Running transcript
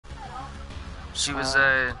She was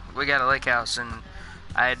we got a lake house and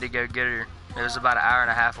I had to go get her. It was about an hour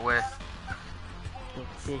and a half away. Go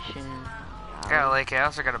fishing. I got a lake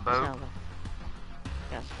house. I got a boat.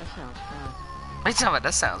 Yes, that sounds fun. What are you talking about?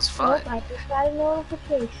 That sounds fun. Nope, I just got a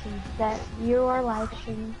notification that you are live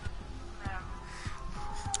streaming.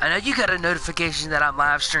 I know you got a notification that I'm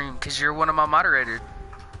live streaming because you're one of my moderators.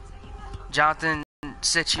 Jonathan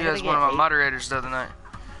set you as one of my moderators the other night.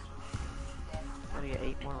 I'm gonna get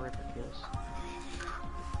 8 more Ripper kills.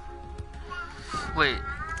 Wait.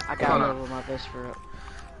 I gotta level my Vesper up.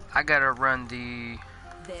 I gotta run the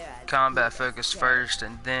combat focus first,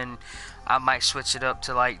 and then I might switch it up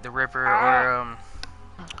to like the Ripper or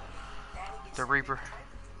the Reaper.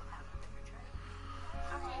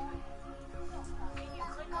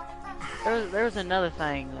 There was another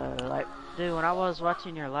thing though, like, dude, when I was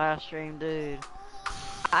watching your live stream, dude,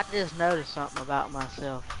 I just noticed something about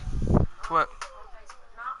myself. What?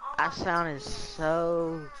 I sounded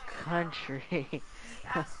so country.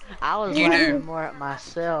 I was laughing more at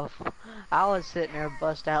myself. I was sitting there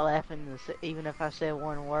bust out laughing, even if I said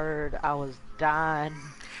one word, I was dying.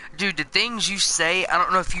 Dude, the things you say, I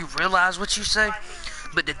don't know if you realize what you say,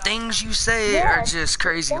 but the things you say are just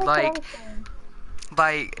crazy. Like,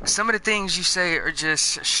 some of the things you say are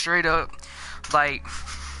just straight up, like,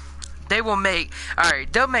 they'll make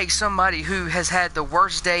somebody who has had the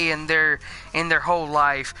worst day in their whole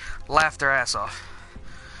life laugh their ass off.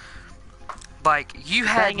 Like, you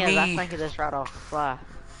had me... I think of this right off the fly.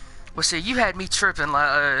 Well, see, you had me tripping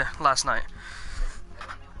last night.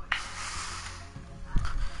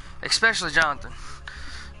 Especially Jonathan.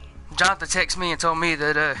 Jonathan texted me and told me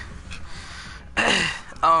that,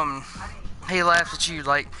 he laughs at you,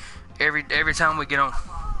 like, every time we get on.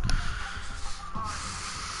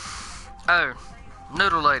 Oh,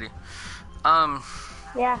 Noodle Lady.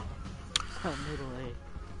 Yeah. Oh, Noodle Lady.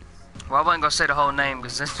 Well, I wasn't gonna say the whole name,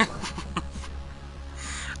 because then...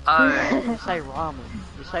 You say ramen.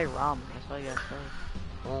 You say ramen. That's all you gotta say.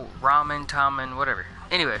 Well, ramen, Tommen, whatever.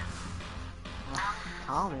 Anyway.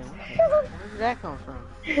 Tommen? Where did that come from?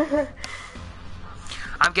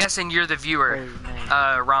 I'm guessing you're the viewer,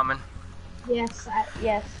 Ramen. Yes,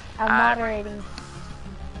 yes. I'm moderating.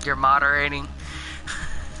 You're moderating?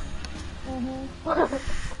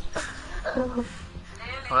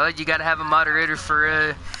 Well, you gotta have a moderator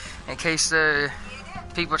for, in case,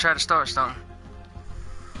 people try to start something.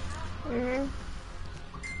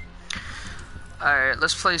 Alright,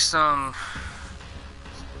 let's play some...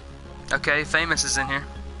 Okay, Famous is in here.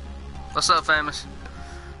 What's up, Famous?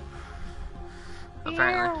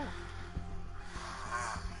 Apparently.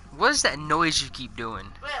 What is that noise you keep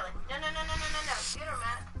doing? Really? No. Get her,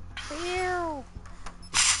 man. You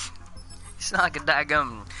sound like a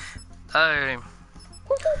daggum... a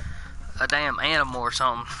damn animal or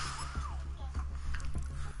something.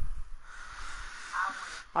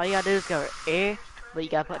 All you gotta do is go, but you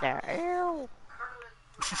gotta put that,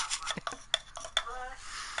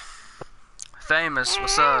 Famous,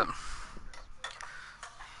 what's up?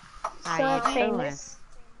 How you doing?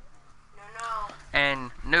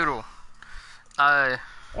 And Noodle.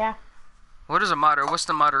 Yeah. What does what's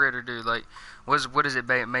the moderator do? Like, what does it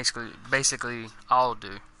basically all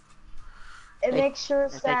do? It makes sure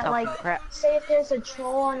that, like, say if there's a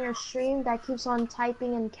troll on your stream that keeps on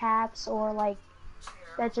typing in caps, or like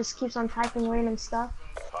that just keeps on typing random stuff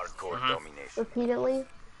repeatedly,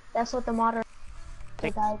 that's what the moderator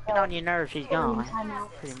does. Get on your nerves, he's gone.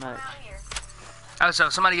 Pretty much. Oh, so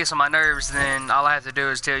if somebody gets on my nerves, then all I have to do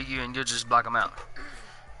is tell you and you'll just block them out.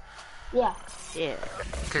 Yeah. Yeah.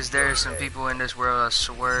 Because there's some people in this world, I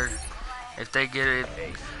swear, if they get it...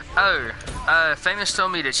 Oh, Famous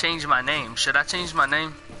told me to change my name. Should I change my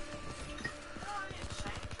name?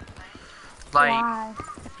 Like... Why?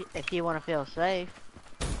 If you want to feel safe.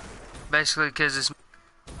 Basically, because it's...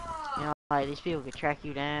 You know, like, these people could track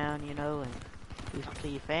you down, you know, and you see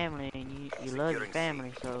your family, and you love your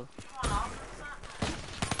family, so...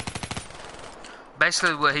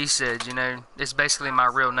 Basically what he said, you know, it's basically my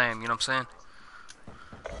real name, you know what I'm saying?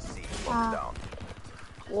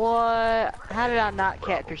 What? How did I not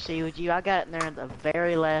capture C with you? I got in there at the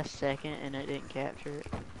very last second and it didn't capture it.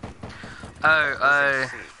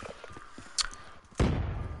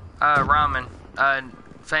 Ramen,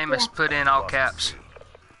 Famous put in all caps.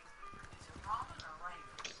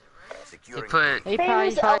 He put...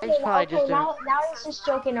 Famous, okay, now he's just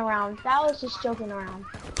joking around. That was just joking around.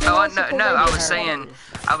 No, I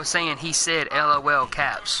was saying he said LOL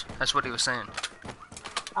caps. That's what he was saying.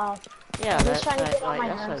 Oh. Yeah, that's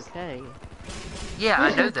okay. Yeah,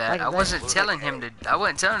 I know that. I wasn't telling him to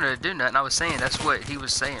do nothing. I was saying that's what he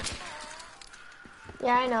was saying.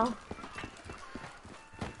 Yeah, I know.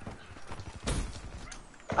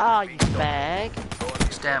 Oh, you bag.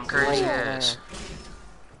 This damn crazy ass.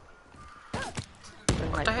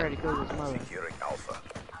 What the heck?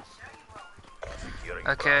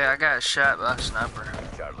 Okay, I got shot by a sniper.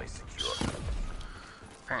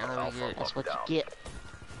 Apparently we get... That's what you get.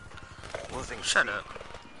 Shut up.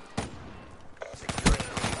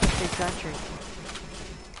 Big country.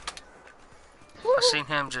 I seen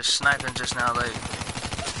him just sniping just now, like.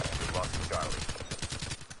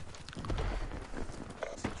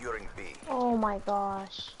 Securing B. Oh my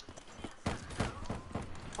gosh.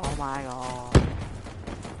 Oh my god.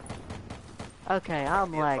 Okay,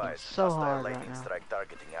 I'm lagging so hard right now.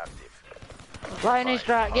 Lightning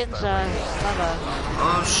strike, get inside. Bye-bye.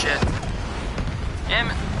 Oh shit. Damn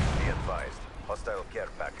it. Be advised. Hostile care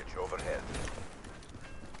package overhead.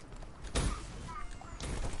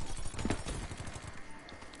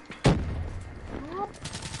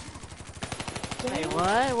 Hey,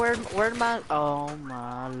 what? Where'd my... Oh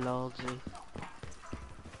my lordsy.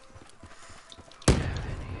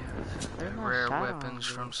 Rare weapons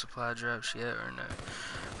from supply drops yet or no?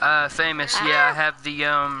 Famous, yeah, I have the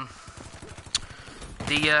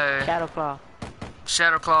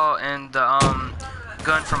Shadowclaw and the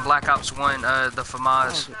gun from Black Ops 1, the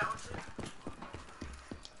FAMAS.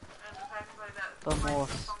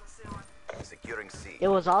 Securing C. It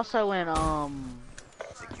was also in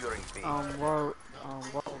Securing B. World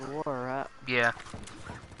War, right? Yeah.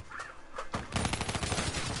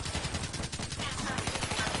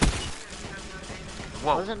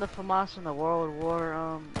 Whoa. Wasn't the FAMAS in the World War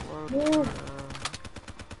I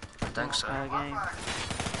think so. Game?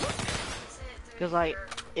 Cause like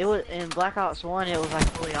it was in Black Ops 1, it was like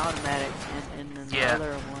fully automatic, and in the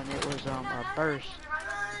other one it was a burst.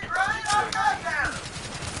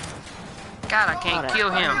 God, I can't kill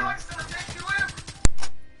him.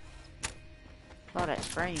 Saw that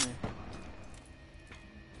screaming.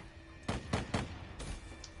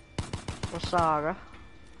 Wasaga.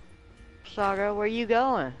 Saga, where you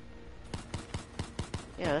going?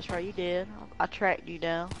 Yeah, that's right, you did. I tracked you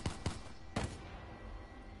down.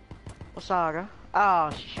 Wasaga. Oh,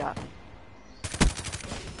 she shot me.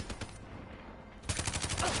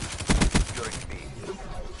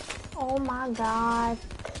 Oh my god.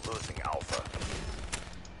 Losing Alpha.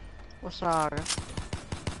 Wasaga.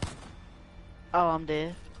 Oh, I'm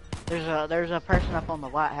dead. There's a person up on the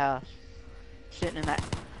White House. Sitting in that.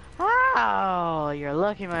 Oh, you're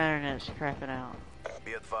lucky my internet's crapping out.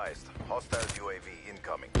 Be advised, hostile UAV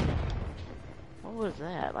incoming. What was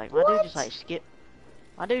that? Like, my dude just like skipped.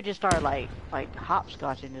 My dude just started like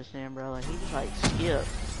hopscotching this umbrella. He just like skipped.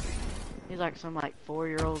 He's like some like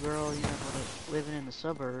 4-year-old girl, you know, like, living in the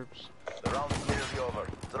suburbs. The round's nearly over.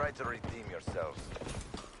 Try to redeem yourselves.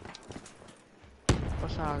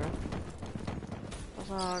 Wasaga.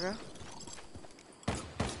 Wasaga.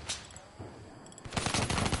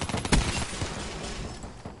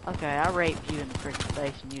 Okay, I raped you in the freaking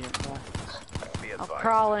face and you didn't die. Be advised, I'm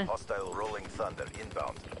crawling. Hostile rolling thunder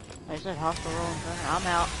inbound. They said hostile rolling thunder. I'm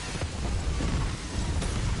out.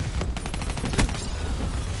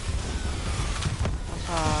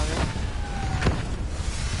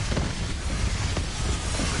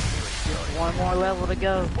 Just one more level to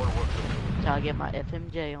go until I get my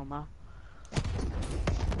FMJ on my...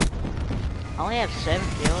 I only have 7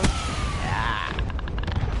 kills.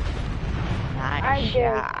 Nice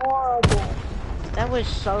shot. Horrible. That was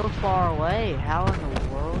so far away. How in the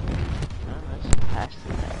world? Oh, that's past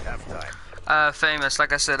Half time. Famous,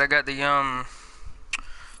 like I said, I got the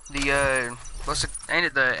what's it, ain't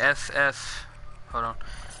it the FF, hold on,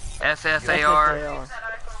 FFAR,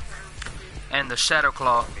 and the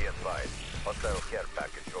Shadowclaw. Be advised, hostile care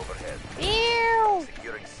package overhead. Ew!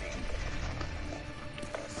 Securing C.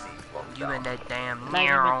 C locked You down. and that damn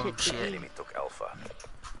neuron shit. Enemy took Alpha.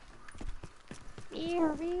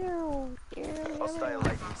 Hostile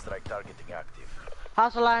lightning strike targeting active.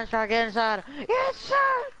 Hostile line strike inside. Yes,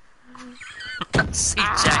 sir! I see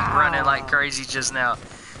Jack running like crazy just now. Be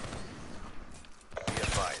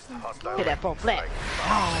advised, hostile Hit that full flat.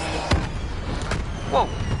 Whoa.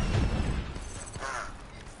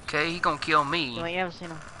 Okay, he gonna kill me. You ain't never seen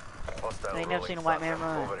him. Hostile I ain't never seen a white man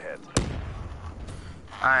thunder run. overhead.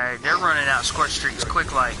 Alright, they're running out scorch streaks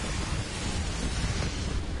quick like.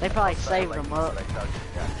 They probably saved him up. Strike targeting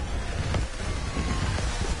active.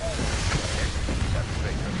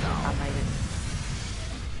 I made it.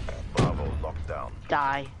 Bravo locked down.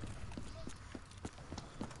 Die.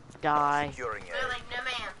 Die. Securing They're A. like, no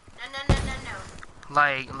ma'am. No.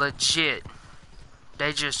 Like, legit.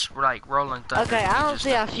 They just, like, rolling thunder. Okay, I don't Just- see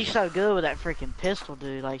how she's so good with that freaking pistol,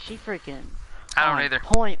 dude. Like, she freaking I don't on either.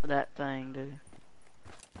 point with that thing, dude.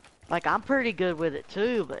 Like, I'm pretty good with it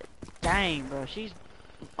too, but dang, bro, she's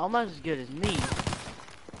almost as good as me.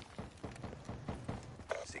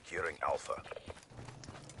 Securing Alpha.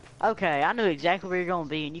 Okay, I knew exactly where you're gonna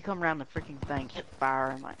be, and you come around the freaking thing, hit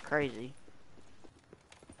firing like crazy.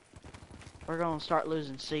 We're gonna start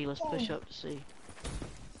losing C. Let's push up to C.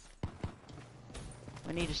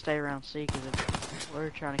 We need to stay around C because we're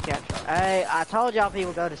trying to capture. Hey, I told y'all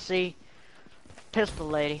people go to C. Pistol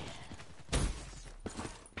lady.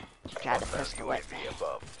 She got the pistol at me.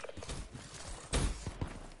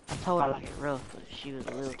 I told her I like it rough, but she was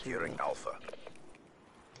a little too rough. Alpha.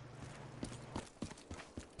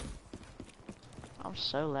 I'm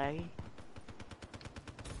so laggy.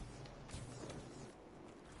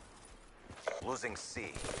 Losing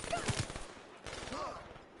C.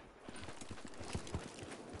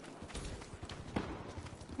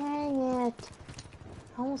 Dang it.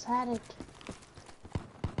 Almost had it.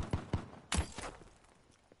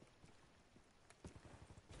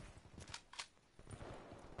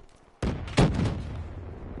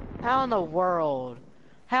 How in the world?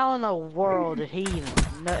 How in the world did he even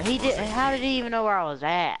know? How did he even know where I was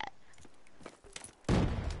at?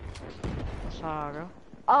 Sorry.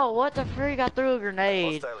 Oh, what the freak? I threw a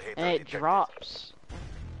grenade and it drops.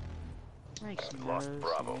 Makes no sense.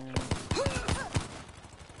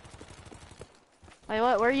 Wait,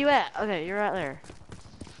 what? Where are you at? Okay, you're right there.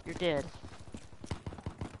 You're dead.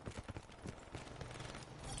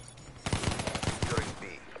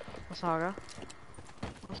 Saga.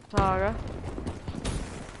 Saga.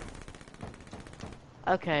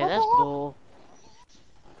 Okay, that's bull.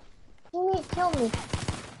 You need to kill me.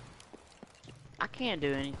 I can't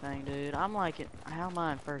do anything, dude. I'm like, how am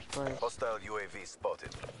I in first place? Hostile UAV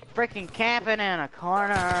spotted. Freaking camping in a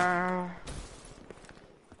corner.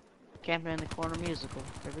 Camping in the corner musical.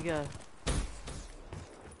 Here we go.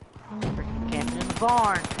 Freaking camping in the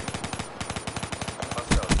barn.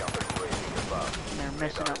 Hostile counter UAV above. And they're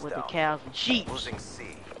messing up with the cows and sheep. Losing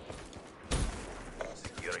C.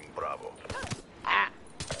 Securing Bravo. Ah.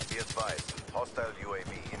 Be advised, hostile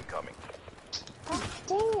UAV incoming. God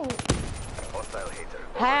dang it. Hostile hater.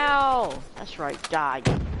 How? That's right, die,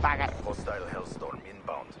 you faggot. Hostile Hellstorm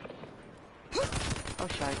inbound. Oh,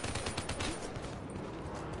 shite.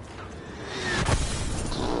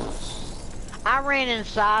 I ran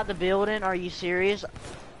inside the building, are you serious?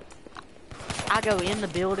 I go in the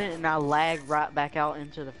building and I lag right back out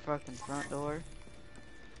into the fucking front door.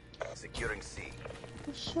 Securing C.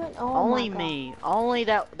 You should. Oh Only my me. Only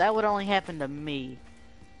that would only happen to me.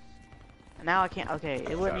 Now I can't. Okay,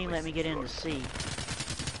 it wouldn't even let me get into C.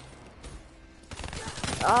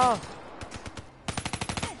 Oh!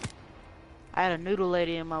 I had a noodle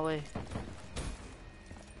lady in my way.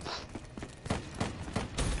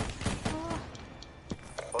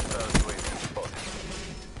 Hostile UAV spotted.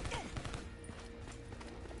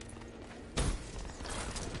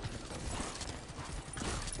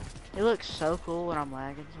 It looks so cool when I'm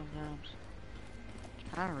lagging sometimes.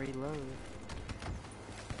 Trying to reload.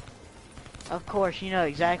 Of course, you know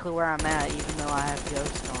exactly where I'm at, even though I have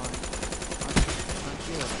Ghost on. Aren't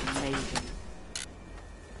you amazing?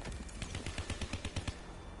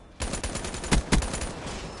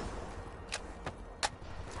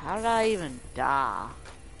 How did I even die?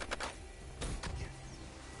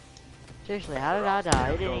 Seriously, how did I die?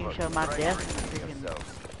 It didn't even show my death in the freaking...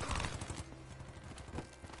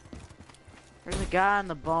 There's a guy in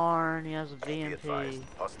the barn, he has a VMP.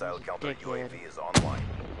 Hostile counter UAV is online.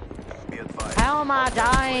 Be advised. How am I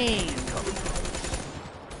dying?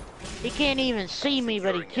 He can't even see me,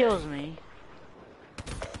 but he kills me.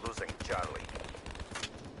 Losing Charlie.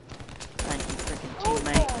 Thank you, freaking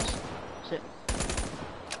teammates.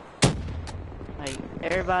 Like,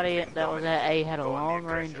 everybody that was at A had a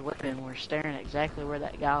long-range weapon. We're staring exactly where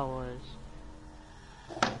that guy was.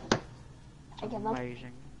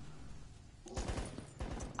 Amazing.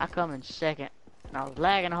 I come in second, and I was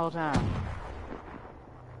lagging the whole time.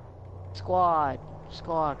 Squad,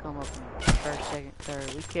 come up in first, second,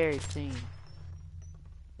 third. We carried team.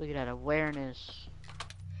 Look at that awareness.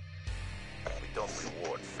 We don't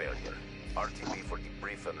reward failure. RTB for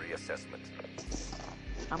debrief and reassessment.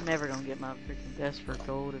 I'm never gonna get my freaking best for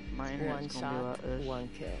gold if my internet's gonna be like this. One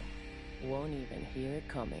kill. Won't even hear it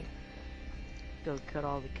coming. Go cut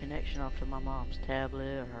all the connection off to my mom's tablet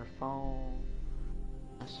or her phone.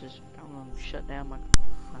 That's just, I'm gonna shut down my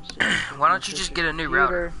Why don't you just get a new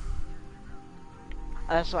router?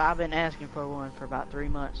 That's what I've been asking for one for about 3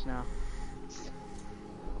 months now.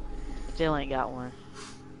 Still ain't got one.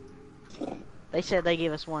 They said they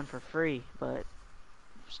give us one for free, but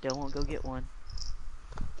still won't go get one.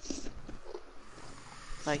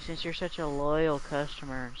 Like, since you're such a loyal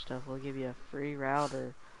customer and stuff, we'll give you a free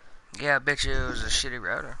router. Yeah, I bet you it was a shitty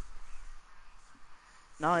router.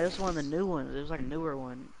 No, it was one of the new ones. It was like a newer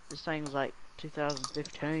one. This thing was like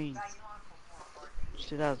 2015. It's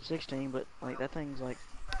 2016, but like that thing's like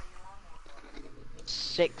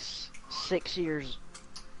six years.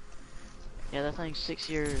 Yeah, that thing's 6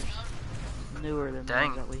 years newer than the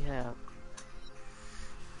ones that we have.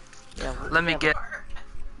 Yeah, let me get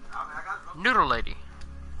Noodle Lady.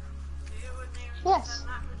 Yes.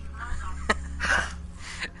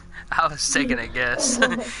 I was taking a guess.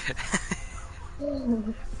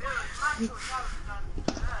 We're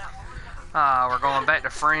going back to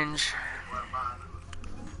Fringe.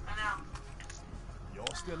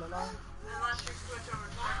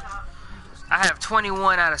 I have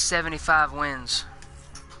 21 out of 75 wins.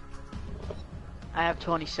 I have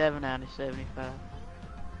 27 out of 75.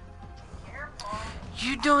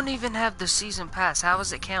 You don't even have the season pass. How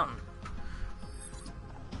is it counting?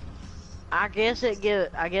 I guess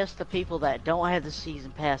the people that don't have the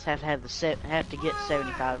season pass have to get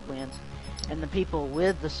 75 wins, and the people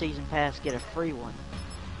with the season pass get a free one.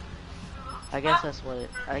 I guess that's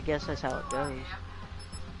how it goes.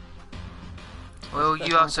 Well,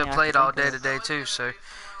 you also played all day today too, so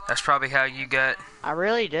that's probably how you got. I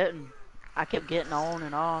really didn't. I kept getting on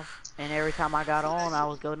and off, and every time I got on, I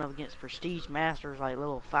was going up against Prestige Masters, like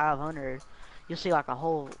level 500. You'll see like a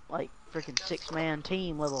whole like freaking 6-man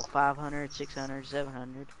team, level 500, 600,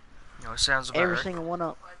 700. No, it sounds about every right. single one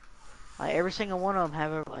of them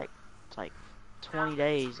have like 20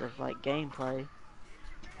 days of like gameplay.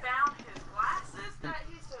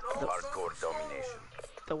 Hardcore domination.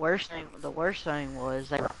 The worst thing was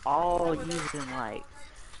they were all using like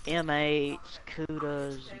M8s,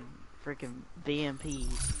 Kudas, and freaking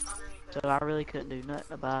VMPs. So I really couldn't do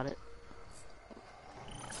nothing about it.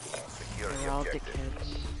 They're all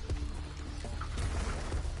dickheads.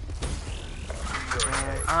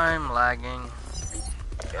 I'm lagging.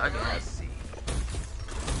 Again.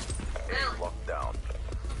 Lockdown.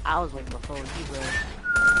 I was waiting before you, bro.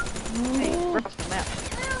 Hey, where's the map?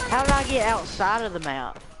 How did I get outside of the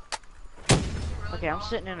map? Okay, I'm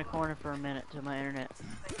sitting in a corner for a minute to my internet.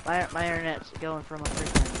 My internet's going from a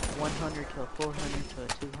freaking 100 to a 400 to a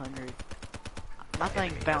 200. My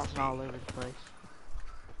thing's bouncing all over the place.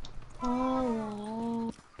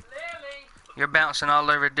 Oh. You're bouncing all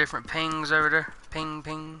over different pings over there. Ping,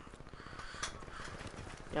 ping.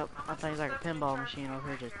 Yep, my thing's like a pinball machine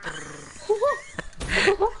over here just...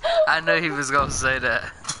 I knew he was gonna say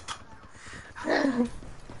that.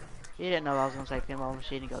 You didn't know I was gonna say pinball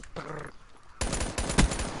machine and go...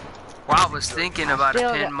 Well, I was thinking about a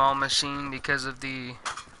pinball machine because of the...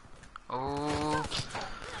 Oh...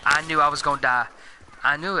 I knew I was gonna die.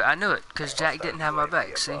 I knew it, because Jack didn't have my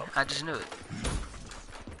back, see? I just knew it.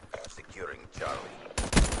 Securing Charlie.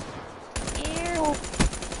 Ew.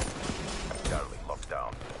 Charlie locked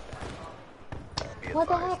down. What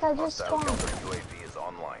the heck? I just spawned. UAV is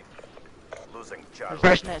online. Losing Charlie.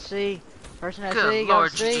 Person at C. Person at C. Good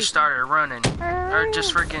lord, you just started running. Or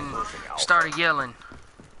just freaking started yelling.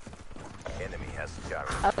 Enemy has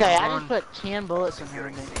Charlie. Okay, I just put 10 bullets in her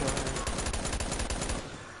and then killed her.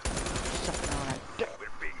 We're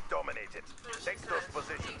being dominated. Take those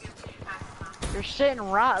positions. You're sitting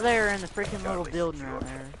right there in the freaking little building right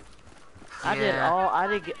there. I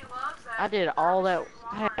did all that.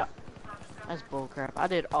 That's bullcrap. I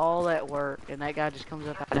did all that work, and that guy just comes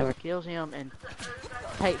up out there, kills him, and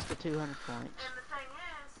takes the 200 points.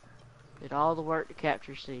 Did all the work to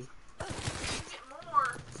capture C.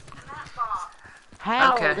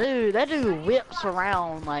 How, dude? That dude whips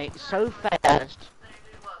around like so fast.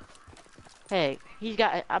 Hey, he's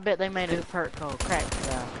got. I bet they made a perk called Crack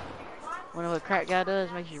Guy. Wonder what Crack Guy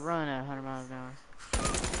does? Makes you run at 100 miles an hour.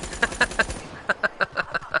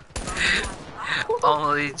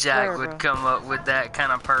 Only Jack would come up with that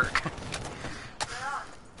kind of perk.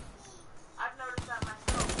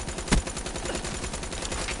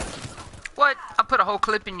 What? I put a whole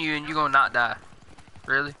clip in you and you gonna not die?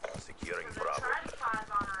 Really? Securing Bravo.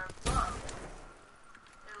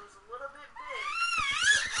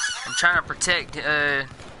 I'm trying to protect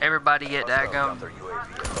everybody at Dagum, or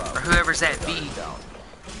whoever's at B.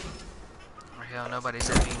 Or hell, nobody's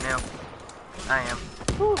at B now. I am.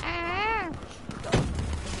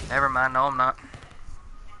 Never mind, no I'm not.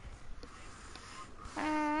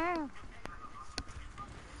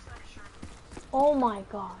 Oh my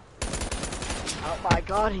god. Oh my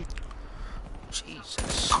god, he...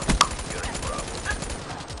 Jesus.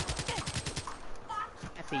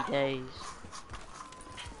 Happy days.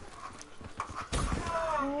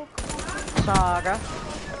 Saga.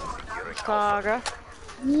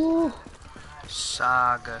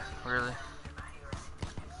 Saga, really?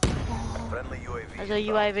 Friendly UAV. There's a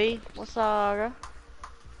UAV. What's Saga?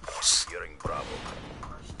 Securing Bravo.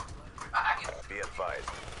 Be advised.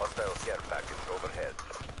 Hostile care package overhead.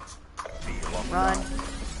 Be locked Run. down.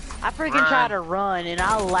 I freaking try to run and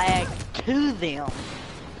I lag to them.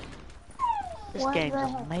 This What game's the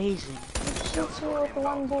heck? amazing. Shoots you with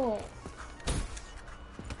one bullet.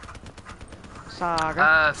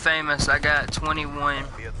 Saga. Famous, I got 21.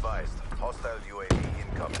 Be advised. Hostile UAV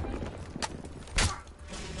incoming.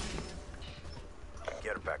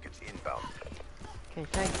 Care package inbound. Okay,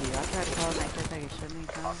 thank you. I tried to call that care package so many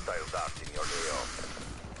times. Hostile dart in your AO.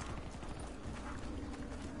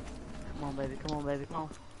 Come on, baby. Come on, baby. Come on.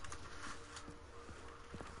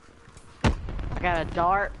 I got a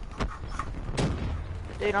dart.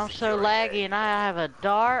 Dude, I'm so laggy and I have a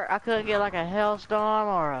dart. I couldn't get like a Hellstorm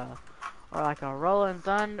or like a Rolling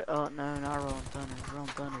Thunder. Oh, no, not Rolling Thunder. Rolling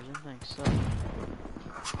Thunders, them things suck.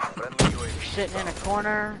 Friendly UAV Sitting in a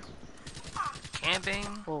corner. Camping?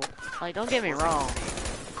 Well, like, don't get me wrong.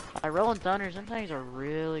 Like, Rolling Thunders, them things are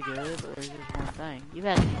really good, but there's just one thing. You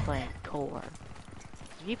have to be playing core.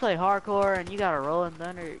 If you play hardcore and you got a Rolling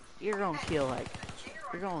Thunder, you're gonna kill, like,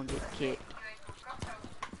 you're gonna get kicked.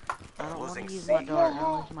 I don't want to use my dart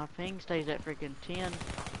unless my ping stays at freaking 10.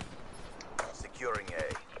 securing A.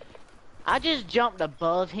 I just jumped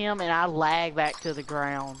above him and I lag back to the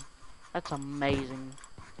ground. That's amazing.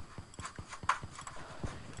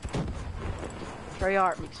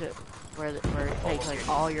 Treyarch makes it where it takes like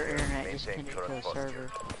all your internet just to connect to a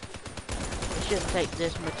server. It shouldn't take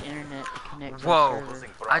this much internet to connect to a Whoa, server.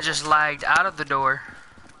 I just lagged out of the door.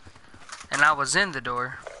 And I was in the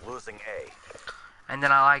door. Losing A. And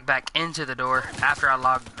then I lagged back into the door after I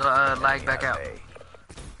lagged back out. A.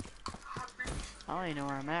 I don't even know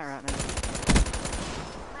where I'm at right now.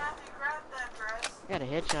 I got a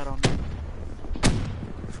headshot on me.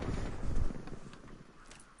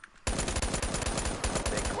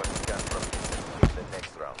 Take what you got from this in the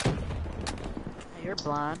next round. Hey, you're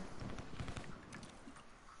blind.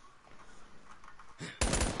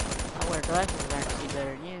 I wear glasses and I can see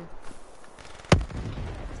better than you.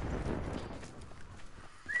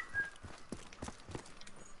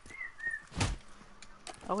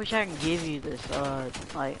 I wish I can give you this,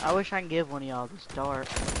 like, I wish I can give one of y'all this dart.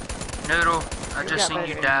 Noodle, I You just got seen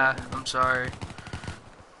you better die. internet. I'm sorry.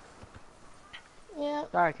 Yeah.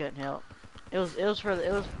 Sorry I couldn't help. It was for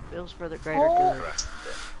the greater good.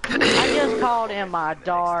 I just called in my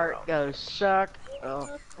dart, go suck,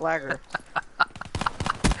 lagger.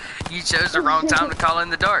 You chose the wrong time to call in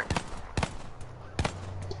the dart.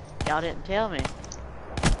 Y'all didn't tell me.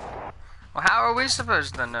 Well, how are we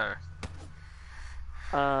supposed to know?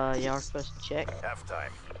 Y'all are supposed to check.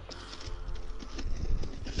 Halftime.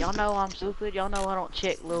 Y'all know I'm stupid. Y'all know I don't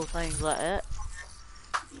check little things like that.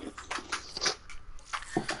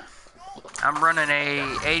 I'm running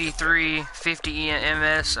a 83, 50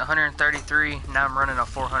 MS, 133. Now I'm running a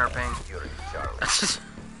 400 ping. Securing Charlie.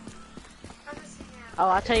 Oh,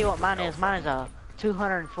 I'll tell you what mine is. Mine is a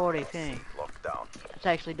 240 ping. Locked down. It's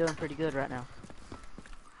actually doing pretty good right now.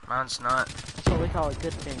 Mine's not. That's what we call a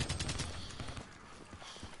good ping.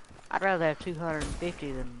 I'd rather have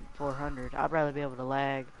 250 than 400. I'd rather be able to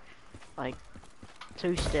lag like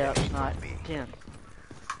 2 steps, not 10.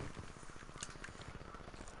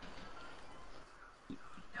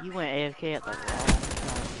 You went AFK at the wrong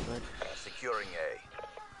time, but Securing A.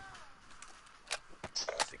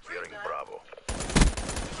 Securing Bravo.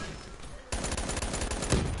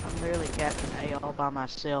 I'm literally capturing A all by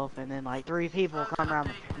myself, and then like 3 people come around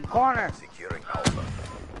the corner. Securing Alpha.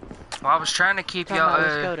 Well, I was trying to keep Talking about, y'all.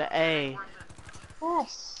 let's go to A.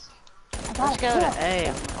 Yes. Let's go to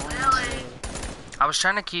A. I was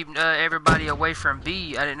trying to keep everybody away from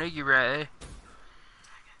B. I didn't know you were at A.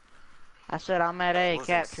 I said I'm at A,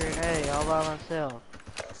 capturing A all by myself.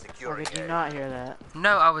 Or Securing did you A. not hear that?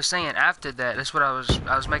 No, I was saying after that. That's what I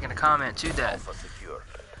was making a comment to that. Alpha secure.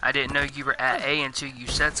 I didn't know you were at A until you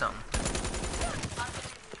said something.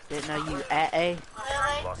 Didn't know you at A.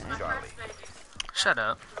 Lost Charlie. Shut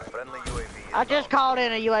up. Friendly UAV. I just called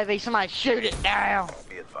in a UAV. Somebody shoot it down.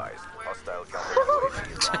 Be advised. Hostile counter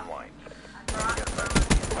UAV is online.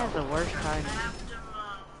 That's the worst timing.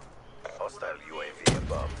 Hostile UAV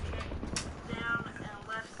above.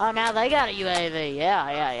 Oh, now they got a UAV.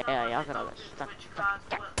 Yeah. Y'all gotta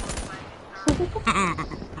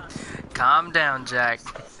Calm down, Jack.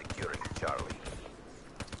 Securing Charlie.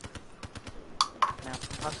 Now,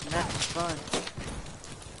 that's fun.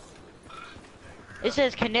 It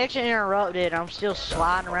says connection interrupted. I'm still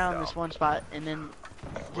sliding around this one spot, and then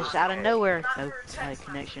just out of nowhere, no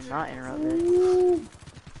connection not interrupted.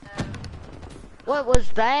 What was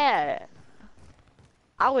that?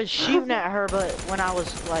 I was shooting at her, but when I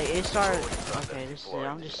was like, it started. Okay, this is it.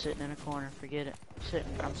 I'm just sitting in a corner. Forget it.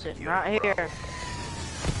 I'm sitting right here.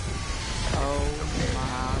 Oh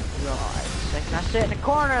my god. The second I sit in the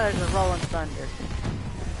corner, there's a rolling thunder.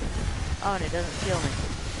 Oh, and it doesn't kill me.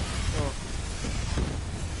 Cool.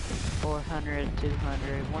 400,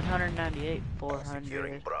 200, 198,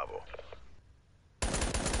 400. Bravo.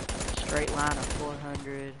 Straight line of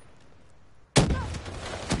 400.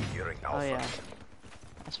 Securing Alpha. Oh yeah.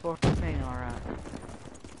 That's 415, alright.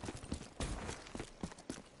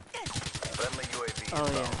 Friendly UAV Oh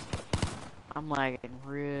inbound. yeah. I'm lagging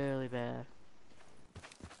really bad.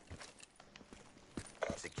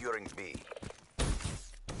 Securing B.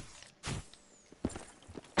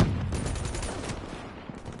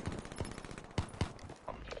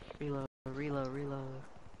 Reload, reload, reload.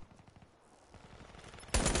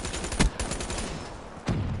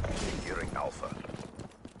 Securing Alpha.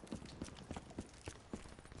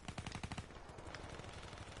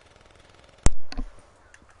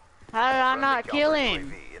 How did I Friendly not counter kill him?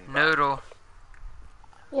 UAV inbound. Noodle.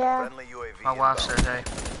 Yeah. Friendly UAV My wife inbound. said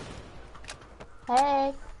hey.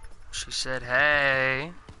 Hey. She said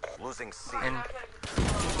hey. Losing C. And You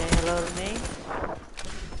say hello to me?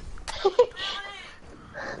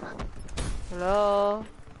 Hello?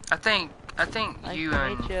 I think Nice you to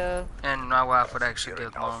meet you. and my wife would actually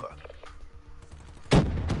Securing get along. Alpha.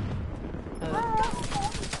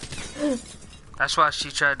 That's why she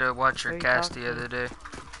tried to watch your Who you cast talking the to? other day.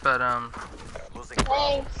 But Losing Bravo.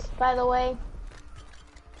 Thanks, by the way.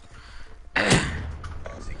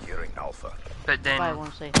 Securing Alpha. but then Nobody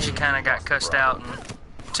wanna say hey she to kind me. of got cussed out.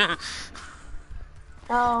 And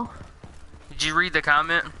Oh. did you read the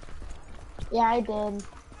comment? Yeah, I did.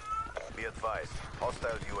 Be advised.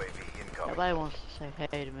 Hostile UAV incoming. Nobody wants to say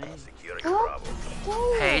hey to me. Securing Oh. Bravo.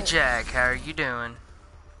 Dang Hey it. Jack, how are you doing?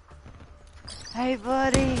 Hey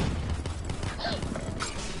buddy!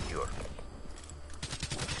 Secure.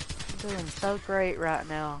 I'm doing so great right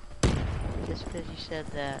now. Just because you said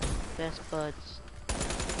that. Best buds.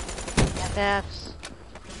 FFs.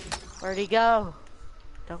 Where'd he go?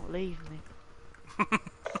 Don't leave me.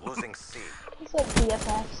 Losing C. He said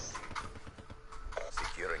BFFs.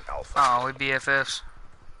 Securing Alpha. Oh, we BFFs.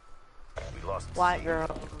 We lost White C. girl.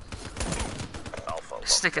 Alpha locked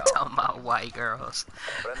Stick it down. on my white girls.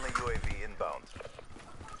 Friendly UAV inbound.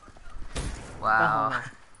 Wow. homo.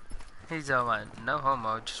 He's talking about no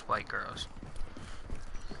homo, just white girls.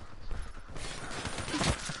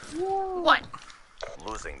 Whoa. What?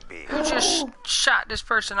 Losing B. You just shot this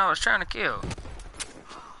person I was trying to kill.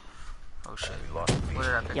 Oh shit. We lost B. What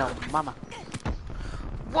did I pick Yo, up? mama.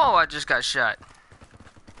 Whoa, I just got shot.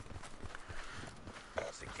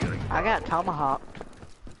 Securing I got Bravo. tomahawked.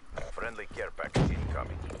 Friendly care package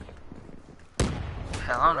incoming.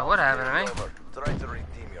 Hell, I don't know what happened to me. Over. Try to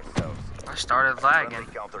redeem yourselves. I started lagging.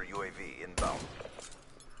 Friendly counter UAV inbound.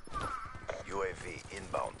 UAV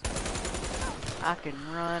inbound. I can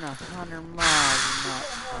run 100 miles and not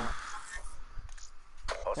stop.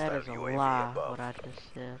 That Hostile is a UAV lie, above. what I just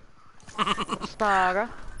said. Stagger,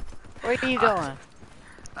 where you going?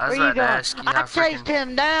 I was Where you about to going? ask you I how chased freaking...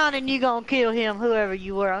 him down and you gonna kill him, whoever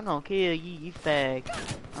you were. I'm gonna kill you, you fag.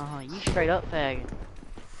 You straight up fagging.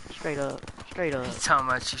 Straight up, straight up. You talking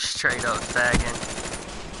about you straight up fagging.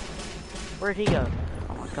 Where'd he go?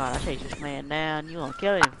 Oh my god, I chased this man down, you gonna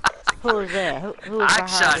kill him. Who was that? Who was I behind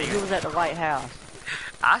shot you? him. Who was at the White House?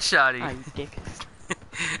 I shot Oh, him. you dick.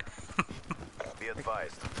 Be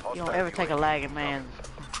advised. You don't ever take a lagging man's,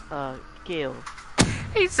 kill.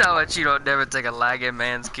 He's talking about you don't never take a lagging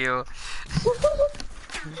man's kill.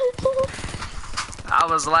 I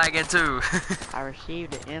was lagging too. I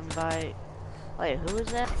received an invite. Wait, who was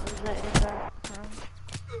that? Who was that invite from?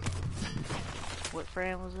 What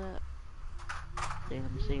friend was that? Let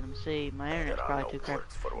me see. My internet's There are probably no too crap.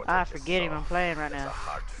 words for what I I just forget him. saw. I'm playing right It's a now.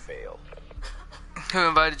 hard fail. Who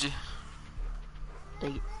invited you?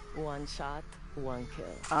 One shot, one kill.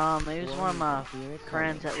 He was one of my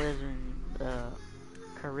friends that lives in the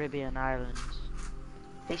Caribbean islands.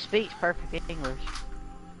 He speaks perfect English.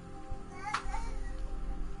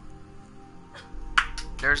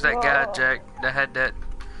 There's that guy, Jack, that had that.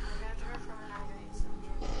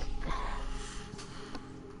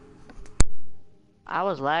 I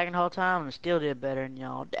was lagging the whole time and still did better than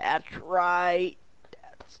y'all. That's right.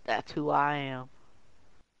 That's who I am.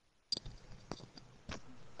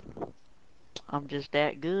 I'm just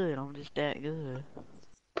that good. I'm just that good.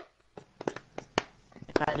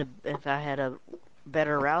 If I had a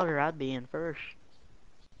better router, I'd be in first.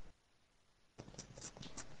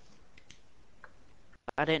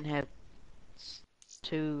 I didn't have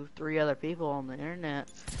 2, 3 other people on the internet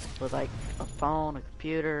with like a phone, a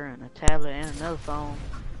computer, and a tablet, and another phone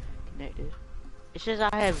connected. It says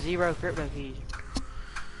I have 0 crypto keys.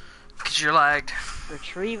 Cause you're lagged.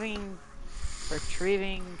 Retrieving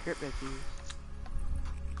crypto keys.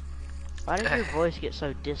 Why does your voice get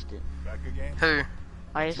so distant? Back again? Who?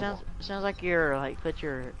 Like, it sounds like you're like put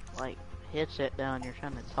your like headset down. You're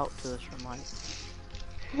trying to talk to us from like.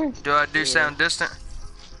 Do I sound distant?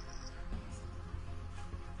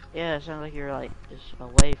 Yeah, it sounds like you're like just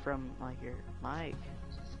away from like your mic.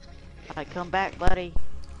 Like, come back, buddy.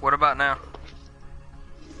 What about now?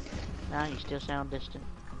 Now you still sound distant.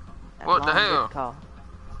 That What the long hell? good call.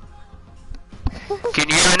 Can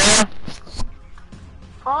you hear me now?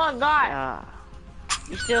 Oh God.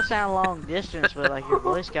 You still sound long distance, but like your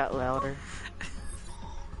voice got louder.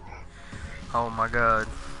 Oh my God.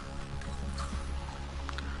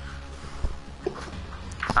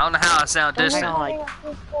 I don't know how I sound distant. Hang on,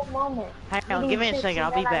 like, hang on, give me a second.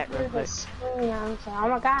 I'll be back real quick. Oh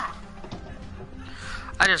my God.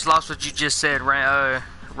 I just lost what you just said,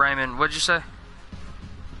 Raymond. What'd you say?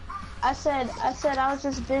 I said I was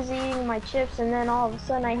just busy eating my chips, and then all of a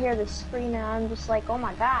sudden I hear the scream, and I'm just like, oh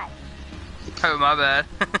my God. Oh, my bad.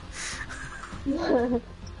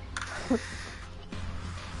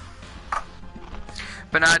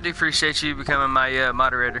 But no, I do appreciate you becoming my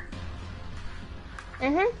moderator.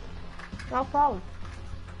 No problem.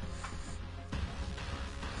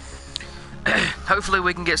 Hopefully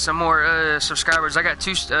we can get some more subscribers. I got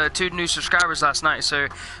two new subscribers last night, so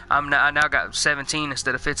I now got 17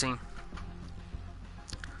 instead of 15.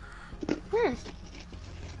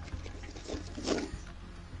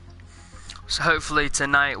 So hopefully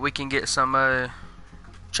tonight we can get some,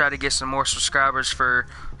 try to get some more subscribers for,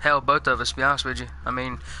 hell, both of us, to be honest with you. I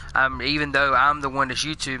mean, even though I'm the one that's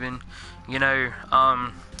YouTubing, you know,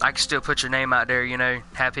 I can still put your name out there, you know,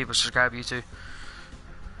 have people subscribe to you too.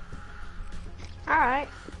 Alright.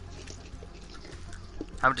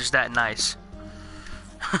 I'm just that nice.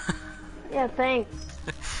 Yeah, thanks.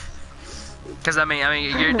 Because I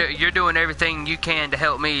mean, you're doing everything you can to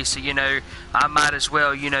help me, so you know, I might as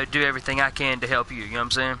well, you know, do everything I can to help you. You know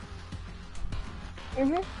what I'm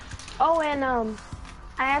saying? Oh, and I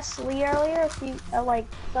asked Lee earlier if you like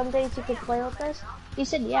some days you could play with us. He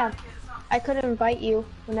said yeah. I could invite you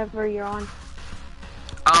whenever you're on.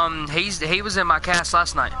 He was in my cast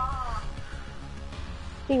last night.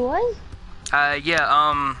 He was?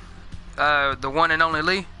 Yeah. The one and only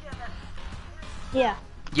Lee. Yeah.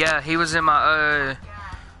 Yeah, he was in my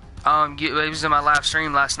he was in my live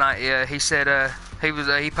stream last night. Yeah, he said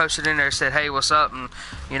he posted in there, said, "Hey, what's up?" And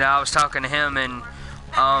you know, I was talking to him and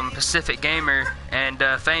Pacific Gamer and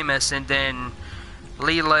Famous, and then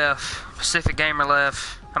Lee left, Pacific Gamer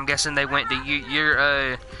left. I'm guessing they went to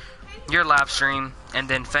your live stream, and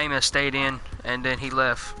then Famous stayed in, and then he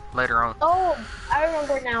left later on. Oh, I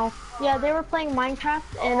remember now. Yeah, they were playing Minecraft,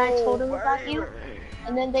 and I told them about you.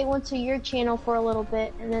 And then they went to your channel for a little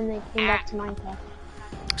bit, and then they came back to Minecraft.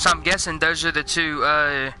 So I'm guessing those are the two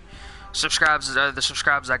subscribers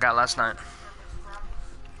I got last night.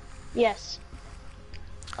 Yes.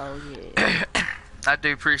 Oh yeah. I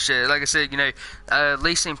do appreciate it. Like I said, you know,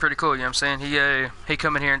 Lee seemed pretty cool. You know what I'm saying? He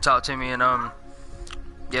come in here and talked to me, and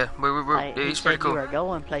yeah, he's pretty cool. You were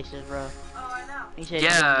going places, bro. He said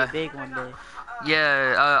yeah. you were gonna get big one day.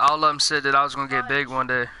 Yeah, all of them said that I was gonna get big one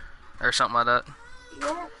day, or something like that.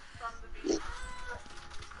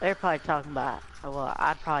 They're probably talking about, well,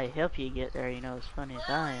 I'd probably help you get there, you know, as funny as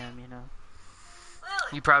I am, you know.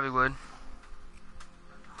 You probably would.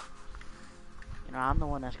 You know, I'm the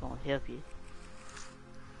one that's gonna help you.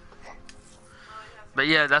 But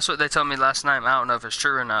yeah, that's what they told me last night. I don't know if it's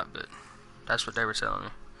true or not, but that's what they were telling me.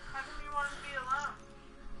 How come you want to be alone?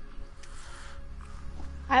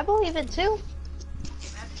 I believe it too.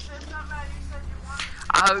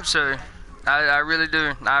 I hope so. I really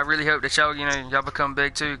do. I really hope that y'all become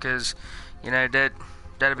big too, cause you know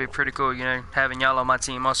that'd be pretty cool. You know, having y'all on my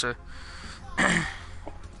team also.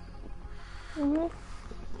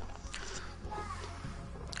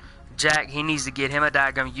 Jack, he needs to get him a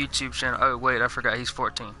daggum YouTube channel. Oh wait, I forgot he's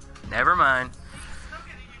 14. Never mind.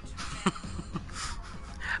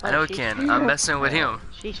 I know he can. I'm messing with him.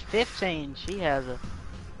 She's 15.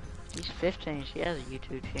 She's 15. She has a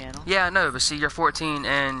YouTube channel. Yeah, I know, but see, you're 14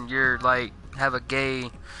 and you're like have a gay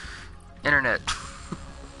internet.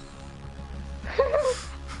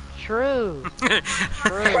 True.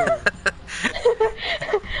 True.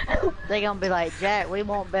 They gonna be like, Jack, we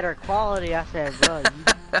want better quality. I said, bro,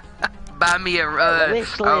 you buy me a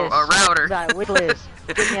wish list. router. Wish list.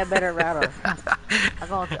 Give me a better router.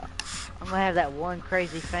 I'm gonna have that one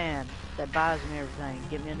crazy fan that buys me everything.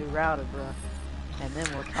 Get me a new router, bro. And then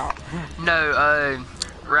we'll talk. No,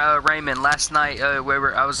 Raymond, last night, I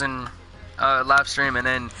was in live stream, and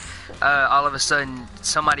then all of a sudden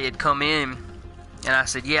somebody had come in, and I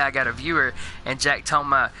said, yeah, I got a viewer, and Jack told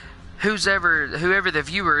me, whoever the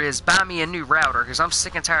viewer is, buy me a new router, because I'm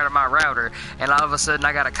sick and tired of my router. And all of a sudden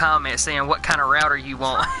I got a comment saying, what kind of router you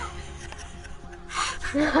want?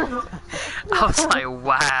 I was like,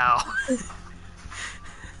 wow.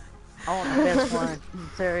 I want the best one.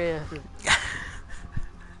 Serious.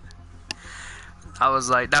 I was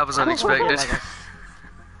like, that was unexpected.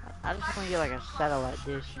 I just want to get like a satellite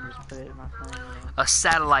dish and just put it in my phone. A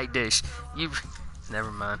satellite dish.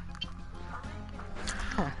 Never mind.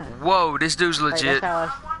 Whoa, this dude's legit.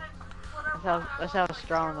 That's how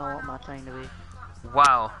strong I want my thing to be.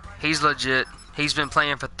 Wow, he's legit. He's been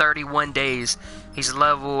playing for 31 days. He's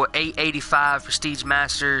level 885 Prestige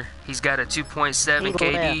Master. He's got a 2.7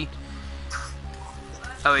 KD.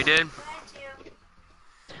 Oh, he did?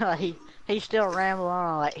 He's still rambling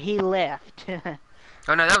on like he left.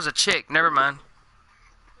 Oh no, that was a chick. Never mind.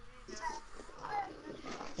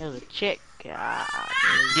 It was a chick.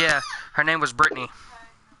 Yeah, her name was Brittany.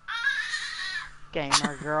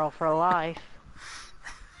 Gamer girl for life.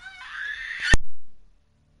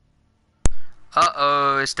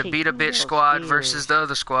 Uh-oh, it's the Beat a Bitch squad versus the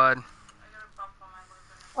other squad.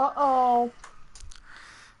 Uh-oh.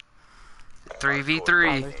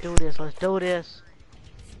 3v3. Let's do this.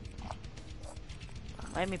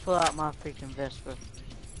 Let me pull out my freaking Vespa.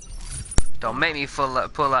 Don't make me pull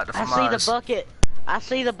out the FAMAS. I see the bucket. I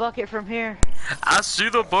see the bucket from here. I see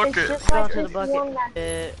the bucket. Go to the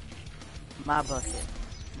bucket. My bucket.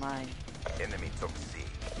 Mine. Enemy took C.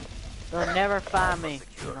 They'll never find me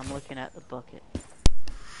when I'm looking at the bucket.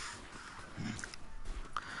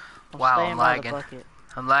 Wow, I'm lagging.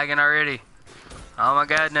 I'm lagging already. Oh my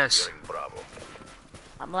goodness.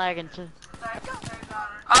 I'm lagging too.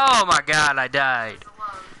 Oh my god, I died.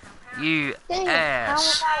 You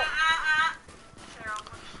ass.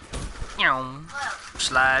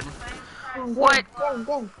 Slide. What?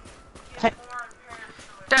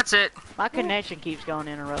 That's it. My connection keeps going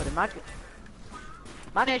in and roading.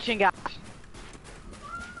 My connection got.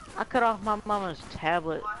 I cut off my mama's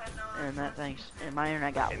tablet, and that thing, and my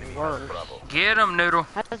internet got worse. Get him, Noodle.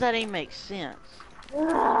 How does that even make sense? You're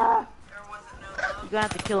gonna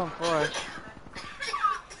have to kill him for us.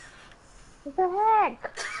 What the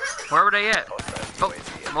heck? Where were they at? Oh,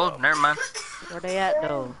 well, never mind. Where they at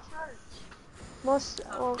though? Be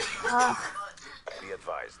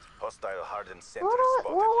advised, hostile hardened sentry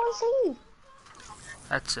where was he?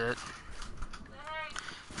 That's it.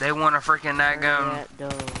 They want a freaking that gun.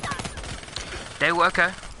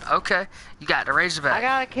 Okay. You got the Razorback. I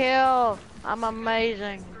got a kill. I'm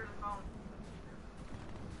amazing.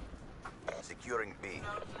 Securing B.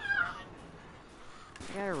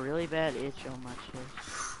 I got a really bad itch on my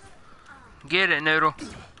chest. Get it, Noodle.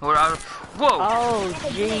 Whoa! Oh,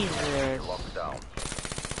 Jesus.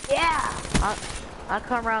 Yeah. I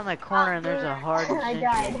come around the corner and there's a hard I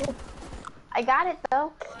died. I got it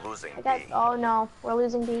though. Losing B. Oh no, we're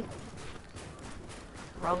losing B.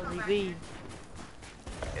 Rosie B.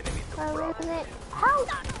 Enemy took We're Bravo. losing it. How?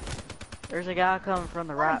 There's a guy coming from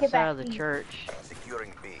the right side of the church.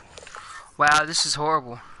 Securing B. Wow, this is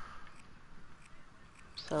horrible.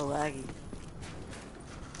 So laggy.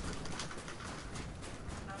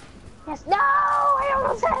 Yes. No, I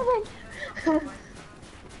almost had it.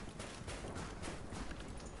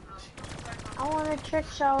 I want a trick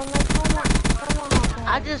shot.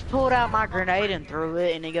 I just pulled out my grenade and threw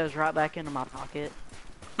it, and it goes right back into my pocket.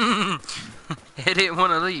 It didn't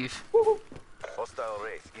want to leave. Hostile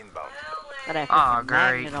race inbound. Got that Aw, freaking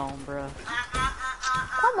great. magnet on, bro.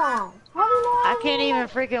 Come on. How do you know I can't even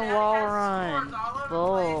freaking wall run.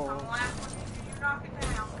 Bull.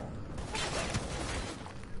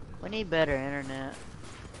 We need better internet.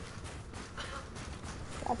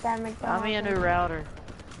 Got that McDonald's. Buy me a new router.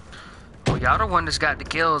 Well, y'all the one that's got the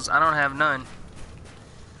kills. I don't have none.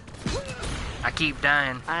 I keep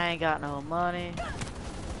dying. I ain't got no money.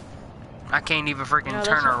 I can't even freaking You know,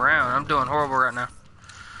 turn that's- around. I'm doing horrible right now.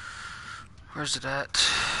 Where's it at?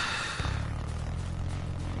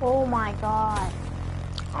 Oh my god.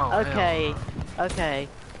 Oh, Okay, okay.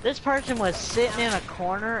 This person was sitting in a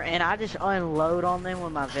corner, and I just unload on them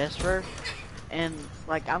with my Vesper, and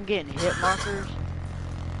like I'm getting hit markers,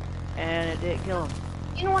 and it didn't kill them.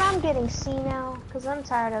 You know what? I'm getting C now because I'm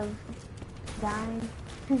tired of dying.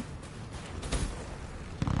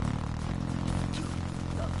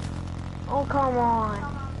 Oh come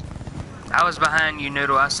on. I was behind you,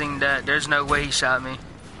 Noodle. I seen that. There's no way he shot me.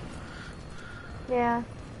 Yeah.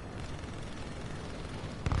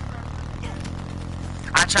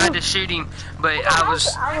 I tried to shoot him, but I was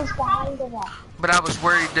behind the wall. But I was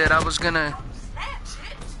worried that I was gonna.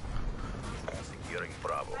 Securing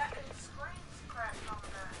Bravo.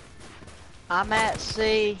 I'm at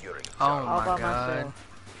C. Oh all my by god.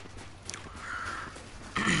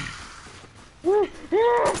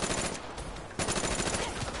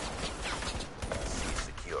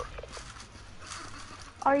 Secure.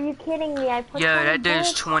 Are you kidding me? I put Yo, 20 that dude's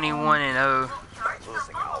bullets 21 and 0.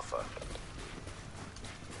 Losing Alpha.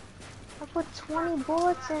 I put 20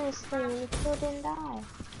 bullets in this thing and it still didn't die.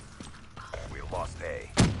 We lost A.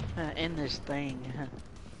 In this thing.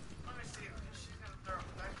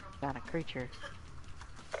 Kind of creature.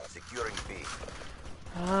 Securing B.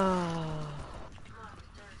 Oh.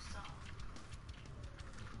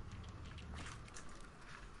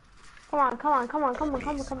 Come on, come on, come on, come on,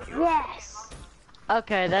 come on, come on. Yes!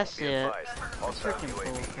 Okay, that's Be it. advised. Hostile Freaking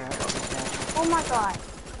UAV bull crap. incoming. Oh my god.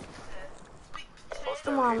 Hostile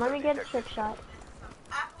Come on, let radar me get a detected. trick shot.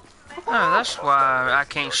 Oh, that's why I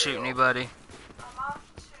can't shoot anybody.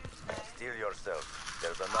 Steal yourself.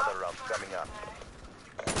 There's another round coming up.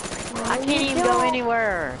 I can't even go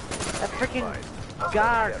anywhere. That freaking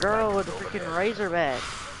guy or girl with the freaking razorback.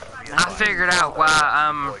 I figured out why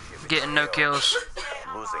I'm getting no kills.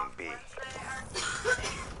 Losing B.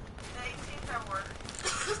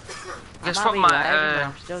 Guess I might what be my lagging, but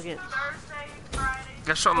I'm still getting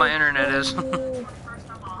guess what my internet is. the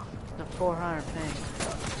 400 ping.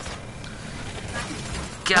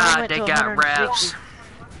 God, they got wraps.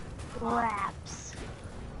 Wraps.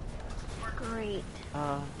 Great.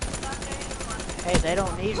 Hey, they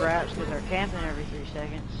don't need wraps because they're camping every 3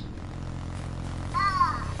 seconds.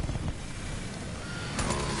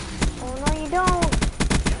 Oh no, you don't.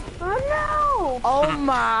 Oh no! Oh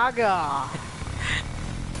my god.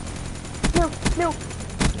 No, no.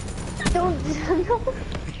 Don't. No.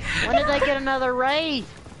 When did they get another raid?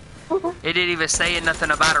 It didn't even say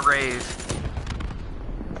nothing about a rave.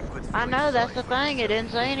 I know, that's the thing. It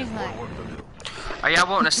didn't say anything. Are y'all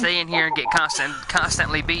wanting to stay in here and get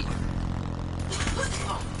constantly beat?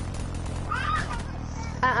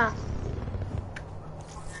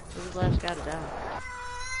 Who's the last guy to die?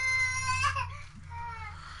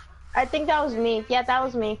 I think that was me. Yeah, that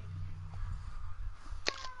was me.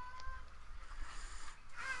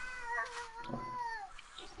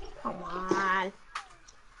 Come on.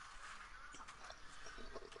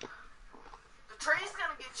 The tree's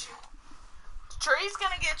gonna get you. The tree's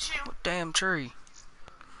gonna get you. What damn tree?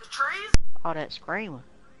 The tree's. Oh, that screamer.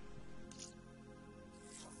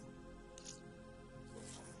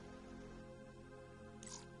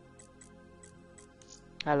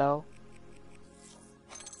 Hello?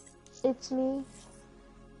 It's me.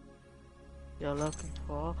 You're looking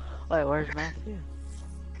for... Wait, where's Matthew?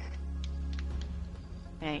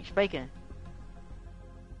 He ain't speaking.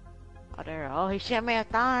 Oh, there. Oh, he sent me a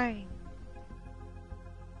thing.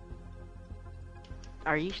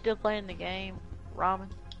 Are you still playing the game, Ramen?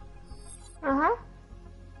 Uh-huh.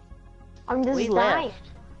 I'm just We dying. left.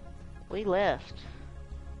 We left.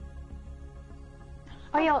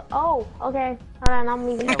 Oh, yo. Oh, okay. Alright, I'm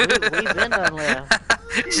leaving. Yeah, we've been done left.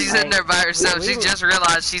 She's in there by herself. She just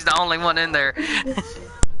realized she's the only one in there. I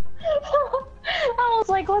was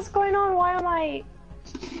like, what's going on? Why am I...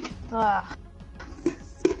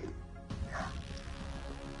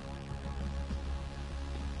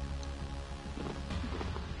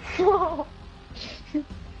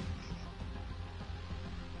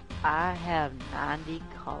 I have 90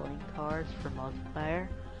 calling cards for multiplayer.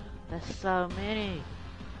 That's so many.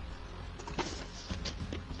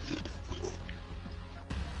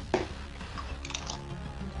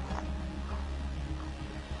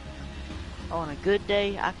 On a good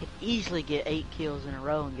day, I could easily get 8 kills in a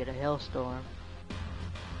row and get a Hellstorm.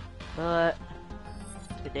 But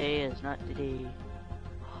today is not today.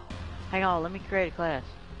 Hang on, let me create a class.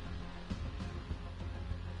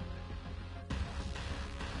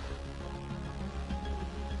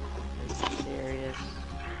 Are you serious?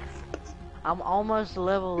 I'm almost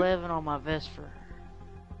level 11 on my Vesper.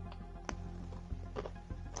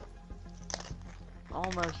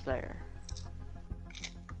 Almost there.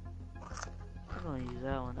 I'm gonna use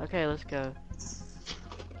that one. Okay, let's go.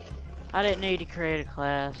 I didn't need to create a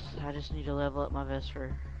class. I just need to level up my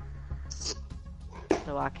Vesper.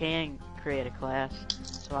 So I can create a class.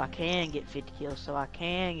 So I can get 50 kills. So I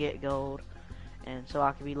can get gold. And so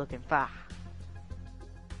I can be looking fine.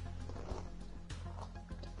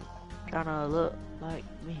 Trying to look like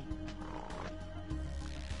me.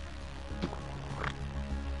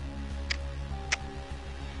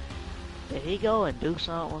 Did he go and do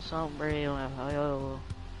something with something, bro?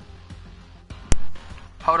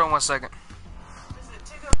 Hold on 1 second.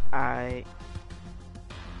 Alright.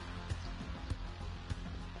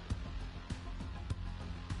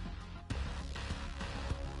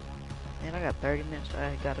 Man, I got 30 minutes.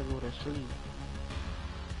 I gotta go to sleep.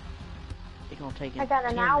 It's gonna take I got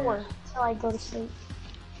an hour minutes. till I go to sleep.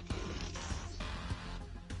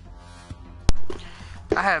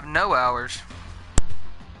 I have no hours.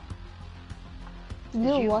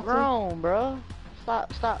 You You lucky. grown, bro.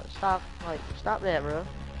 Stop that, bro.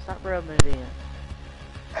 Stop rubbing it in.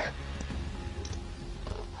 I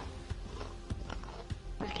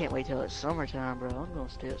just can't wait till it's summertime, bro. I'm gonna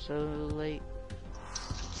stay up so late.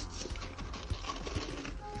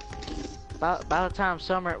 By the time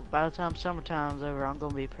summertime's over, I'm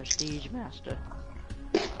gonna be Prestige Master.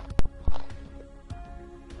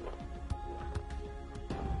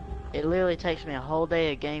 It literally takes me a whole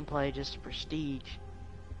day of gameplay just to Prestige.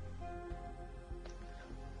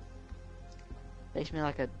 Takes me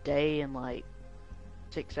like a day and like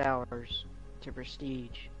 6 hours to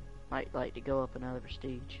Prestige. Might like to go up another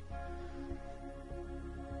Prestige.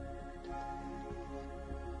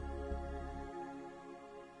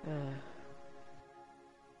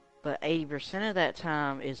 But 80% of that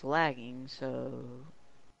time is lagging, so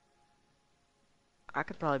I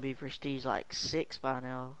could probably be Prestige like 6 by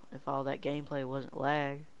now if all that gameplay wasn't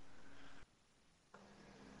lag.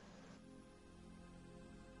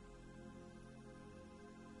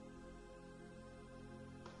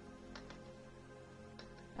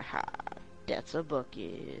 Aha, that's a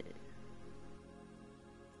bucket.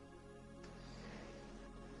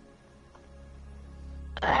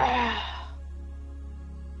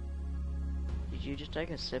 Did you just take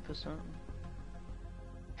a sip of something?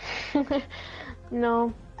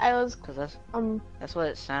 No, I was. Cause that's what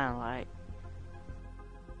it sounded like.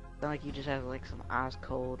 Sound like you just have like some ice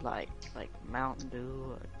cold like Mountain Dew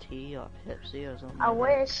or tea or Pepsi or something. I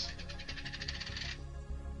like wish. that.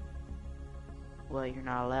 Well, you're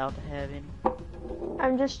not allowed to have any.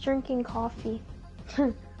 I'm just drinking coffee.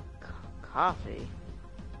 Coffee?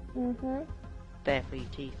 Mhm. Bad for your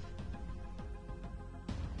teeth.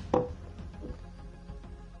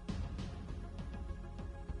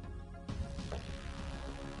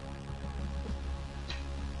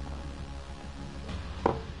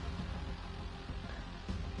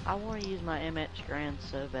 I want to use my MX Grand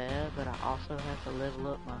so bad, but I also have to level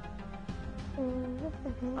up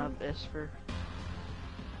my Vesper.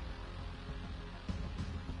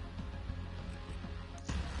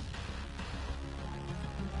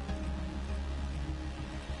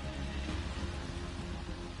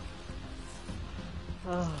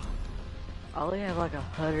 Oh, I only have like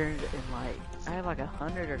 100 and like I have like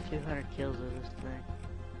 100 or 200 kills of this thing.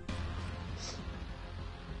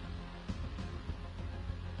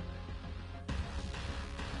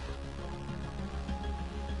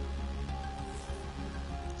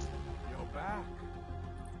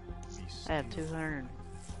 I have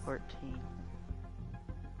 214.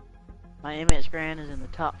 My MX Grand is in the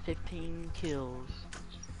top 15 kills.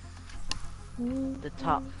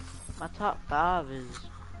 My top 5 is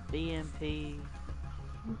BMP.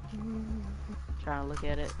 Trying to look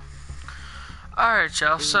at it. Alright,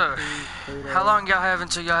 y'all, so, how long y'all have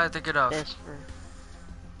until y'all have to get off? Vesper.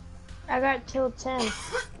 I got till 10.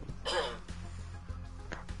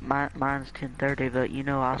 Mine's 10:30, but you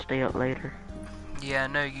know I'll stay up later. Yeah, I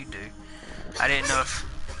know you do. I didn't know if...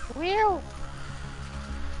 Well.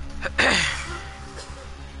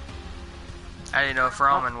 I didn't know if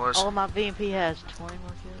Ramen was... Oh, my VMP has 20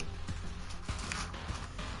 more kills.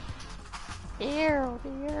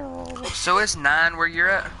 Ew. So it's 9 where you're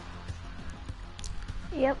at?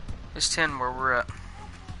 Yep. It's 10 where we're at.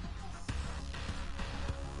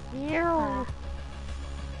 Ew.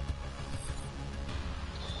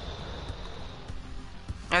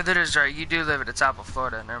 Yeah, that is right. You do live at the top of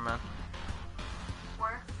Florida. Never mind.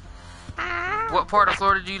 Where? What part of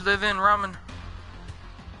Florida do you live in, Ramen?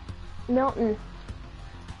 Milton.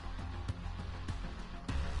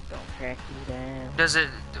 Don't track you down. Does it...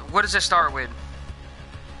 What does it start with?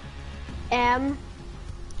 M.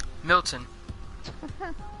 Milton.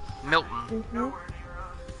 Milton.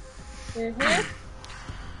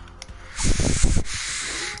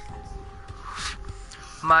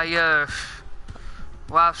 My,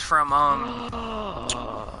 wife's from,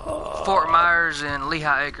 Fort Myers and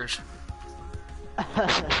Lehigh Acres.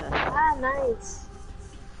 Ah, nice.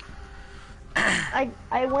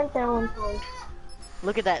 I went there one time.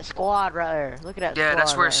 Look at that squad right there. Look at that Yeah, squad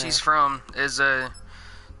that's where right she's there. from, is,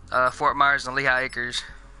 Fort Myers and Lehigh Acres.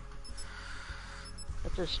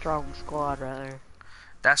 That's a strong squad right there.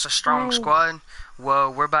 That's a strong squad.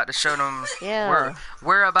 Well, we're about to show them. Yeah.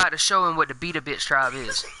 We're about to show them what the Beat a Bitch tribe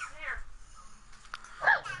is.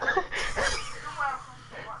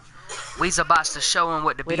 We's about to show them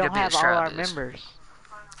what the Beat a Bitch tribe is. We don't have all our members.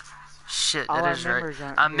 Shit, that is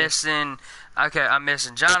right. I'm missing. Okay, I'm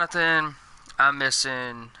missing Jonathan. I'm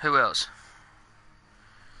missing. Who else?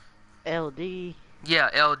 LD. Yeah,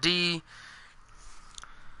 LD.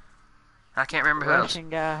 I can't remember who else. Russian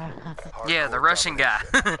guy. Yeah, the Russian guy.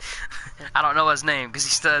 I don't know his name because he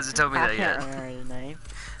still hasn't told me that yet. I can't remember his name.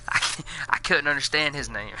 I couldn't understand his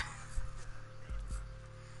name.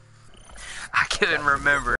 I couldn't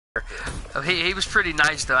remember. He was pretty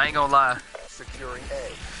nice though. I ain't gonna lie.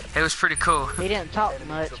 It was pretty cool. He didn't talk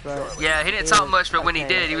much, but yeah, he didn't talk much, but when he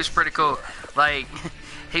did, he was pretty cool. Like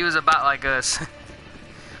he was about like us.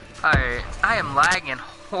 Alright, I am lagging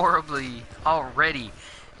horribly already.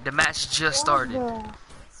 The match just started.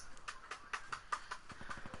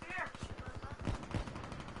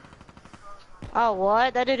 Oh,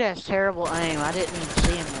 what? That dude has terrible aim. I didn't even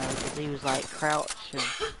see him though, because he was like crouching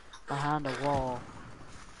behind a wall.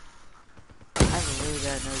 I have a really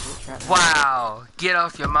bad nose right now. Wow! Get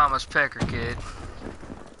off your mama's pecker, kid.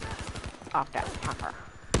 Off that pecker.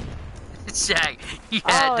 Jack, you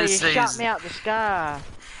had to say. Oh, you shot me out the sky.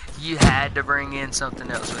 You had to bring in something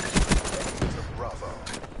else with it.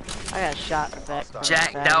 I got shot in the back.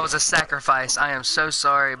 Jack, that was a sacrifice. I am so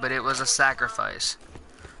sorry, but it was a sacrifice.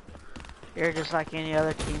 You're just like any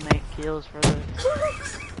other teammate kills for the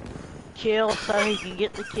kill so he can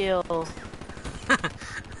get the kill.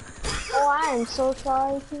 Oh, I am so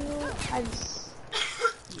sorry to you. I just...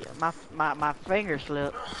 Yeah, my finger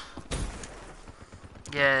slipped.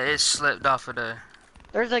 Yeah, it slipped off of the...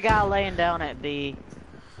 There's a guy laying down at B.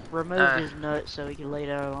 Removed his nuts so he can lay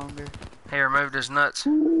down longer. He removed his nuts?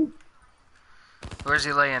 Where's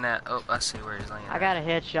he laying at? Oh, I see where he's laying at. I got a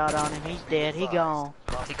headshot on him. He's dead. He gone.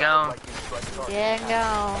 He gone? Dead and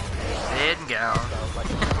gone. Dead and gone.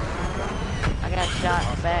 I got shot in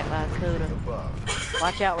the back by a Kuda.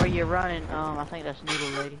 Watch out where you're running. I think that's Noodle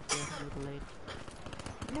Lady. Yeah, Noodle Lady.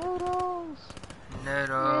 Noodles.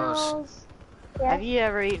 Noodles. Yeah. Have you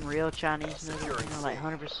ever eaten real Chinese noodles? You know, like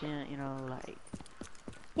 100%, you know, like...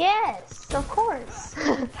 Yes, of course.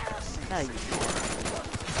 No, you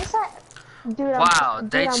What's that? Dude, wow,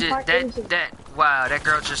 wow, that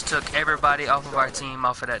girl just took everybody off of our team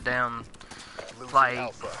off of that damn,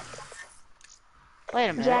 like. Wait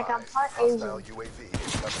a minute. Jack, I'm part Asian.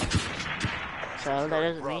 So that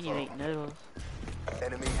doesn't mean you eat noodles.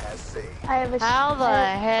 I have a How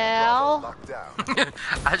the hell?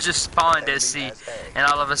 I just spawned at C, and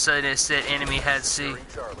all of a sudden it said enemy had C.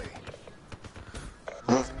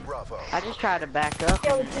 I just tried to back up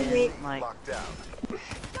and like...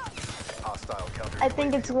 I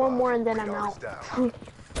think it's one more and then I'm out.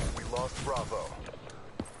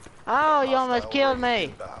 Oh, you almost killed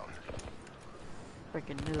me!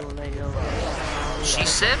 Freaking Noodle Lady over there. She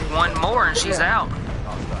said one more and she's out.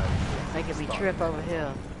 Making me trip over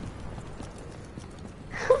here.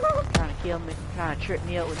 Trying to kill me, trying to trip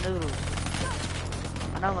me up with noodles.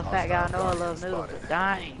 I know I'm a fat guy, I know I love noodles, but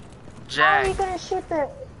dang. Jack. How are you gonna shoot the...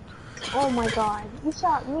 Oh my god, you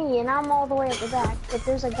shot me and I'm all the way at the back, but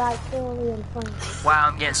there's a guy clearly in front of me. Wow,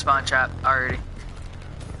 I'm getting spawn trapped already.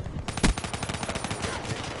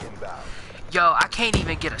 Yo, I can't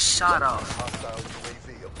even get a shot off.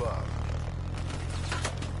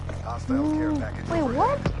 Wait,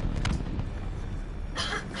 what?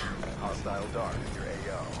 Hostile dart in your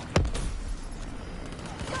AO.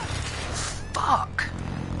 Fuck.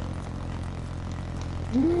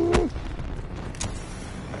 Be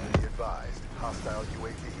advised, hostile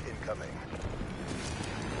UAV incoming.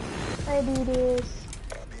 I do this.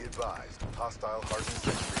 Be advised, hostile hardened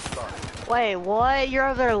sentry spotted. Wait, what? You're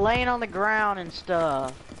over there laying on the ground and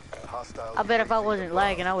stuff. Hostile I bet if I UAV wasn't above.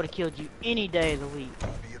 lagging, I would have killed you any day of the week.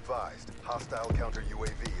 Be advised, hostile counter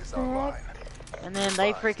UAV is online. And then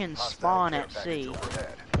they freaking spawn at sea.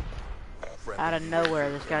 Out of nowhere,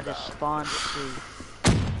 this guy just spawned at sea.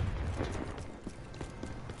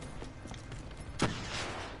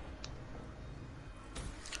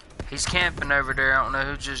 He's camping over there. I don't know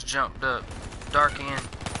who just jumped up. Dark in.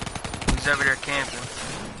 He's over there camping.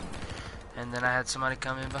 And then I had somebody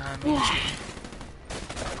come in behind me.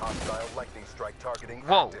 Hostile lightning strike targeting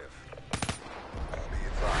Whoa. active. Be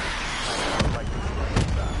advised, lightning strike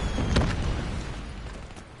inbound.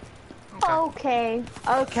 Okay.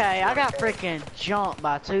 Okay, I got freaking jumped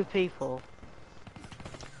by 2 people.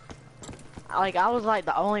 Like, I was like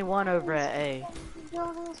the only one over at A.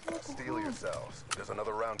 Steel yourselves. There's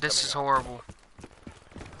another round This is coming up. horrible.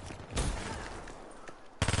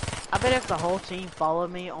 I bet if the whole team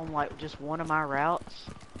followed me on like just one of my routes,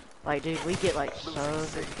 like dude, we get like so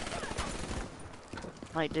good.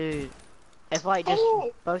 Like dude, if like just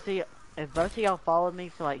if both of y'all followed me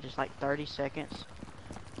for like just like 30 seconds,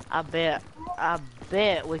 I bet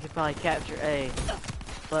we could probably capture A.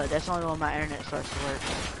 But that's only when my internet starts to work.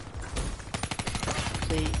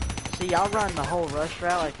 See y'all run the whole rush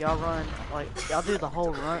route, like y'all run, like y'all do the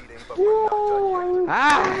whole run. No,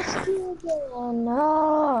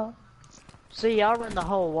 no. See y'all run the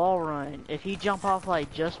whole wall run. If you jump off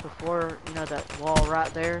like just before, you know, that wall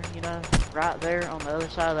right there, you know, right there on the other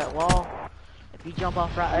side of that wall. If you jump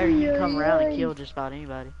off right there, you can come around and kill just about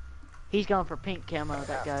anybody. He's going for pink camo,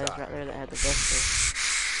 that guy is right there that had the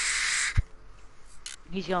vest.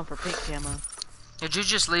 He's going for pink camo. Did you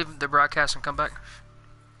just leave the broadcast and come back?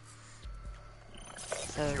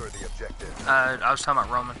 Secure the objective. I was talking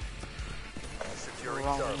about Roman. Securing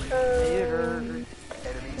Charlie. Enemy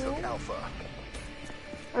took Alpha.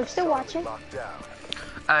 I'm still watching. Locked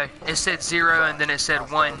down. It said 0 and then it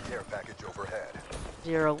said 1. Care package overhead.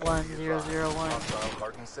 0 1 0 0 1. Hostile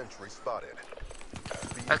Martin sentry spotted.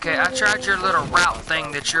 Okay, I tried your little route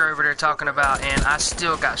thing that you're over there talking about, and I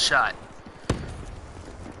still got shot.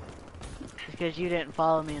 Because you didn't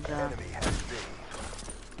follow me in time. Enemy has B.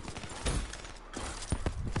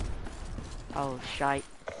 Oh, shite.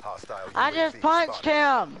 Hostile I UAV just punched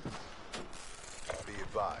spotted. him! Be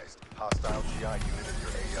advised. Hostile GI unit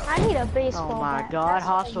in your AO. I need a baseball Oh my bat. god, That's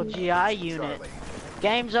what I hostile need. GI unit. Charlie.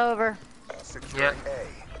 Game's over. Securing Yep.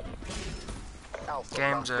 A. Alpha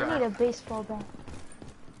Game's locked I over. need a baseball bat.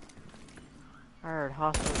 I heard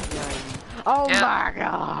hostile GI unit. Oh Yep. my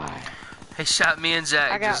god. He shot me and I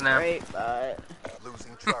Zach got just now. raped by it. down.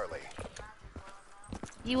 Losing Charlie.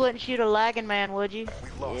 You wouldn't shoot a lagging man, would you? We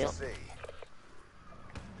lost Yep. C.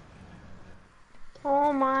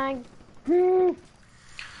 Oh my. I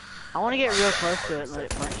want to get real close to it and let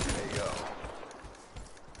it punch me. AO.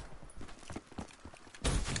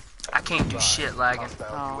 I can't do shit lagging. Hostile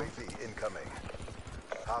Oh. UAV incoming.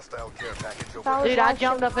 Hostile care package That overhead. was Dude, I actually-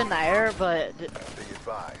 jumped up in the air, but Be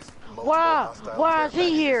advised. Multiple why? hostile Why care is he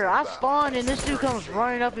packages here? I inbound. spawned and this dude comes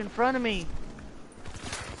running up in front of me.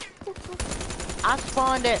 I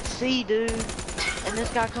spawned at C, dude, and this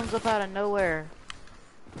guy comes up out of nowhere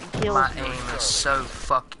and kills My me. aim is so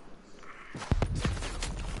fucking.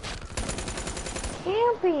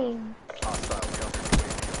 Camping. Hostile counter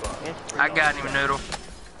UAV above. Yes, I got him, Noodle.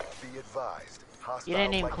 Be advised. Hostile you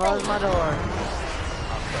didn't even light close my door.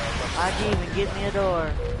 Hostile Why'd you even get me a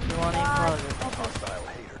door? You won't even close it. hostile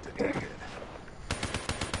hater detected.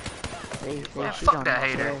 See, Yeah, she fuck don't that know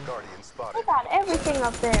hater. shit. Guardian I spotted. got everything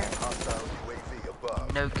up there. Hostile UAV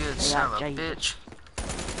above. No good Yeah, son of a Jay. bitch.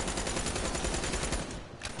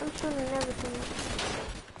 I'm shooting everything.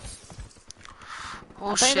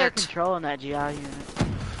 Oh I think they're shit. controlling that GI unit.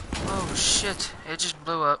 Oh shit. It just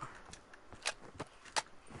blew up.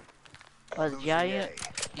 Oh, the GI unit?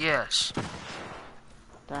 Yes.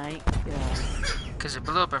 Thank God. Because it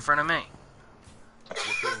blew up in front of me.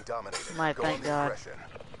 We're being dominated. My Go thank on the God. aggression.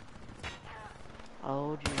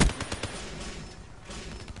 Oh, Jesus.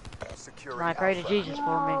 Securing I prayed to Alpha. Jesus for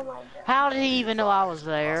Oh me. my god. How did he even know I was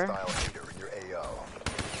there? Hostile hater in your AO.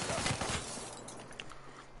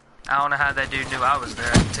 I don't know how that dude knew I was there.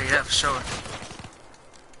 I can tell you that for sure.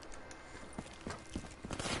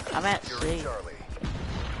 I'm at Securing C. Charlie.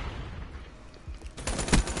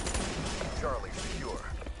 Charlie secure.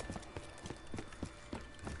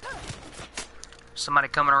 Somebody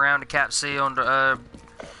coming around to Cap C on the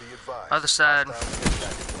Be advised. other side. Hostile care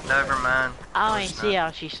package Never overhead. mind. I don't It's even see not.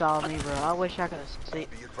 how she saw me, bro. I wish I could see.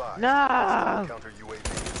 Be advised. No! Hostile counter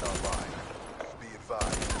UAV is online. Be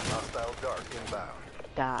advised. Hostile dart inbound.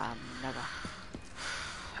 Damn, never.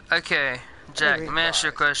 Okay, Jack, let me ask you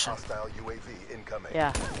a question. Hostile UAV incoming.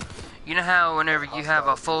 Yeah. You know how whenever you have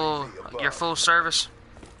a your full service?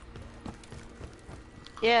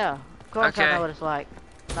 Yeah. Of course I Okay. know what it's like.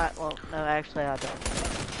 Not, well, no, actually I don't.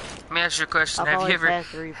 Let me ask you a question. I've Have you always ever had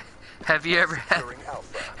three. have you ever had Securing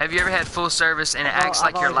Alpha. have you ever had full service and it I've acts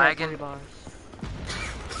like you're always had three lagging? bars.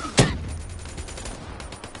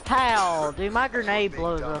 How? Dude, my grenade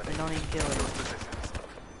blows up and don't even kill Your it. positions.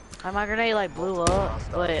 Like, my grenade like blew up,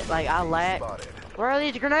 but like I lag. Spotted. Where are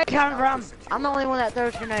these grenades coming from? I'm the only one that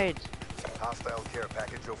throws grenades. Hostile care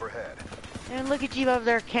package overhead. And look at you over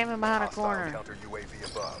there camping behind a Hostile corner. counter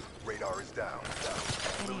UAV above. Radar is down.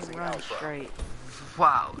 Can't even Losing run Alpha. straight.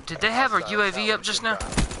 Wow, did they have a Hostile UAV up towers just now?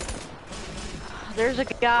 inbound. There's a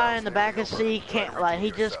guy in the back of C, can't like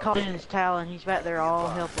he just caught in his talon. He's back there all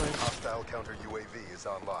helpless. Hostile counter UAV is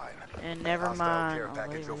online. And never Hostile mind. care Oh,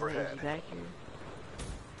 package wait, is overhead. he back here?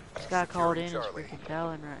 This guy called in is freaking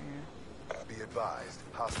Talon right here. Be advised,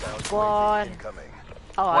 hostile Squad. incoming.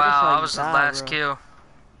 Oh, Wow, I was the die, last bro. kill.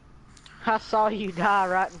 I saw you die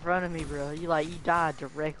right in front of me, bro. You died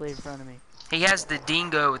directly in front of me. He has the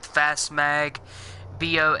Dingo with fast mag,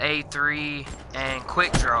 BOA3, and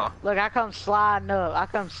quick draw. Look, I come sliding up.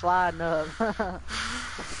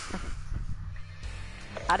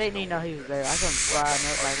 I didn't even know he was there. I come sliding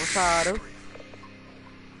up like, what's up, dude?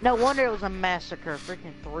 No wonder it was a massacre.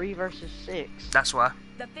 Freaking 3 versus 6. That's why.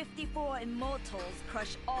 The 54 Immortals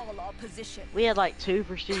crush all opposition. We had like 2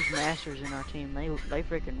 Prestige Masters in our team. They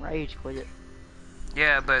freaking rage quit.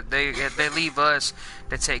 Yeah, but they leave us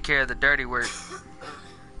to take care of the dirty work.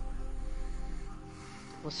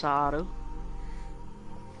 Wasado.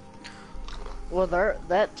 Well,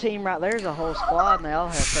 that team right there is a whole squad, and they all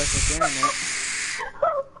have perfect internet.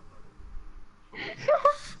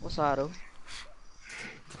 Wasado.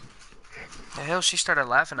 The hell, she started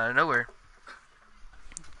laughing out of nowhere.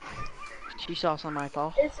 She saw somebody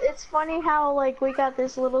fall. It's funny how like we got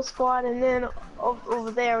this little squad, and then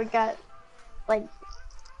over there we got like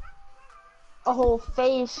a whole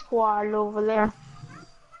phase squad over there.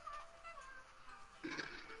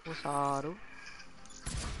 Wasado.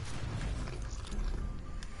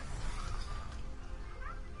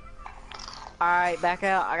 Alright, back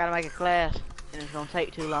out. I gotta make a class, and it's gonna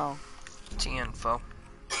take too long. 10, fo.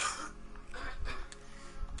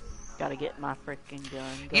 Gotta get my freaking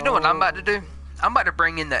gun. You know what I'm about to do? I'm about to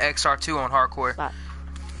bring in the XR2 on hardcore. But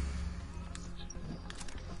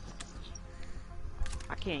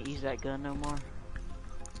I can't use that gun no more.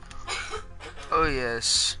 Oh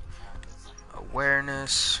yes.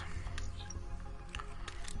 Awareness.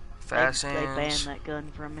 Fast They hands. banned that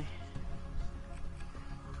gun from me.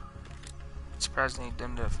 Surprised they ain't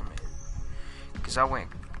done that for me. Cause I went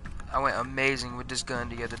amazing with this gun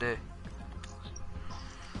the other day.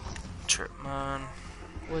 Trip mine.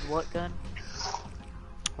 With what gun?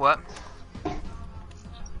 What?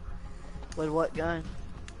 With what gun?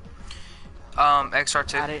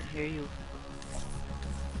 XR2. I didn't hear you.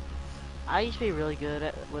 I used to be really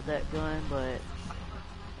good with that gun, but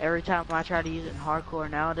every time I try to use it in hardcore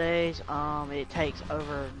nowadays, it takes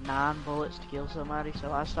over 9 bullets to kill somebody,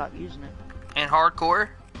 so I stopped using it. And hardcore?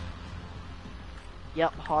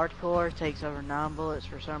 Yep, hardcore takes over 9 bullets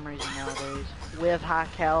for some reason nowadays. With high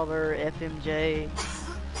caliber FMJ,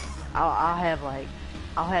 I'll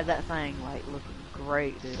have that thing like looking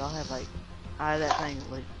great, dude. I have that thing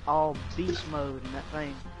like all beast mode in that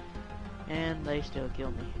thing, and they still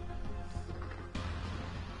kill me.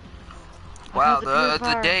 Wow, the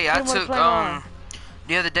other day I took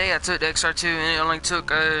the XR2 and it only took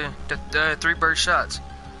the 3 burst shots.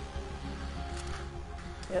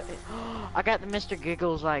 I got the Mr.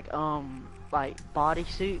 Giggles like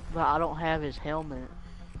bodysuit, but I don't have his helmet.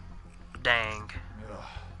 Dang.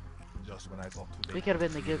 Just when I thought today. We could have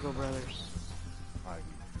been the Giggle Brothers.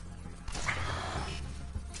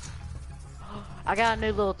 I got a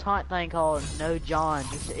new little taunt thing called No John.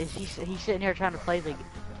 He's sitting here trying to play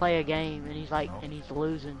a game, and he's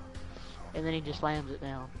losing, and then he just slams it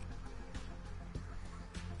down.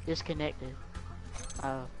 Disconnected.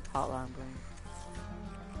 Hotline Bling.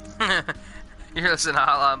 You're listening to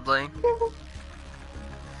Hotline Bling.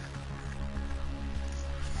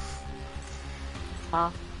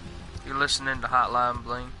 Huh? You're listening to Hotline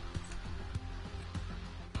Bling.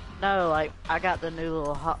 No, like I got the new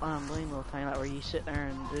little Hotline Bling little thing, like where you sit there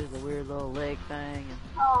and do the weird little leg thing. And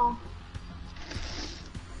Oh.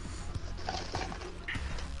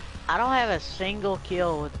 I don't have a single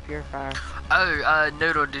kill with the Purifier. Oh,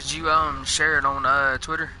 Noodle, did you share it on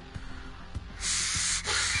Twitter?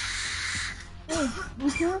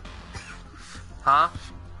 Huh?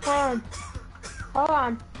 Hold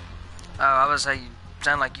on. Oh, I was saying you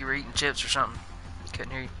sound like you were eating chips or something.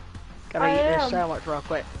 Couldn't hear you. Gotta eat this sandwich real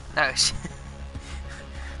quick. No,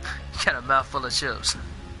 got a mouthful of chips.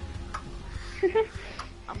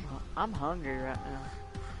 I'm hungry right now.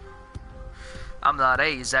 I'm not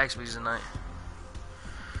Zaxby's tonight.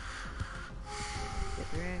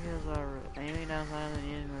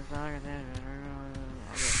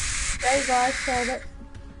 There you go, I said it.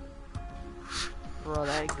 Bro,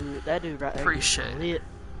 that dude right there. Appreciate it.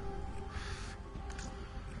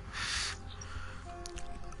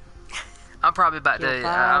 I'm probably about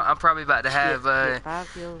to have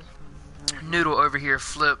Noodle over here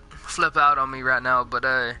flip out on me right now, but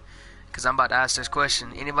because I'm about to ask this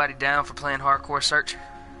question. Anybody down for playing hardcore search?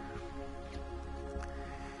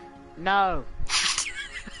 No.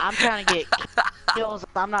 I'm trying to get kills.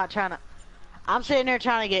 I'm sitting there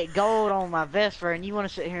trying to get gold on my Vesper, and you want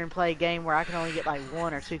to sit here and play a game where I can only get like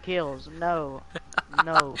 1 or 2 kills. No.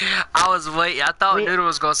 No. I was waiting. I thought Noodle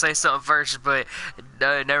was gonna say something first, but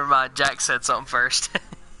no, never mind. Jack said something first.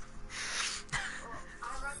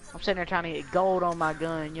 I'm sitting there trying to get gold on my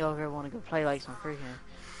gun. You over here want to go play like some freaking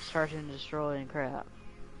search and destroy and crap.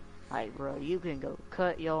 Like, bro, you can go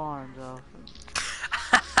cut your arms off.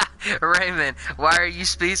 Raymond, why are you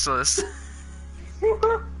speechless?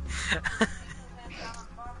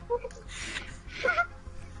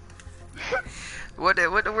 What the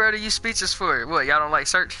world are you speechless for? What, y'all don't like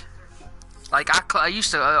search? Like, I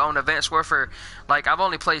used to, on Advanced Warfare, like, I've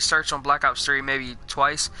only played search on Black Ops 3 maybe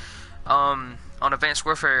twice. On Advanced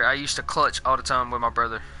Warfare, I used to clutch all the time with my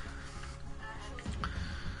brother.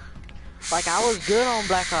 Like, I was good on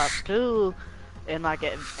Black Ops 2 and like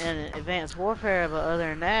in Advanced Warfare, but other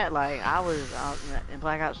than that, like, I was in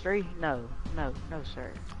Black Ops 3. No,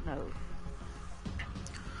 sir, no.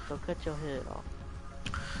 Go cut your head off.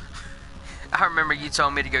 I remember you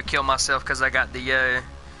told me to go kill myself because I got the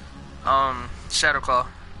Shadow Claw.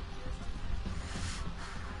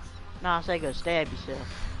 No, I say go stab yourself.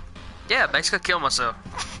 Yeah, basically kill myself.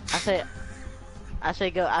 I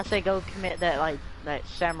say go commit that that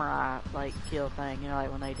samurai kill thing, you know,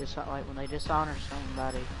 like when they dishonor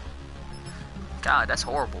somebody. God, that's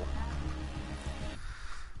horrible.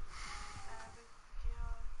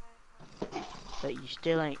 But you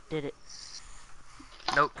still ain't did it.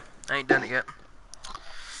 Nope, I ain't done it yet.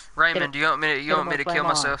 Raymond, do you want me to kill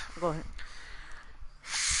myself? Go ahead.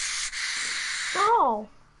 No.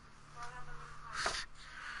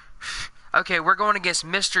 Okay, we're going against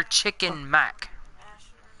Mr. Chicken Mac.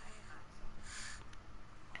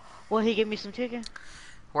 Will he give me some chicken?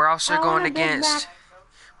 We're also going against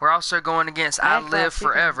I Live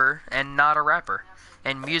Forever and Not a Rapper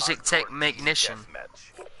and Music Technician,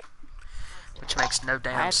 which makes no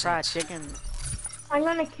damn sense. Chicken. I'm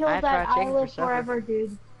gonna kill that I Live Forever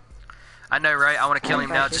dude. I know, right? I want to kill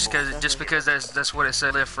him now just because that's what it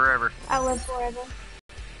said. Live forever. I live forever.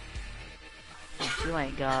 You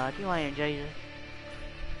ain't God. You ain't Jesus.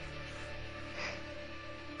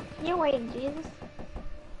 You ain't Jesus.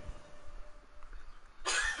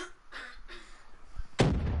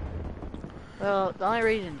 Well, the only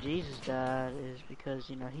reason Jesus died is because,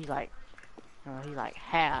 you know, he's like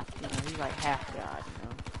half, you know, he's like half God,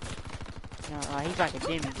 you know. You know, he's like a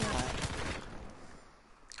demigod.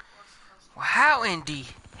 Well, how in the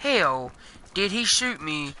hell did he shoot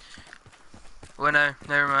me? Well, no,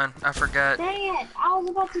 never mind. I forgot. Dang it! I was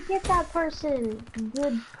about to get that person.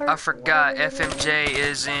 Good person. I forgot FMJ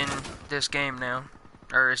is in this game now.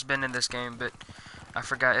 Or it's been in this game, but I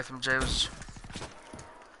forgot FMJ was...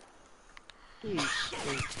 You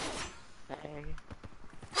stupid bag.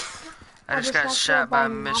 I just got shot by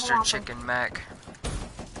Mr. Chicken Mac.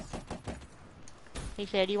 He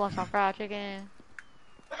said, "You want some fried chicken?"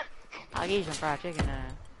 I'll give you some fried chicken now.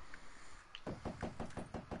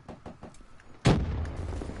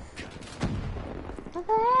 What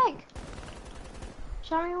the heck?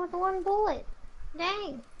 Shot me with one bullet.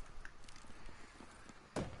 Dang.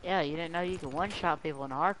 Yeah, you didn't know you could one-shot people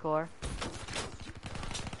in hardcore.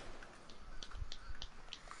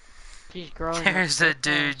 He's growing. There's a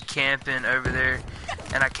dude camping over there,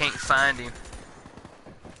 and I can't find him.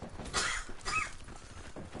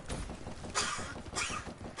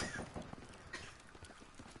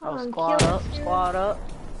 Oh, squad up, squad up.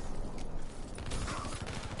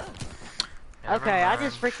 Okay, I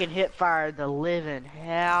just freaking hit fired the living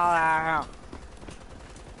hell out.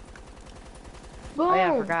 Boom. Oh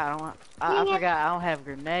yeah, I forgot. I forgot. I don't have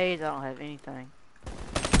grenades. I don't have anything.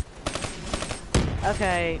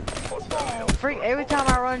 Okay. Every time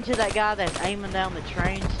I run into that guy that's aiming down the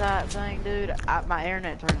train site thing, dude, my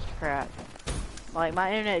internet turns to crap. Like,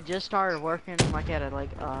 my internet just started working like at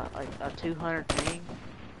a 200 ping,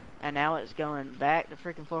 and now it's going back to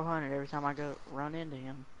freaking 400 every time I go run into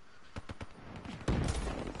him.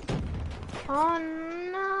 Oh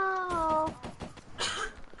no!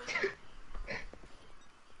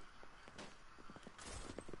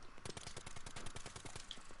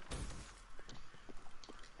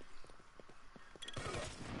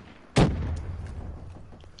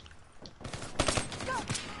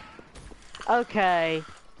 Okay,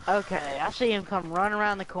 I see him come run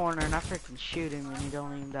around the corner and I freaking shoot him and he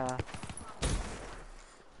don't even die.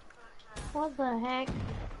 What the heck?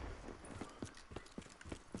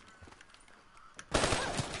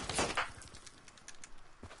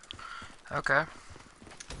 Okay.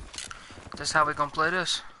 This how we gonna play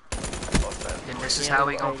this? And this is how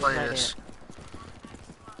we gonna play this.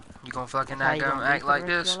 You gonna fucking not gonna act like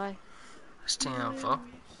this? It's 10, fuck.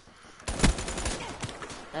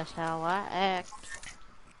 That's how I act.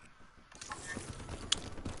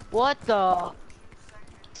 What the?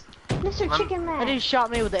 Mr. Chicken Man. That dude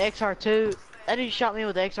shot me with the XR2. That dude shot me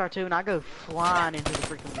with the XR2 and I go flying into the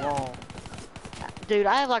freaking wall. Dude,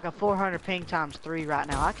 I have like a 400 ping times 3 right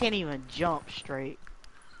now. I can't even jump straight.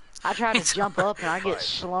 I try to jump up and I get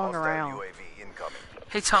slung around.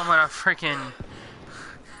 He talking about a freaking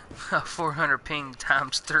 400 ping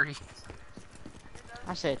times 3.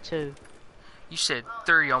 I said 2. You said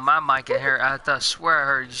 3 on my mic in here. I swear I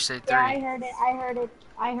heard you say 3. Yeah, I heard it. I heard it.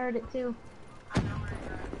 I heard it too.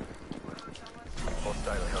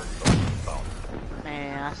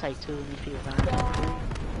 Man, I say 2 and these people don't.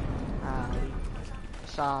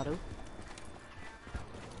 Sadu.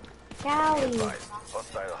 Cali.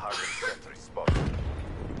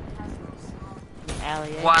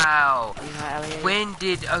 Wow. You know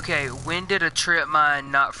when did a trip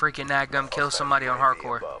mine not freaking Nagum kill somebody on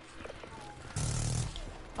hardcore?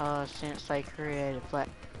 Since they created flat.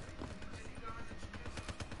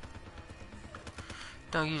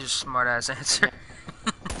 Don't use a smart ass answer.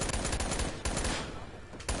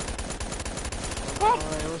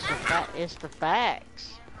 It's the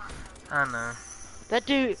facts. I know. That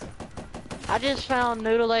dude, I just found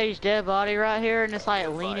Noodle Lady's dead body right here, and it's like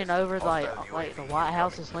leaning over, like the White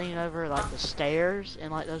House is leaning over like the stairs,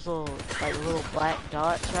 and like those little black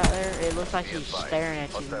dots right there. It looks like he's staring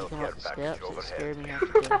at you when you come up the steps. It scared me half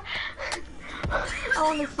to death. I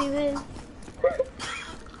want to see this.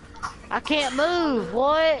 I can't move.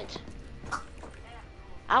 What?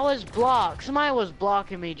 I was blocked. Somebody was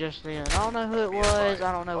blocking me just then. I don't know who it was.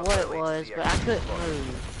 I don't know what it was, but I couldn't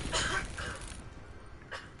move.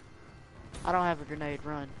 I don't have a grenade.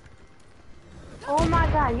 Run. Oh my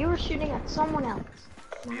god, you were shooting at someone else.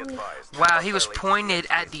 Wow, he was pointed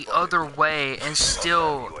at the other way and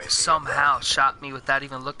still somehow shot me without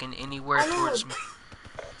even looking anywhere towards me.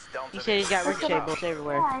 He said he's got ricochet bullets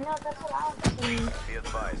everywhere. Yeah, I know, that's what I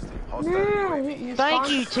was saying. No, thank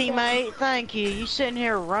you, teammate. Thank you. You sitting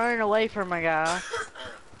here running away from a guy.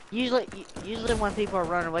 Usually when people are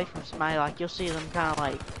running away from somebody, like you'll see them kind of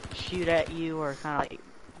like shoot at you or kind of like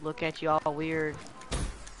look at you all weird.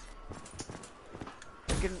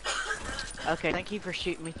 Okay, thank you for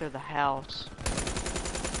shooting me through the house.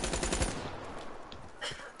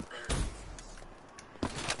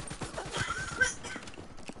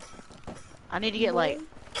 I need to get like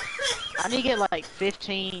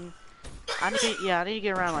 15. I need to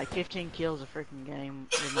get around like 15 kills a freaking game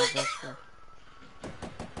with my Vesper.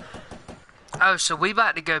 Oh, so we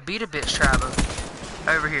about to go beat a bitch tribe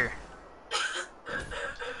over here.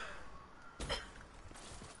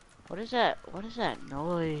 What is that? What is that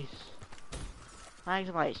noise? I think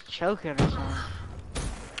somebody's choking or something.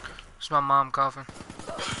 It's my mom coughing.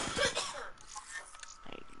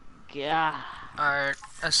 Yeah. Alright,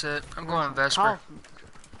 that's it. I'm going Vesper.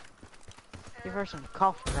 Give her some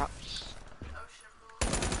cough drops.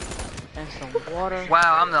 And some water.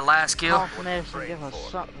 Wow, I'm the last kill. Cough medicine, give her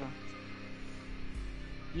something.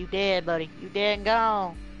 You dead, buddy. You dead and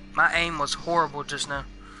gone. My aim was horrible just now.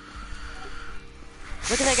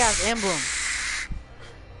 Look at that guy's emblem.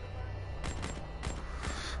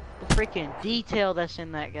 The freaking detail that's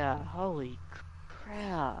in that guy. Holy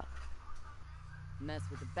crap. Mess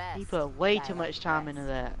with the best. He put way too much time into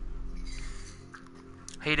that.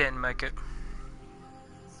 He didn't make it.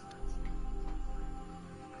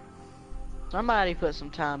 Somebody put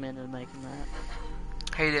some time into making that.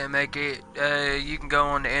 He didn't make it. You can go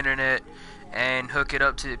on the internet and hook it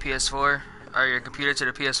up to the PS4 or your computer to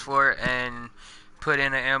the PS4 and put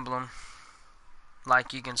in an emblem.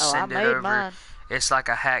 Like you can send it over. Mine. It's like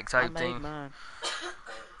a hack type thing. I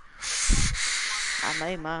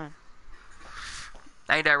made mine.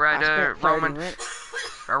 Ain't that right, Roman?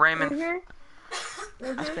 Or Raymond?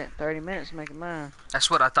 I spent 30 minutes making mine. That's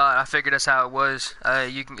what I thought. I figured that's how it was.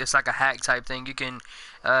 It's like a hack type thing. You can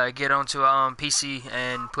get onto a PC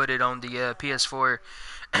and put it on the PS4.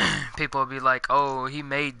 People will be like, "Oh, he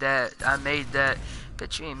made that. I made that."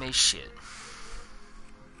 But you ain't made shit.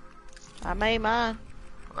 I made mine.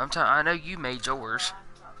 I know you made yours.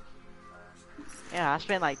 Yeah, I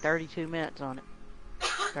spent like 32 minutes on it.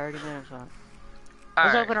 30 minutes on it. All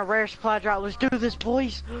Let's right. open a rare supply drop. Let's do this,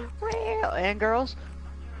 boys. And girls.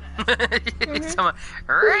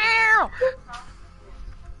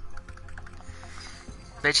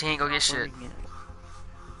 Bet you ain't gonna get shit.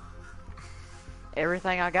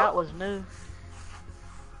 Everything I got was new.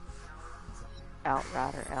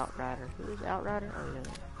 Outrider. Who is Outrider? Oh, yeah.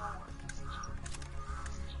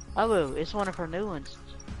 Oh, it's one of her new ones.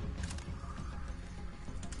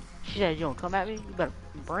 She said, "You gonna come at me? You better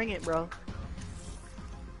bring it, bro."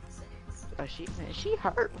 Oh, she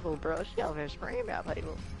hurtful, bro. She out there screaming at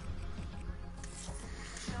people.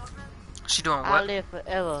 She doing I what? live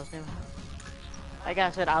forever. Like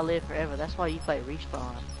I said, I live forever. That's why you play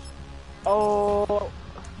Respawn. Oh.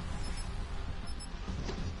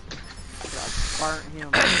 Burnt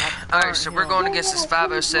him. Alright, so we're going against this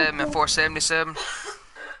 507 and 477.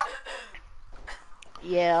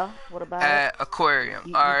 Yeah, what about at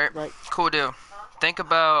Aquarium. Alright, like, cool deal. Think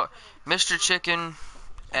about Mr. Chicken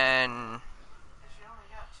and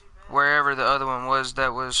wherever the other one was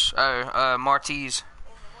that was, Marty's.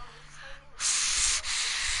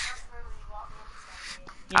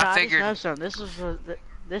 You know, I figured. I just know something.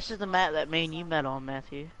 This is the map that me and you met on,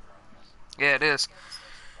 Matthew. Yeah, it is.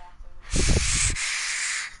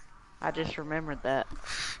 I just remembered that.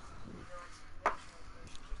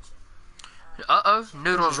 Uh-oh,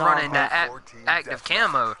 Noodle's running that active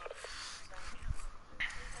camo.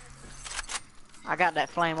 I got that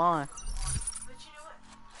flame on.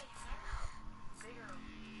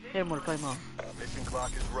 Hit him with a flame on. Mission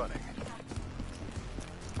clock is running.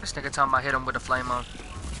 This nigga talking about hit him with a flame on.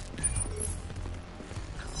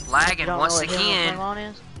 Lagging once again. Flame on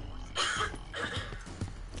is?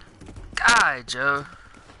 God, Joe.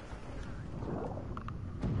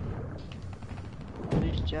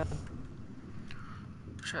 Who's Joe?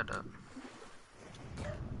 Shut up.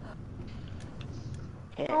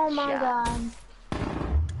 Oh my god.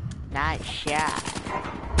 Nice shot.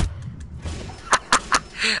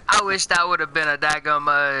 I wish that would have been a daggum,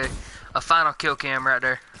 a final kill cam right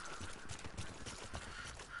there.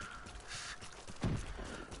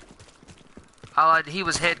 He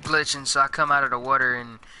was head glitching, so I come out of the water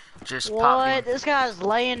and just popped him. What? This guy's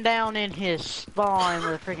laying down in his spawn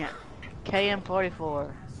with a freaking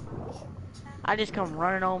KM-44. I just come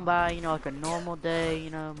running on by, you know, like a normal day, you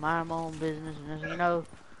know, mind my own business, and you know,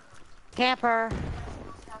 camper.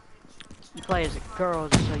 You play as a girl,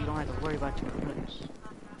 just so you don't have to worry about your looks.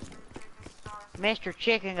 Mr.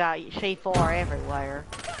 Chicken got C4 everywhere.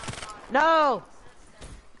 No!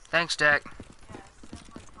 Thanks, Jack.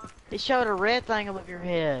 It showed a red thing above your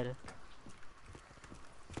head.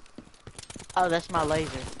 Oh, that's my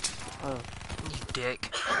laser. Oh. You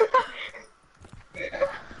dick.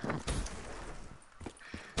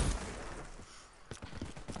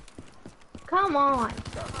 Come on.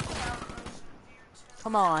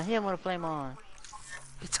 Come on, hit him with a flame on.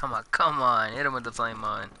 You talking about, come on, hit him with the flame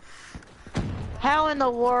on. How in the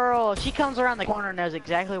world? She comes around the corner and knows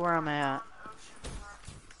exactly where I'm at.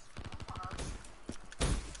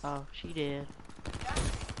 Oh, she did.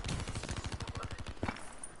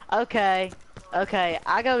 Okay. Okay,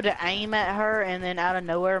 I go to aim at her and then out of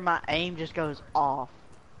nowhere my aim just goes off.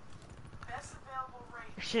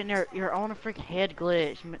 You're sitting there, you're on a freaking head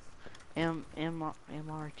glitch.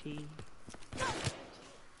 MRT.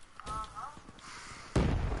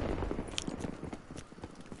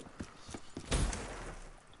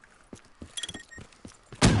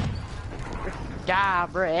 Die,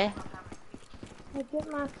 bruh. I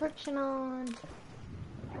get my friction on.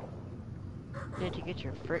 Did you get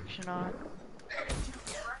your friction on?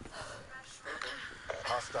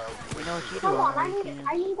 You know what you do Come on, on weekends.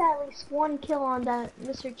 I need at least one kill on that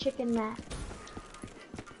Mr. Chicken map.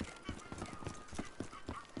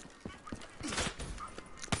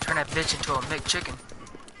 Turn that bitch into a McChicken.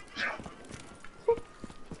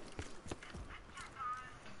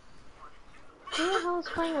 Who the hell is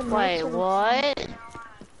playing a Wait, what?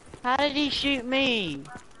 How did he shoot me?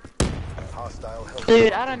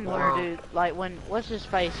 Dude, I don't know, dude. Like, what's his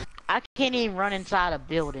face? I can't even run inside a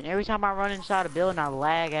building. Every time I run inside a building, I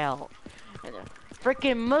lag out.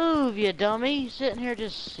 Freaking move, you dummy! Sitting here,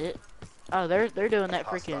 just sit. Oh, they're doing that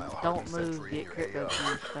freaking don't move, get crypto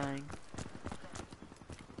thing.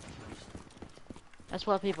 That's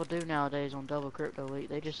what people do nowadays on Double Crypto Week.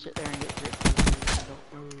 They just sit there and get crypto and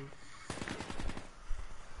don't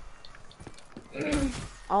move.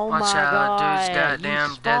 Oh Watch my out, god, dude's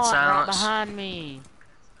goddamn you dead spawned right silence. behind me.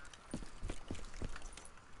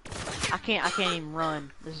 I can't even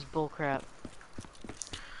run. This is bullcrap.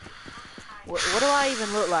 What do I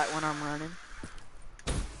even look like when I'm running?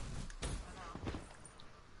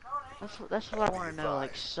 That's what I want to know,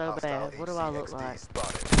 like, so bad. What do I look like?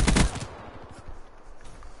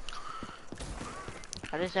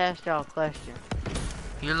 I just asked y'all a question.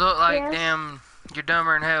 You look like Yes. damn, you're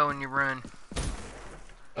dumber than hell when you run.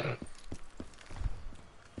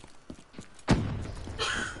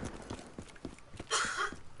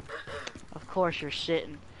 Of course you're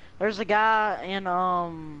sitting. There's a guy in,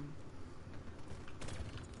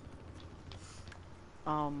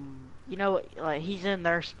 you know, like, he's in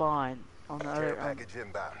their spawn on the other,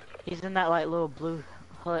 he's in that, like, little blue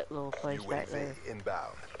hut little place back there.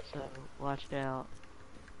 Inbound. So, watch out.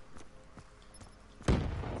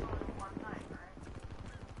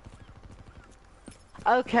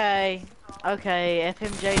 Okay, okay,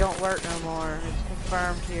 FMJ don't work no more. It's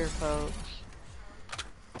confirmed here, folks.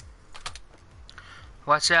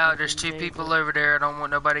 Watch out, there's 2 people over there. I don't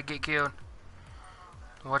want nobody to get killed.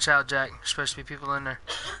 Watch out, Jack. There's supposed to be people in there.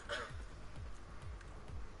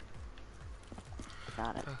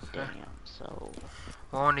 Got it. Okay. Damn, so...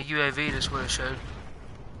 Well, on the UAV, that's what it showed.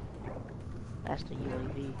 That's the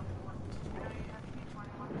UAV.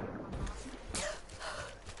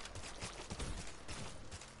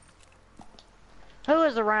 Who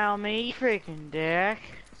is around me? You freaking dick.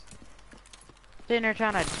 Sitting there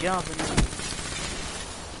trying to jump and...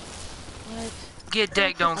 What? Get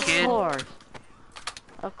decked on, kid. Of course.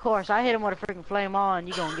 Of course. I hit him with a freaking flame on,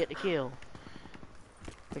 you gonna get the kill.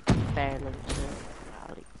 Freaking fat little shit.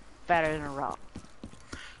 Fatter than a rock.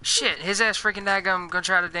 Shit, his ass freaking daggum gonna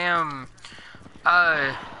try to damn...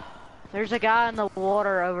 There's a guy in the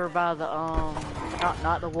water over by the,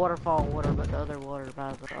 not the waterfall water, but the other water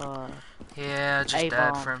by the, yeah, I just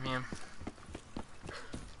died from him.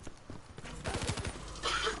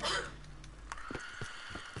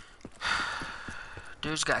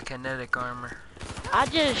 Dude's got kinetic armor. I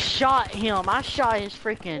just shot him. I shot his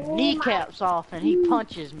freaking kneecaps off and he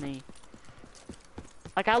punches me.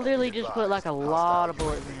 Like, I literally just put like a lot of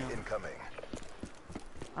bullets in him.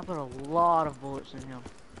 I put a lot of bullets in him.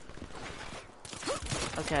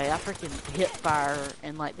 Okay, I freaking hip fire,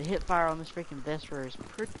 and like the hip fire on this freaking Vesper is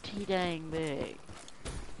pretty dang big.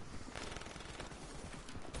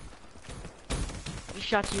 He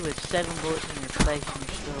shot you with 7 bullets in your face and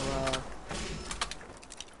you're still,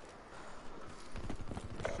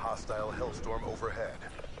 Hostile Hellstorm overhead.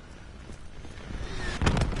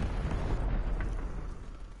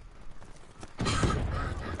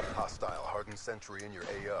 Hostile hardened sentry in your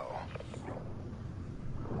AO.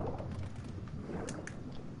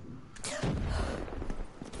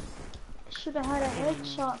 Should have had a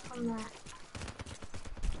headshot from that.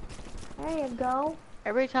 There you go.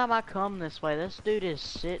 Every time I come this way, this dude is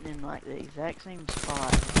sitting in like the exact same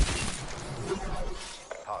spot.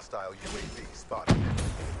 Hostile UAV spotted.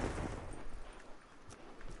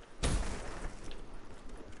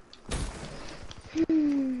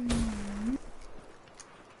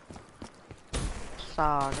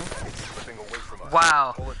 Saga.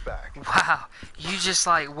 Wow. Wow. You just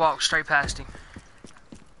like walked straight past him.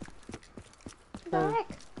 Back.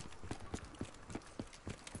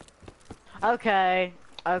 Okay.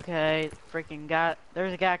 Okay. Freaking guy.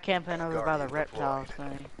 There's a guy camping over by the reptiles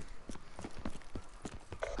thing.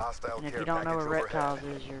 And if you don't know where reptiles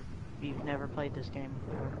is, you've never played this game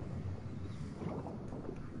before.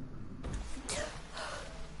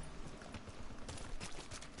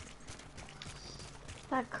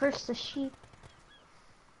 That cursed the sheep.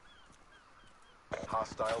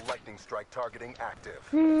 Hostile lightning strike targeting active.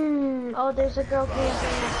 Oh, there's a girl camping.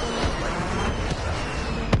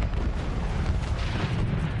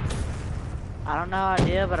 I don't know how I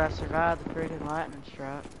did, but I survived the freaking lightning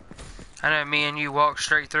strike. I know, me and you walked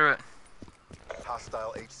straight through it.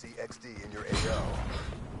 Hostile HCXD in your AO.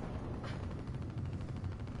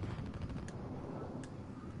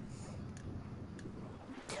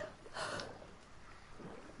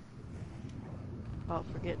 Oh,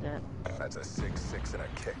 forget that. That's a 6-6 and a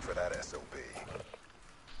kick for that SOB.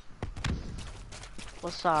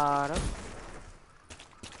 What's up?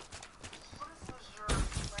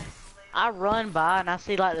 I run by and I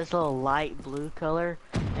see like this little light blue color,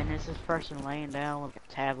 and it's this person laying down with a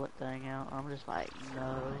tablet thing out. I'm just like,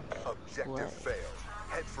 no. Objective failed.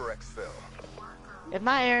 Head for exfil. If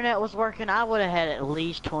my internet was working, I would have had at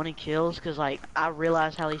least 20 kills, cause like I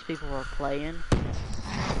realized how these people were playing.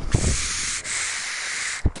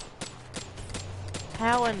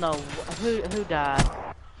 How in the who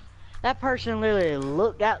died? That person literally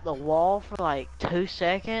looked at the wall for like 2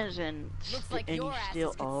 seconds and like and you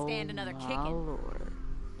still stand another my kicking. lord.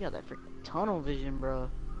 You got that freaking tunnel vision, bro.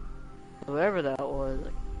 Whoever that was,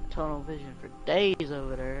 like, tunnel vision for days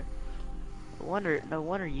over there. No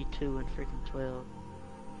wonder you 2 and freaking 12.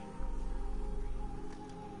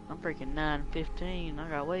 I'm freaking 9-15. I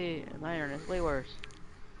got my internet's way worse.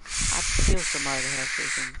 I'd kill somebody that has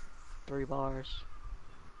freaking 3 bars.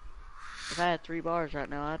 If I had 3 bars right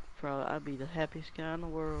now, I'd be the happiest guy in the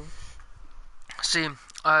world. See,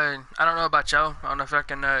 I don't know about y'all. I don't know if I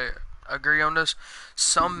can agree on this.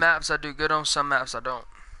 Some maps I do good on, some maps I don't.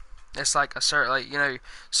 It's like a certain, like, you know,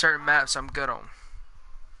 certain maps I'm good on.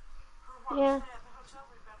 Yeah.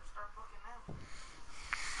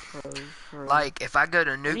 Like if I go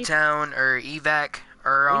to Nuketown or Evac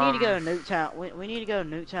or we need to go to Nuketown. We need to go to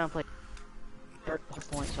Nuketown and play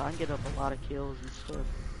points so I can get up a lot of kills and stuff.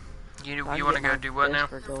 You want to go do what now?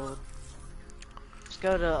 Gold.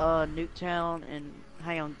 go to Nuketown and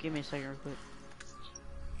hang on, give me a second real quick.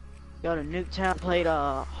 Go to Nuketown, played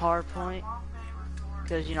Hardpoint,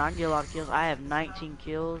 because you know I can get a lot of kills. I have 19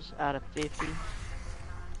 kills out of 50.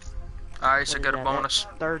 Alright, so get a bonus.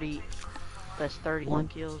 That's 30. That's 31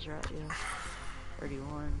 kills, right? Yeah.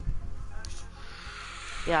 31.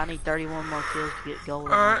 Yeah, I need 31 more kills to get gold.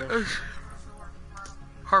 Alright.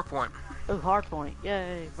 Hardpoint. Oh, Hardpoint.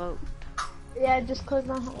 Yay, vote. Yeah, I just clicked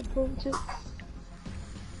on Hardpoint too.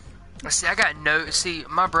 See, I got no. See,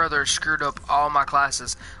 my brother screwed up all my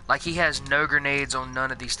classes. Like, he has no grenades on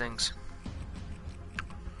none of these things.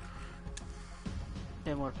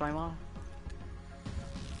 Hit him with a flame on.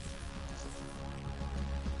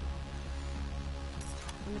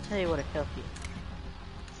 Let me tell you what a help you.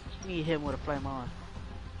 You need to hit him with a flame on.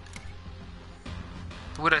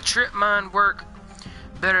 Would a trip mine work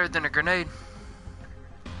better than a grenade?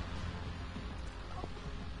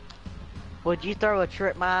 Would you throw a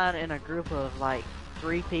trip mine in a group of like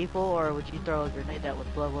 3 people, or would you throw a grenade that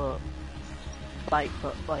would blow up like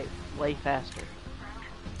way faster?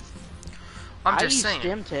 I'm just saying.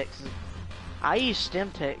 I use stim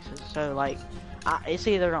Texas, so like it's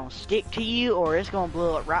either gonna stick to you or it's gonna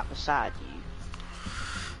blow up right beside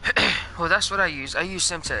you. Well, that's what I use. I use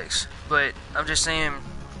Semtex, but I'm just saying,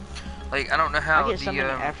 like, I don't know how I get so many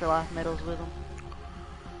afterlife medals with them.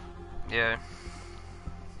 Yeah.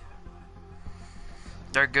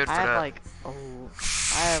 They're good for that. I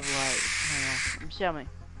have like, hang on, show me.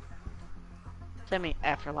 Tell me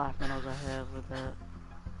afterlife medals I have with that.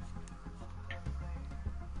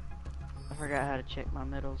 I forgot how to check my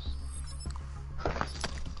medals.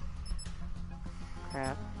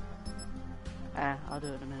 Crap. I'll do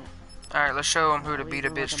it in a minute. Alright, let's show them who the beat a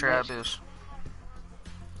bitch tribe is.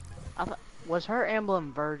 Was her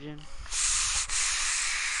emblem virgin?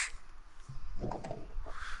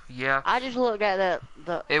 Yeah. I just looked at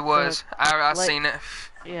that. It was. I seen it.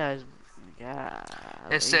 Yeah. Yeah.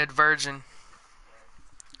 It said virgin.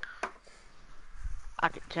 I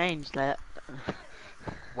could change that.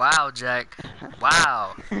 Wow, Jack.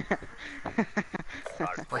 Wow.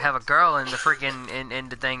 We have a girl in the freaking in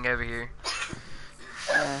the thing over here.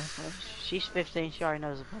 She's 15. She already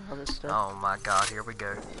knows about all this stuff. Oh my God! Here we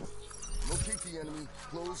go. Locate the enemy,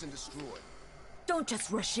 close and destroy. Don't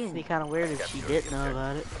just rush in. It'd be kind of weird if she didn't know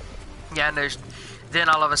about it. Yeah, I know. Then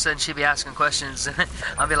all of a sudden she'd be asking questions, and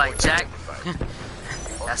I'll be like, Jack,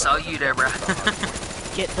 that's all you there, bro.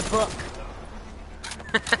 Get the book.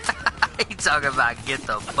 He talking about get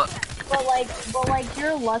the book. But like,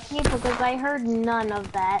 you're lucky because I heard none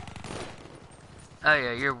of that. Oh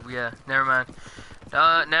yeah, yeah. Never mind.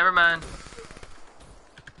 Never mind.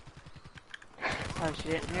 Oh, she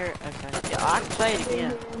didn't hear it? Okay. Yeah, I can say it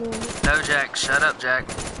again. No, Jack. Shut up, Jack.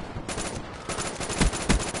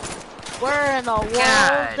 Where in the world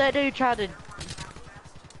that dude tried to...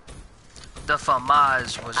 The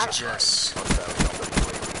FAMAS was just...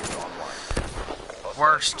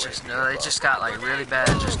 worse just now. It just got like really bad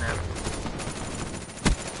just now.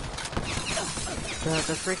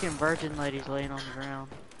 The freaking virgin lady's laying on the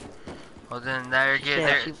ground. Well then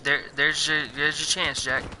there's your chance,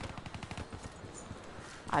 Jack.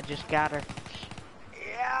 I just got her.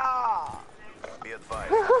 Yeah. Be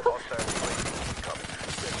advised. Hostile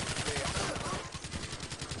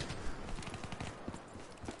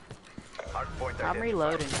incoming. I'm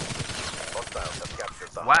reloading. Hostiles have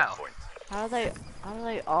captured the wow. point. How do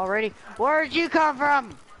they already? Where'd you come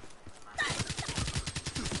from?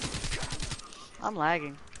 I'm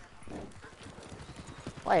lagging.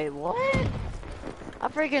 Wait, what? I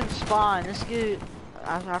freaking spawned this dude.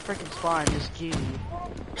 I freaking spawned this dude.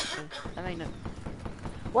 I mean, no.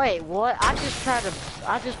 Wait, what? I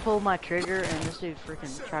just pulled my trigger and this dude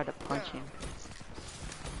freaking tried to punch him.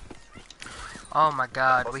 Oh my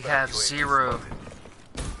God, we have 0.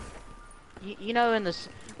 You know, in this,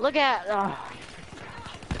 look at.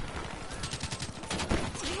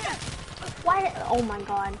 Why? Oh my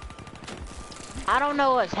God. I don't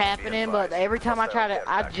know what's happening, but every time I try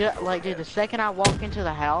to, like, dude, the second I walk into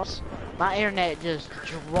the house, my internet just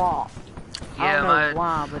dropped. Yeah, I don't know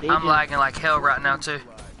why, but I'm lagging like hell right now too.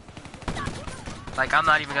 Like, I'm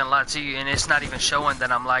not even gonna lie to you, and it's not even showing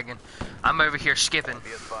that I'm lagging. I'm over here skipping.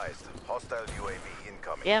 Be advised. Hostile UAV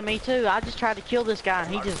incoming. Yeah, me too. I just tried to kill this guy,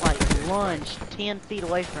 and he just like lunged 10 feet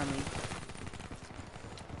away from me.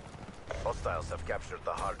 Hostiles have captured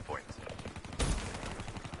the hard point.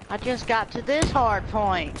 I just got to this hard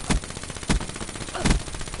point.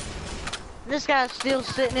 This guy's still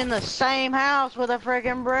sitting in the same house with a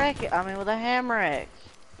freaking bracket. I mean, with a hammer axe.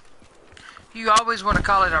 You always want to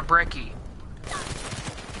call it a brekkie.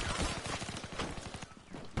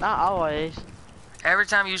 Not always. Every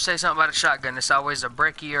time you say something about a shotgun, it's always a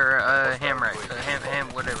Brecci or a Hammer,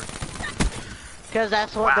 whatever. Because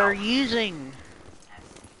that's what they're using.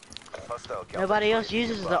 Nobody else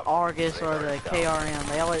uses the Argus or the KRM.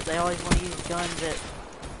 They always want to use guns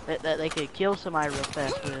that they could kill somebody real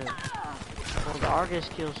fast with. Well, the Argus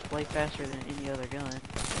kills way faster than any other gun.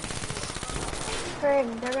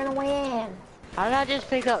 Frig, they're gonna win. How did I just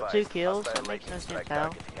pick up 2 kills? That makes no sense,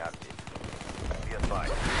 pal.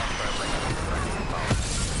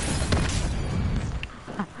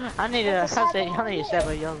 I need to step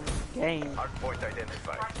up your game.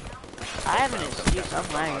 I have an excuse, I'm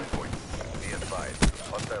lying.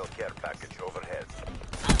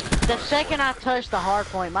 The second I touch the hard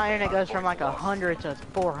point, my internet goes from like 100 to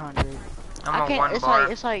 400. I can't.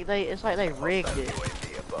 It's like they rigged it.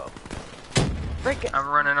 Freaking, I'm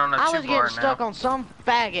running on a 2 bar now. I was getting stuck on some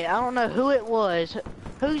faggot. I don't know who it was.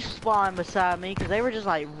 Who spawned beside me? Because they were just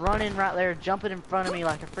like running right there, jumping in front of me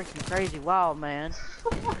like a freaking crazy wild man.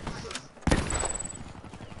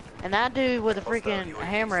 And that dude with a freaking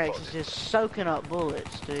Hammer X is just soaking up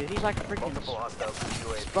bullets, dude. He's like a freaking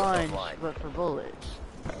sponge, but for bullets.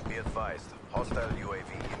 Be advised, hostile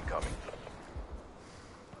UAV incoming.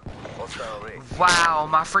 Hostile rig. Wow,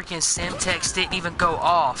 my freaking Semtex didn't even go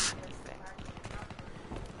off.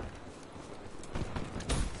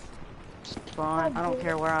 Spawn. I don't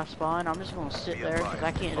care where I spawn. I'm just gonna sit there because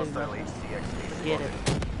I can't do nothing. Forget it.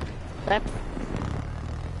 That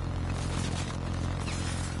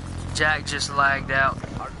Jack just lagged out.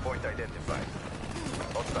 Hardpoint identified.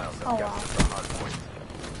 Hostiles have Oh, wow. captured the hardpoint.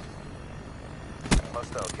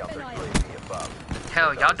 Hostile counter UAV above.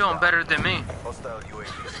 Hell, y'all doing better than me. Hostile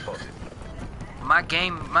UAV spotted. My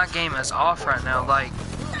game is off right now. Like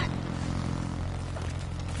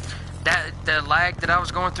the lag that I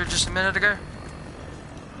was going through just a minute ago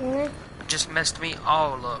just messed me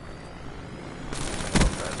all up.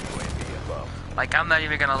 Hostile UAV above. Like I'm not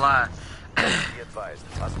even gonna lie. Be advised,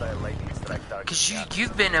 hostile lightning strike target. Cause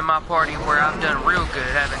you've been in my party where I've done real good,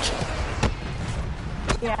 haven't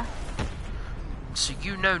you? Yeah. So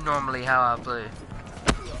you know normally how I play.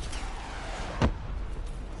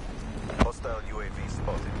 Hostile UAV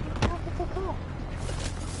spotted.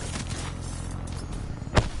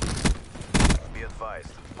 Be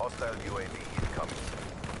advised, hostile UAV incoming.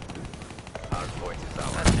 Hardpoint is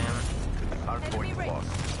God ours. damn it. Hardpoint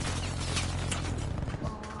lost.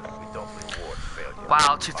 We don't reward failure.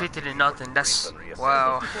 Wow, 250 to nothing. That's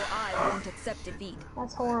wow. Before I won't accept defeat.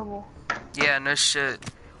 That's horrible. Yeah, no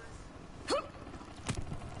shit.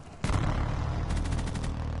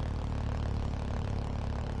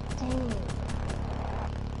 Dang.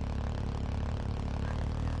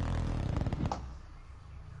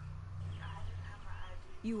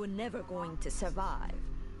 You were never going to survive.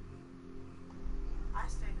 I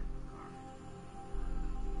stayed in the car.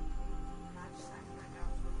 And I just acted like I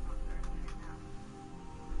was with my third name now.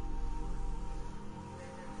 They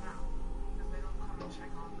didn't know. Because they don't come and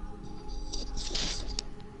check on them.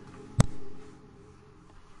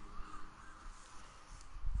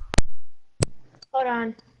 Hold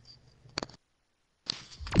on.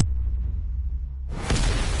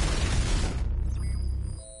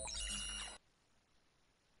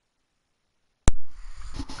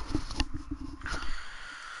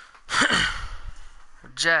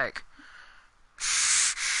 Jack.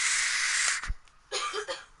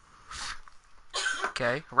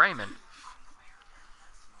 Okay, Raymond.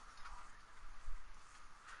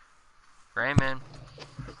 Raymond,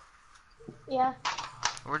 Yeah.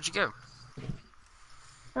 where'd you go?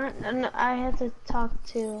 I had to talk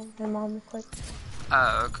to my mom real quick.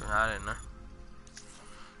 Oh, okay, I didn't know.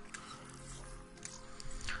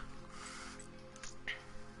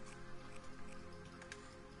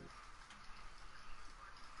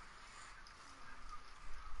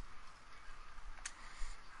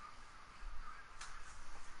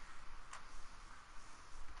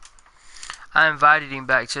 I invited him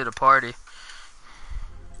back to the party.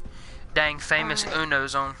 Dang, famous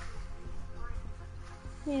Uno's on.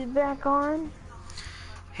 He's back on.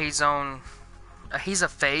 He's on. He's a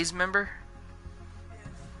FaZe member.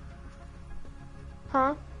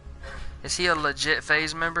 Huh? Is he a legit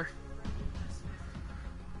FaZe member?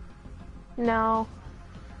 No.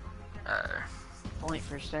 point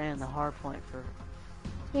for staying in the hard point for.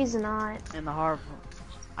 He's not. In the hard.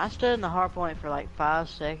 I stood in the hard point for like 5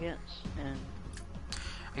 seconds and.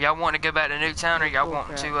 Y'all want to go back to Newtown or y'all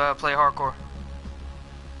want to play hardcore?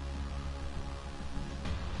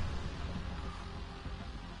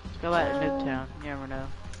 Let's go back to Newtown. You never know.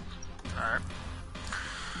 Alright.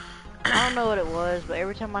 I don't know what it was, but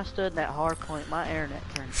every time I stood in that hard point, my internet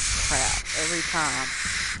turned crap. Every time.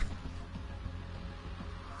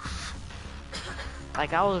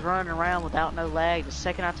 Like, I was running around without no lag. The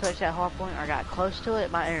second I touched that hard point or got close to it,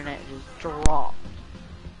 my internet just dropped.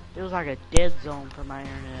 It was like a dead zone for my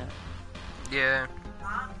internet. Yeah.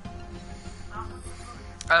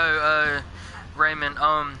 Oh, Raymond,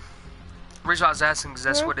 reason I was asking is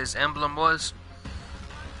that's what his emblem was.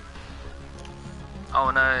 Oh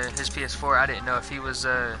no, his PS4, I didn't know if he was,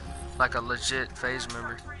 like a legit FaZe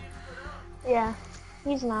member. Yeah,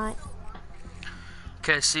 he's not.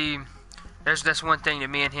 Cause see, that's one thing that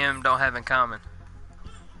me and him don't have in common.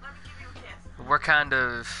 We're kind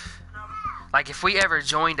of, like if we ever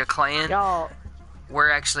joined a clan, we're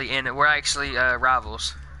actually in it. We're actually,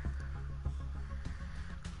 rivals.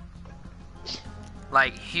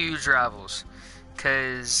 Like, huge rivals.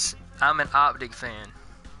 Cause I'm an Optic fan,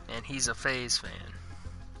 and he's a FaZe fan.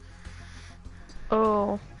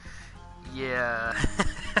 Oh. Yeah.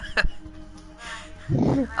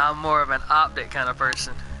 I'm more of an Optic kind of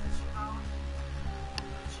person.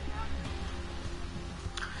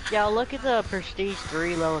 Y'all look at the Prestige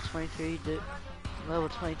 3 level 23, level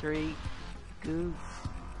 23 goo.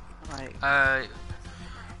 Like,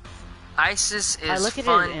 ISIS is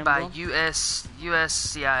funded by US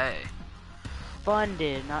CIA.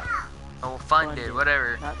 Funded, not. Oh, funded,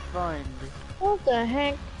 whatever. Not fund. What the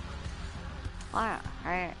heck?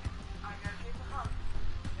 Alright.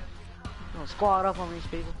 Gonna squad up on these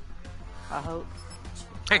people. I hope.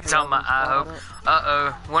 Hey, talking about I hope.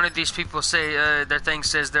 Uh-oh. One of these people say, their thing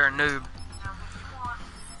says they're a noob.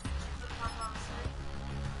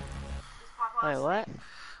 Wait, what?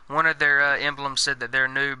 One of their emblems said that they're a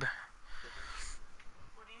noob.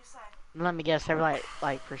 Let me guess, they're like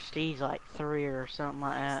Prestige like 3 or something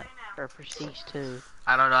like that. Or Prestige 2.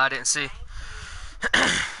 I don't know, I didn't see.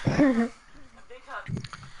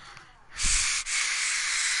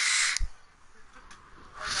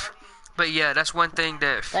 But yeah, that's one thing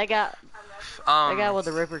that they got what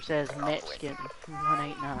the Ripper says, Mexican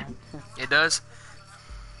 189. It does?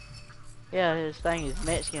 Yeah, his thing is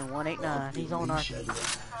Mexican 189. He's on our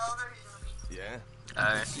Yeah.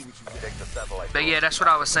 Alright. But yeah, that's what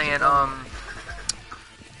I was saying,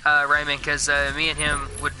 Raymond, because me and him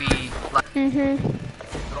would be like.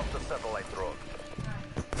 Drop the satellite drone.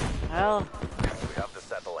 Well, We have the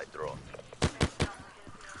satellite drone.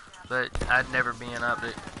 But I'd never be an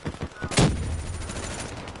Optic.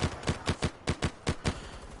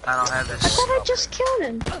 I don't have this. I thought I just killed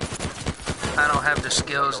him. I don't have the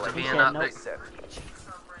skills to be an Optic.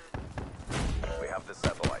 We have the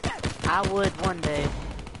satellite. I would one day.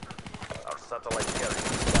 Our satellite carrier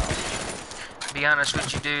is down. To be honest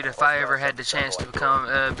with you, dude, if I ever had the chance to become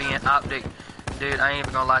be an Optic, dude, I ain't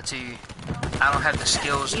even gonna lie to you. I don't have the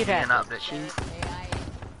skills to be an Optic.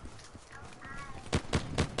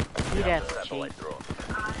 You'd have to cheat.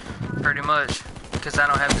 Pretty much, because I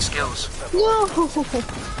don't have the skills. No.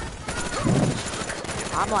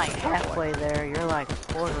 I'm like halfway there. You're like a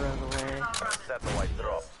quarter of the way. Satellite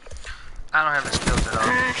drop. I don't have the skills at all.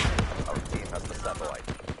 Our team has the satellite.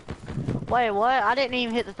 Wait, what? I didn't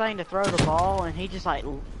even hit the thing to throw the ball, and he just like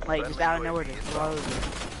just out of nowhere just throws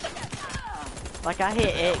it. Like I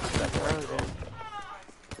hit X to throw it.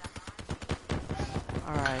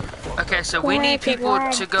 Alright. Okay, so we need people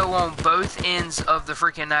to go on both ends of the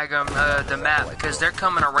freaking the map, because they're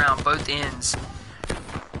coming around both ends.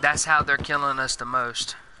 That's how they're killing us the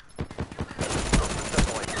most.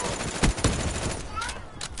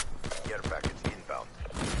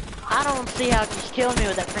 I don't see how she's killing me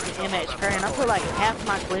with that freaking MX Crane. I put like half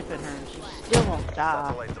my clip in her and she still won't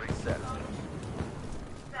die.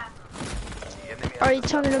 Are you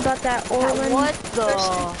talking about that Orland? What the?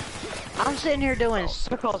 I'm sitting here doing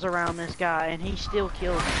circles around this guy and he still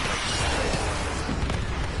kills me.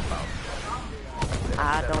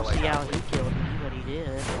 I don't see how he killed me, but he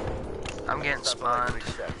did. I'm getting spawned.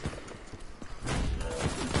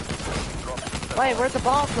 Wait, where'd the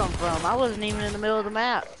ball come from? I wasn't even in the middle of the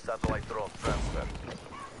map.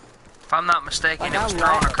 If I'm not mistaken, it was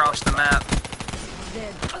thrown across the map.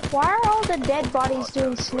 Why are all the dead bodies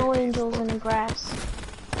doing snow angels in the grass?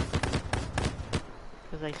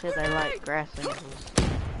 Because they said they like grass angels.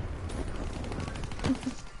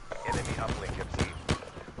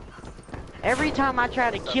 Every time I try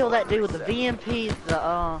to kill that dude with the VMP,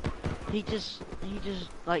 he just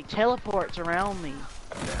like teleports around me.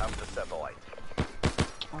 They have the satellite.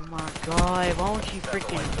 Oh my god, won't you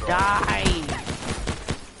freaking die?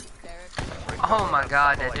 Oh my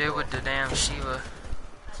god, that dude with the damn Shiva.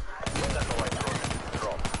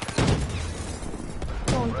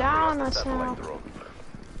 Going down us now.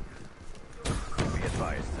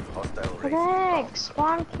 Heck,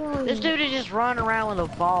 spawn killing. This dude is just running around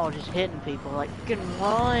with a ball, just hitting people. Like, freaking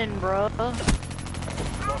run, bro.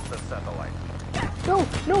 the satellite. No,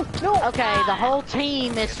 no, no. Okay, the whole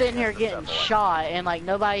team is sitting here getting shot, and like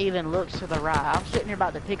nobody even looks to the right. I'm sitting here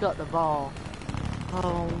about to pick up the ball.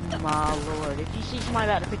 Oh my lord! If you see somebody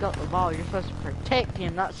about to pick up the ball, you're supposed to protect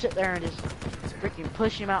him, not sit there and just freaking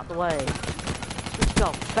push him out the way. Let's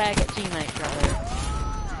go, faggot teammates right there.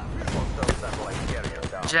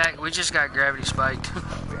 Jack, we just got gravity spiked.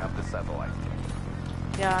 We have the satellite.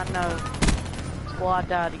 Yeah, I know. Squad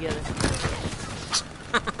died together.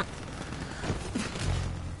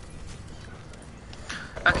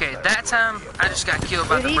 Okay, that time I just got killed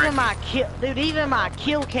by the Dude, even my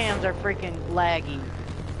kill cams are freaking laggy.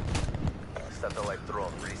 Satellite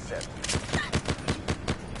drone reset.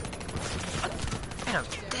 No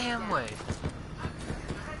damn way.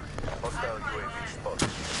 Hostile UAV spotted.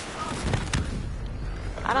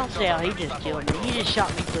 I don't see how he just killed me. He just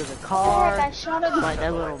shot me through the car, I shot him. like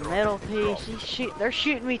that little metal piece. They're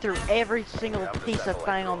shooting me through every single piece of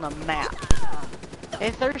thing on the map.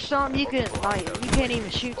 If there's something you can't even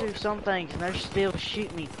shoot through some things, and they're still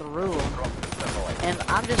shooting me through them. And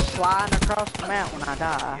I'm just sliding across the map when I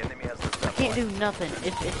die. I can't do nothing.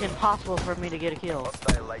 It's impossible for me to get a kill.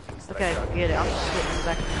 Okay, forget it. I'm just sitting in the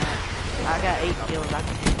back of the map. I got 8 kills. I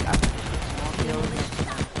can get some more kills.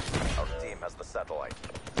 Our team has the satellite.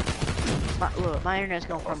 Look, my internet's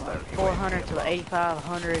going from a 400 to an 85,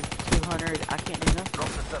 100, 200. I can't do nothing.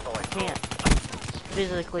 I can't. It's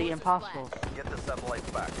physically impossible. Get the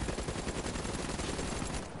satellite back.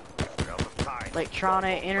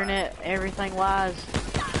 Electronic, internet, everything wise,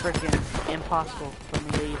 freaking impossible for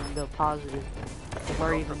me to even go positive.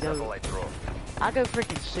 Or even go. I go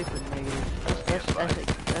freaking super negative. That's a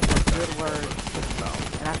good word.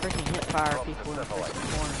 And I freaking hit fire people in the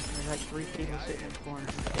freaking corner. There's like 3 people sitting in the corner.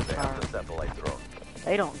 Fire.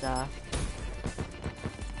 They don't die.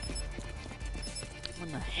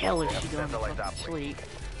 When the hell is she going to fucking sleep?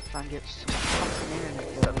 If I can get some fucking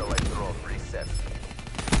internet. Satellite drone reset.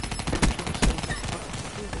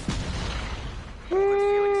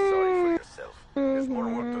 Feeling sorry for yourself. There's more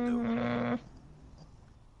work to do.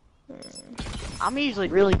 I'm usually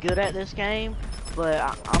really good at this game, but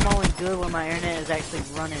I'm only good when my internet is actually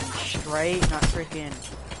running straight, not freaking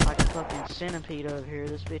like a fucking centipede over here.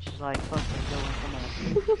 This bitch is like fucking going from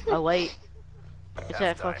a... Oh wait. It's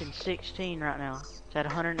at fucking 16 right now. It's at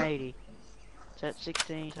 180. It's at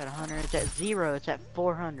 16, it's at 100, it's at 0, it's at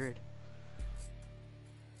 400.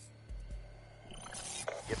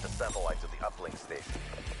 Get the satellite to the uplink station.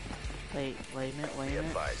 Wait a minute.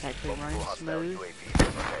 It's actually running smooth.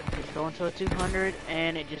 It's going to a 200,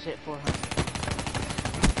 and it just hit 400.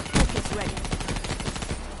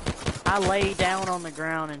 I lay down on the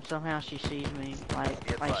ground, and somehow she sees me. Like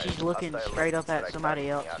she's looking straight up at somebody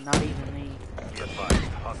else, not even me.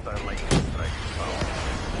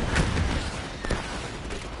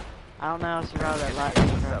 I don't know how to survive that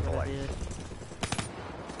lightning strike, but I did.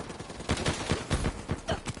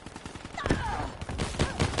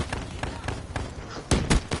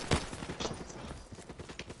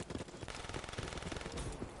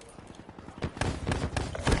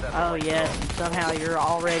 Oh yes, and somehow you're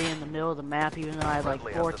already in the middle of the map, even though I have like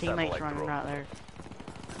 4 teammates running right there.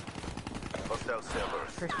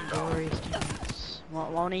 Freaking glorious teammates.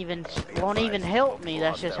 Won't even help me.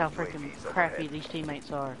 That's just how freaking crappy these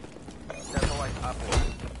teammates are.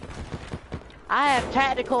 I have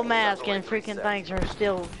tactical mask and freaking things are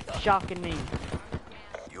still shocking me.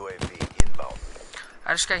 UAV inbound.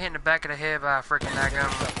 I just got hit in the back of the head by a freaking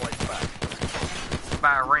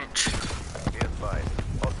by a wrench.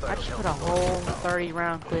 I just put a whole 30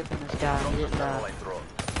 round clip in this guy and he didn't die.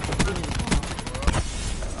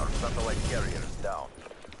 Our satellite carrier is down.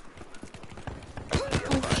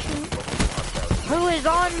 Who is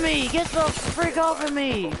on me? Get the frick off of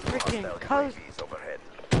me! Freaking coast.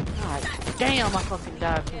 God damn, I fucking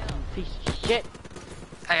died, piece of shit.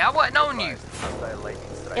 Hey, I wasn't on you.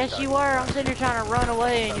 Yes, you were. I'm sitting here trying to run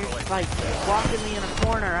away and you're like blocking me in a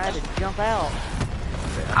corner. I had to jump out.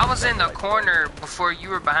 I was in the corner before you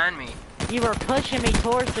were behind me. You were pushing me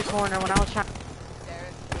towards the corner when I was trying.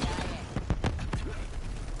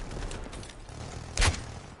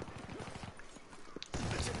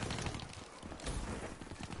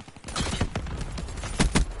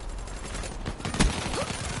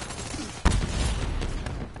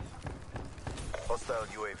 Hostile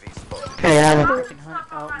UAV spotted. Okay,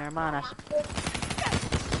 oh, never mind.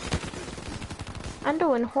 I'm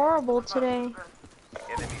doing horrible today.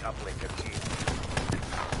 Enemy uplink achieved.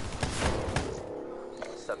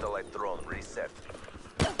 Satellite drone reset.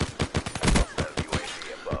 I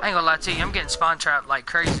ain't gonna lie to you, I'm getting spawn trapped like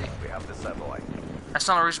crazy. We have the satellite. That's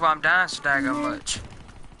the only reason why I'm dying so daggone much.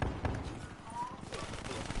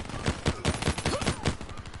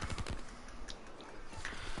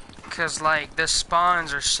 Cause like the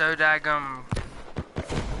spawns are so daggum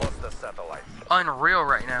unreal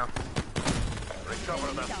right now.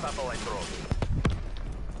 Recover that satellite drone.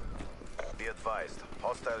 Be advised,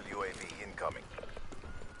 hostile UAV incoming.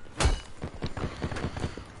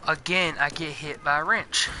 Again, I get hit by a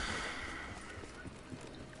wrench.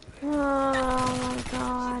 Oh my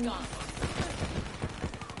god.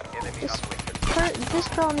 This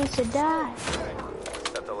girl needs to die.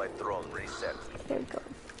 Satellite drone reset. There we go.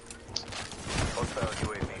 Hostile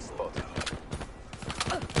UAV spotted.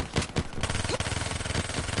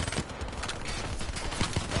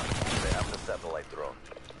 They have the satellite drone.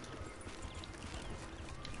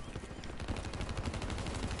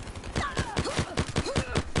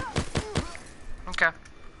 Okay.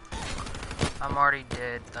 I'm already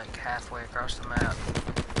dead, like halfway across the map.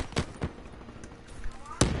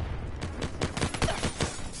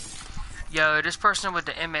 Yo, this person with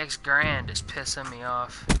the MX Grand is pissing me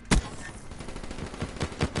off.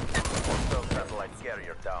 Hostile satellite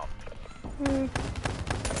carrier down.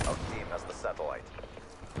 Our team has the satellite.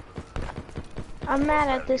 I'm mad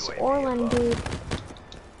at this Orland dude.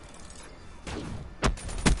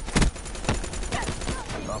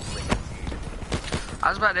 I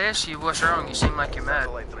was about to ask you what's wrong. You seem like you're mad.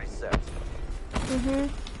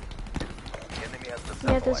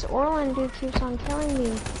 Yeah, this Orland dude keeps on killing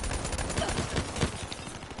me.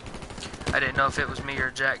 I didn't know if it was me or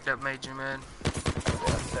Jack that made you mad.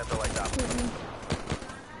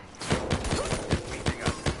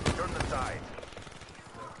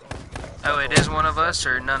 Oh, it is one of us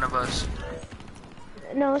or none of us?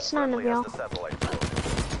 No, it's none of y'all.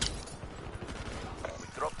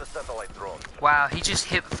 Wow, he just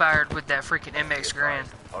hip fired with that freaking MX Grand.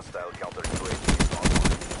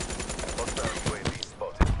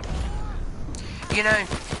 You know,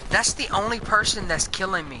 that's the only person that's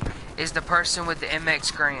killing me, is the person with the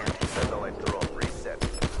MX Grand.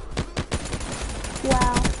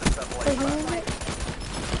 Wow.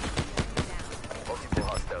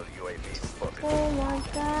 Oh my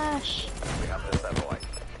gosh. We have the satellite.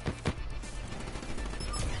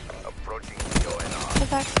 Approaching I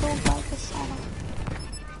got killed by the satellite.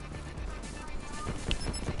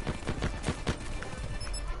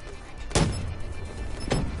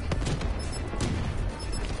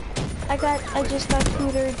 I just got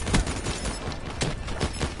cootered.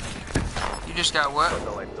 You just got what?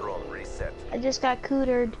 I just got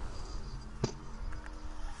cootered.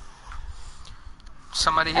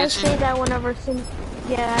 Somebody hit you? I say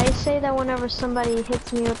that whenever somebody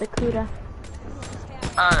hits me with a CUDA.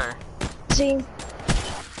 Oh. See?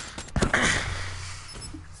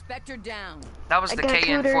 Spectre down. That was the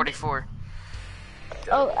KN-44.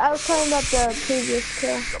 Oh, I was talking about the previous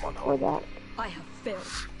kill. Or that. I have failed.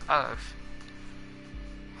 Oh.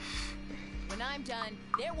 When I'm done,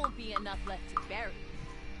 there won't be enough left to bury.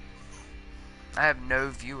 I have no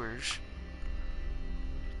viewers.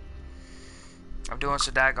 I'm doing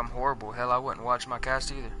so daggum horrible. Hell, I wouldn't watch my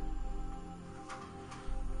cast either.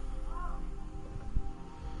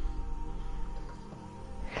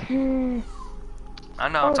 I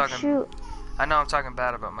know I'm talking. Shoot. I know I'm talking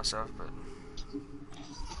bad about myself, but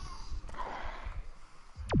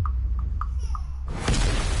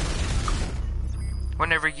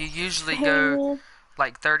whenever you usually go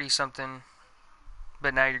like 30 something,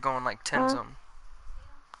 but now you're going like 10 something.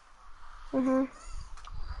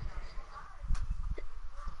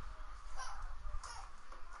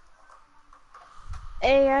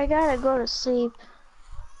 Hey, I gotta go to sleep.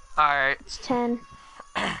 Alright. It's 10.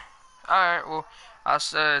 Alright, well, I'll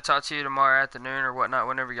talk to you tomorrow afternoon or whatnot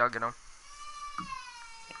whenever y'all get on.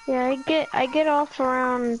 Yeah, I get off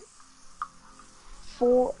around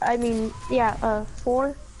 4. I mean, yeah,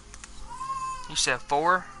 4. You said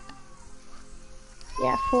 4?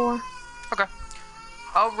 Yeah, 4. Okay.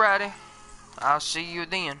 Alrighty. I'll see you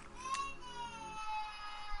then.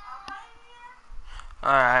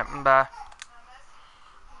 Alright, bye.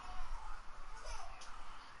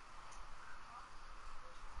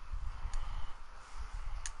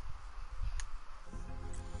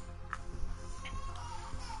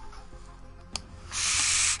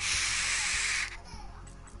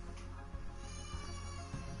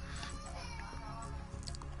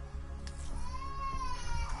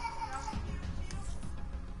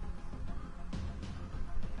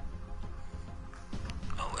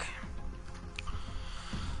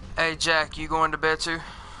 Hey Jack, you going to bed too?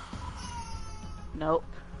 Nope.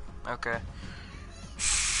 Okay.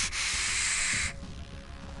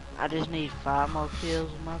 I just need 5 more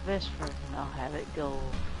kills with my best friend and I'll have it go.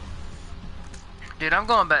 Dude, I'm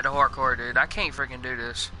going back to hardcore, dude. I can't freaking do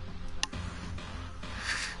this.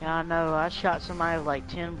 Yeah, I know. I shot somebody with like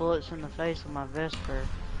 10 bullets in the face with my Vesper.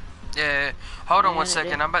 Yeah, hold on 1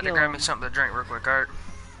 second. I'm about to grab me something to drink real quick, alright?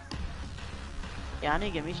 Yeah, I need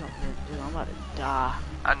to get me something to do. I'm about to die.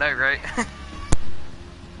 I know, right?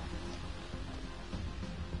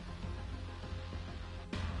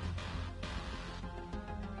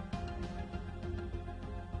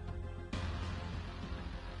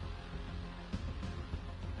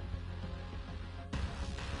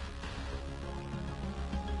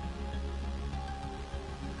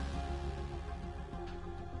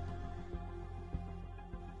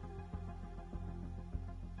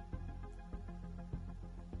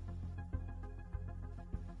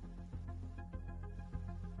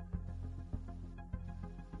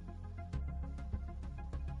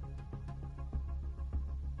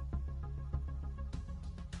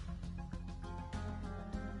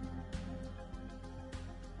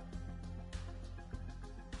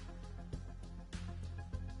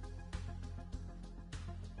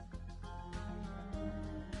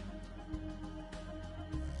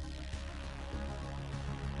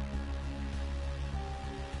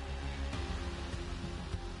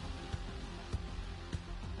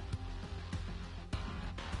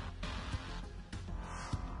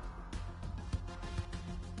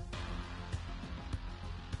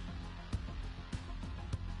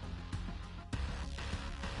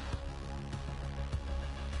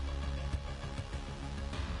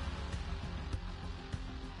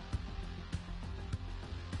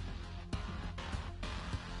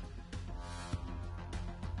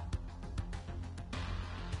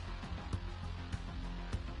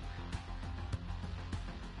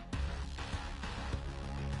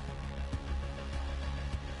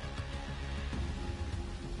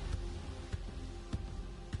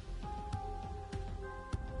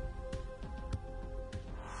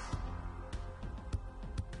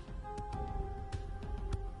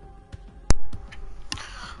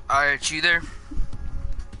 Alright, you there?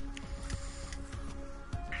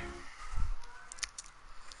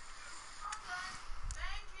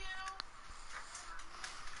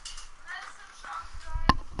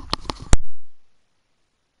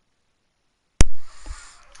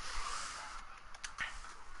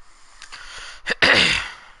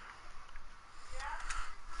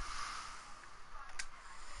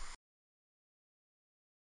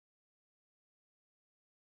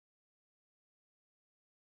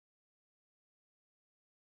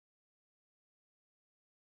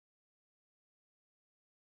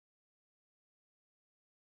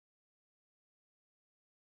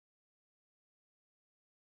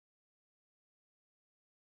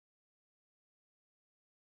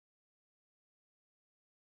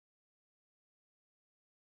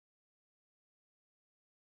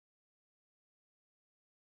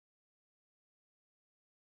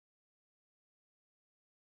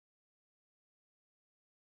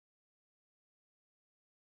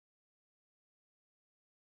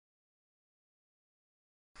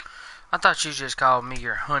 I thought you just called me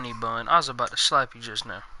your honey bun. I was about to slap you just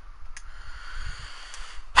now.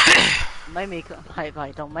 Make me come,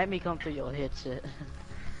 like, don't make me come through your headset.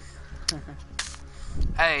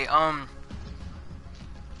 Hey, I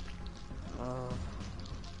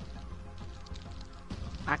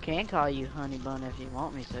can call you honey bun if you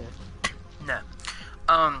want me to. No.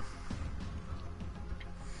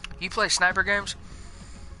 You play sniper games?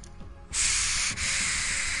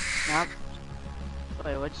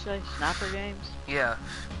 Wait, what'd you say? Sniper games? Yeah.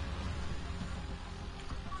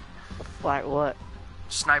 Like what?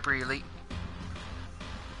 Sniper Elite.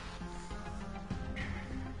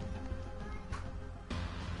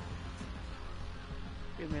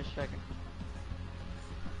 Give me a second.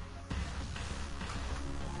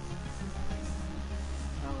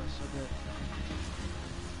 Oh, it's so good.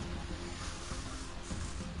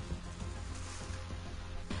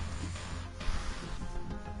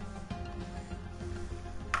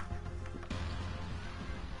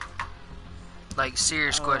 Like,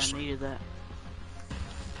 serious question. I needed that.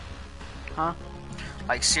 Huh?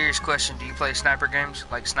 Like, serious question. Do you play sniper games?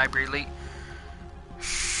 Like Sniper Elite?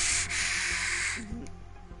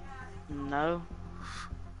 No.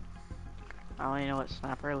 I don't even know what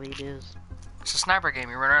Sniper Elite is. It's a sniper game.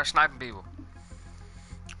 You run around sniping people.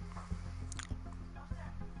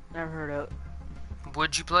 Never heard of it.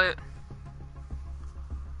 Would you play it?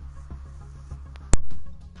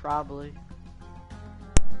 Probably.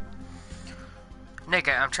 Nick,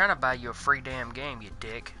 I'm trying to buy you a free damn game, you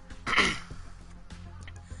dick.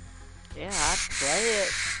 Yeah, I'd play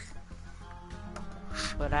it.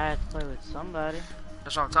 But I have to play with somebody.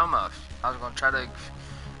 That's what I'm talking about. I was going to try to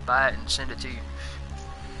buy it and send it to you.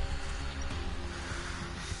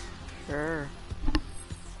 Sure.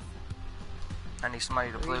 I need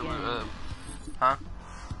somebody to play with, huh?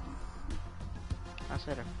 I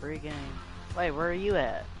said a free game. Wait, where are you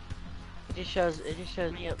at? It just shows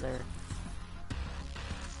me up there.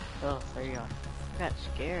 Oh, there you are. I got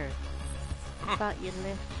scared. I thought you left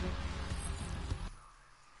me.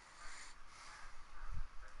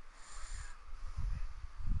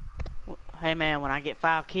 Hey man, when I get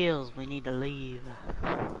 5 kills, we need to leave.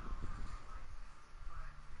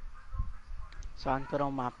 So I can put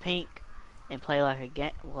on my pink and play like a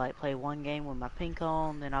game, like play one game with my pink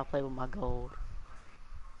on, then I'll play with my gold.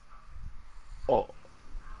 Oh.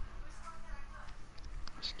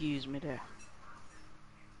 Excuse me there.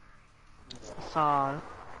 Saw.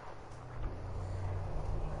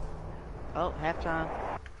 Oh, halftime.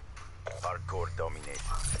 Hardcore domination.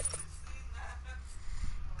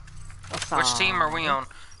 Which team are we on?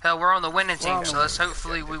 Hell, we're on the winning team, so let's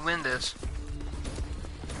hopefully we win this.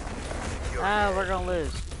 Ah, we're gonna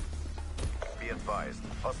lose. Be advised,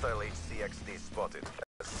 hostile HCXD spotted.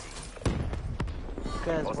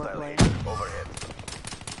 Because we're playing. Overhead.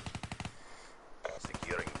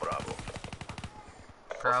 Securing Bravo.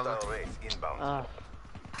 Probably. Hostile race inbound.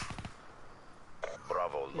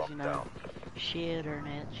 Bravo locked down.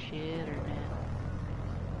 Shitternet.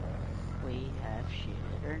 We have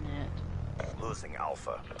shitternet. Losing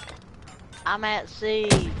Alpha. I'm at C.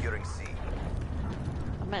 Securing C.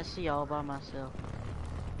 I'm at C all by myself.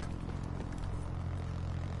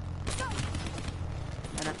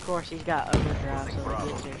 And of course he's got overdrive, so he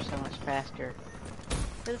gets there so much faster.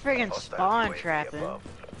 There's a friggin' spawn trapping.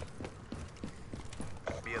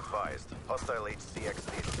 Be advised, hostile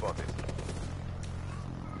HCXD spotted.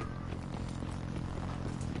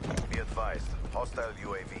 Be advised, hostile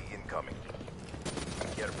UAV incoming.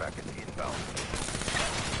 Care package inbound.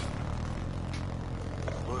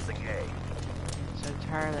 Losing A. I'm so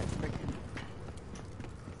tired of that friggin'.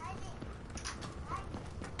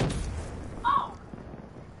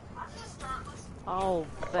 Oh,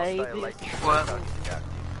 baby. What?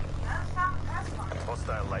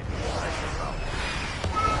 Hostile lightning inbound.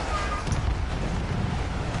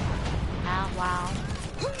 Ow, wow.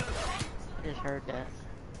 I just heard that.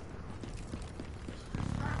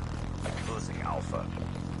 Losing Alpha.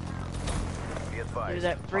 Be advised. Dude,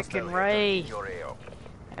 that freaking Ray.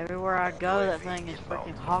 Everywhere I go, that thing is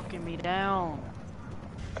freaking hawking me down.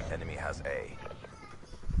 Enemy has A.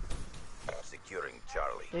 Securing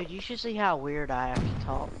Charlie. Dude, you should see how weird I have to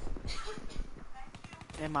talk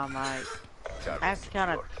in my mic. I have to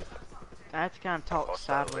kind of talk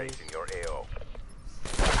sideways. Your AO.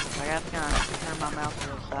 I have to kind of turn my mouth a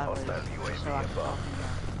little sideways just so I can talk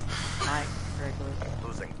in my mic correctly.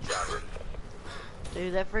 Losing Charlie.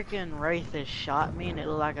 Dude, that freaking Wraith has shot me and it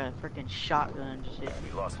looked like a freaking shotgun just hit me.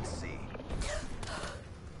 We lost C.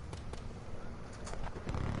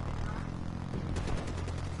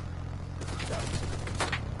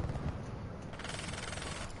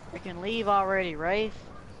 Freaking leave already, Wraith.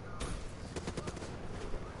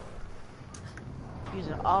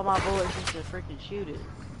 Using all my bullets just to freaking shoot it.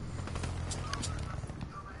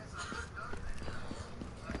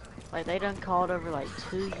 Like they done called over like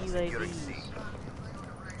 2 UAVs.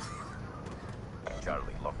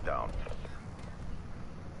 Charlie locked down.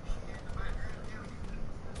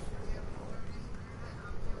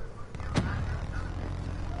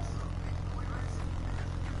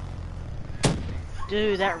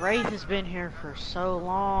 Dude, that Wraith has been here for so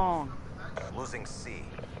long. Losing C.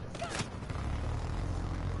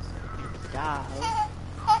 Die,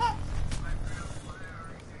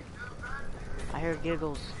 I hear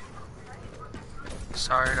giggles.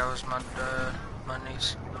 Sorry, that was my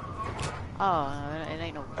niece. Oh, no, it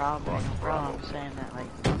ain't no problem. It ain't no problem. I'm saying that, like,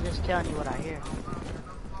 I'm just telling you what I hear.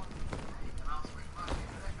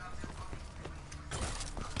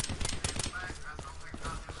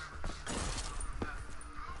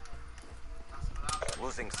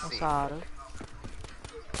 Losing C.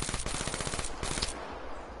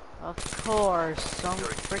 Of course, some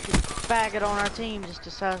freaking faggot on our team just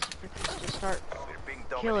decides to start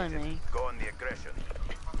killing me. Go on the aggression.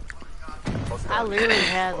 I literally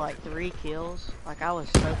had like 3 kills. Like I was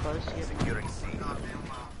so close to getting Securing C.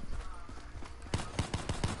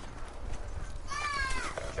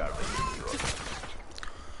 Charlie,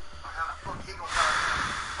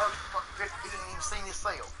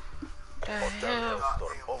 The hell?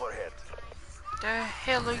 Overhead. The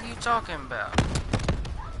hell are you talking about?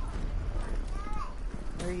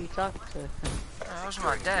 Who are you talking to? That was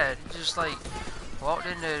my dad. He just like walked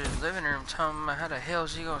into the living room telling me how the hell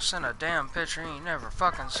is he gonna send a damn picture he ain't never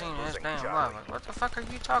fucking seen in his damn life. Like, what the fuck are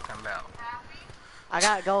you talking about? I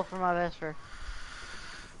got gold for my best friend.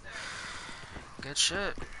 Good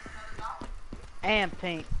shit. And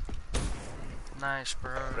pink. Nice,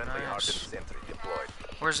 bro. Friendly Nice. sentry deployed.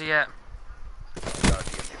 Where's he at?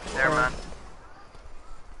 Guardian Never mind.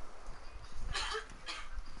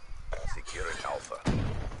 securing Alpha.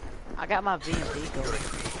 I got my VMP going.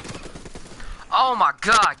 Oh my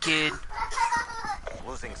god, kid.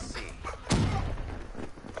 Losing C.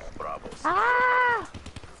 Bravo. Ah!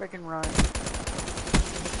 Freaking run.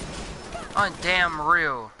 Undamn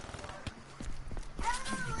real.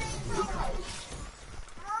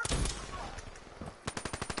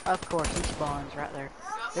 Of course, he spawns right there.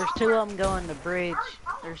 There's two of them going to bridge.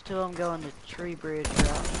 There's two of them going to tree bridge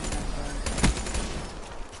route.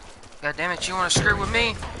 God damn it, you wanna screw with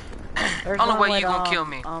me? There's Only one way you with, gonna kill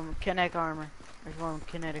me. Kinetic armor. There's one with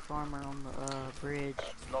kinetic armor on the bridge.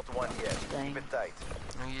 Not one yet. Dang. Keep it tight.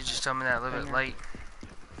 You just told me that a little bit late.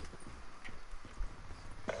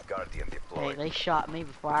 Guardian Hey, deployed. they shot me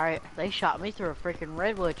before they shot me through a freaking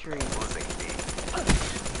redwood tree. Losing B.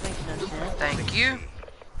 Makes no sense. Thank you.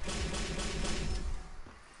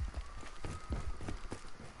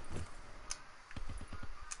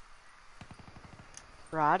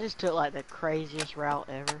 Bro, I just took like the craziest route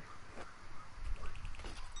ever.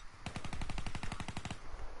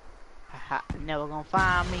 Never gonna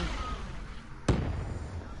find me.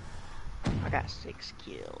 I got 6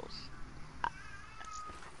 kills.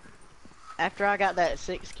 After I got that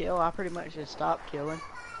 6th kill, I pretty much just stopped killing.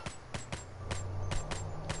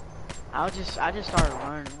 I just started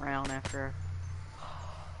running around after.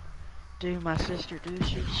 Dude, my sister,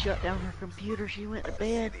 she shut down her computer. She went to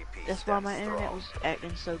bed. That's why my internet was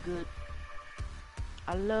acting so good.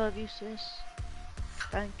 I love you, sis.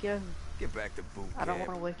 Thank you. Get back to boot I don't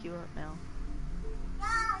want to wake you up now.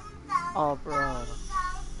 Oh, bro.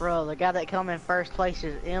 Bro, the guy that come in first place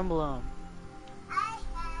is Emblem.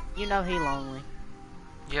 You know he lonely.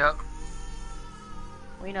 Yep.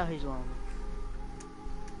 We know he's lonely.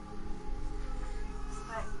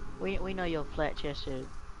 We know your flat-chested...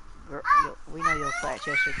 We know your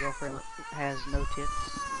flat-chested girlfriend has no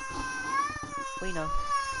tits. We know.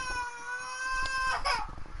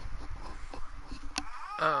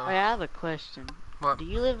 Uh-oh. Hey, I have a question. What? Do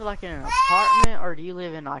you live like in an apartment or do you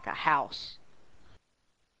live in like a house?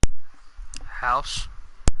 House?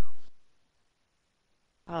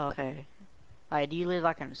 Oh, okay. Like, do you live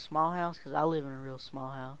like in a small house? Cause I live in a real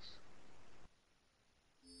small house.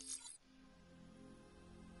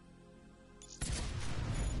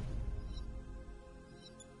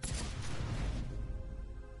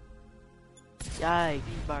 Yikes,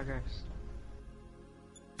 buggers.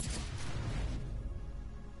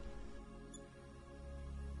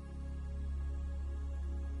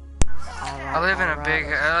 I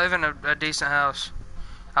live in a decent house.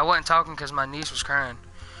 I wasn't talking because my niece was crying.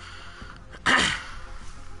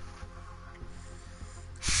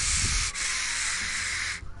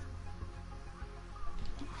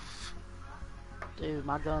 Dude,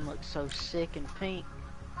 my gun looks so sick and pink.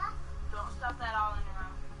 Don't stuff that all in your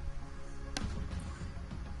mouth.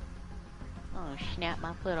 Oh, snap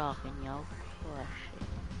my foot off in y'all. Oh, shit.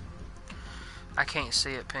 I can't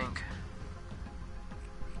see it pink.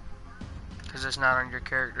 Because it's not on your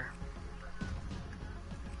character.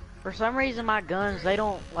 For some reason, my guns, they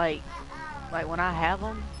don't, like when I have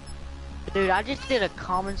them. Dude, I just did a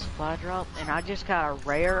common supply drop, and I just got a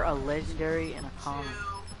rare, a legendary, and a common.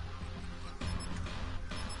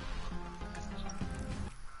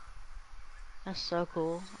 That's so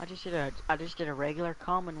cool. I just did a regular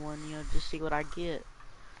common one, you know, just see what I get.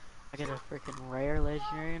 I get a freaking rare,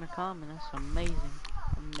 legendary, and a common. That's amazing.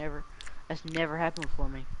 That's never happened before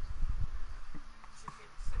me.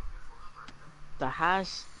 The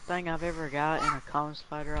highest thing I've ever got in a common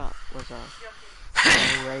supply drop was a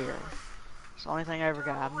rare. It's the only thing I ever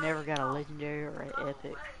got. I've never got a legendary or an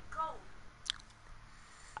epic.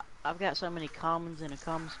 I've got so many commons in a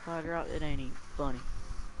common supply drop, it ain't even funny.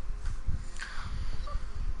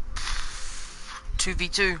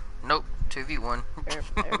 2v2? Nope. 2v1.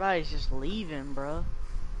 Everybody's just leaving, bro.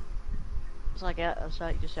 It's like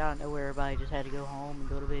just out of nowhere, everybody just had to go home and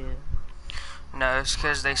go to bed. No, it's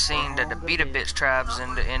because they seen that the Beta Bitch tribes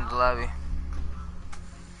in the lobby.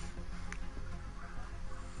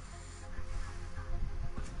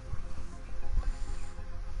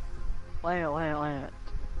 Wait a minute.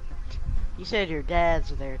 You said your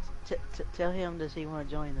dad's there. Tell him, does he want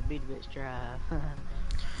to join the Beta Bitch tribe?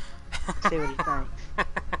 See what he thinks.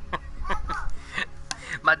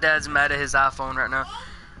 My dad's mad at his iPhone right now.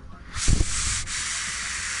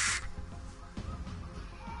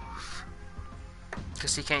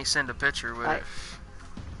 Because he can't send a picture with it.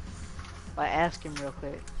 Ask him real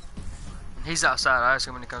quick. He's outside. I ask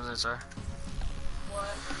him when he comes inside. What?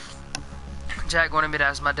 Jack wanted me to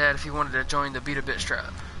ask my dad if he wanted to join the Beat a Bitch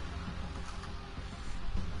tribe.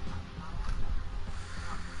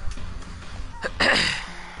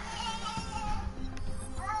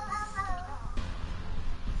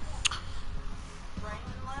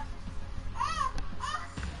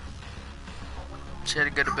 She had to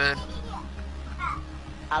go to bed.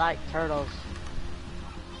 I like turtles.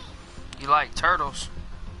 You like turtles?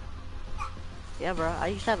 Yeah, bro. I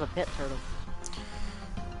used to have a pet turtle.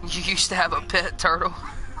 You used to have a pet turtle?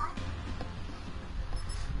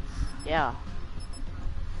 Yeah.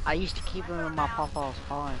 I used to keep him in my papa's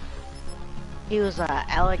pond. He was an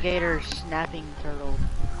alligator snapping turtle.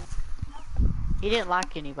 He didn't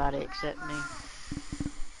like anybody except me.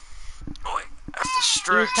 Oh, wait, that's the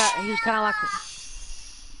stretch. He was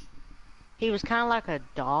kind of like a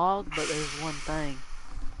dog, but there's one thing.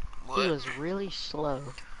 What? He was really slow.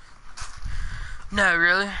 No,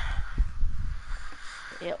 really?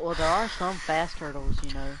 Yeah, well, there are some fast turtles,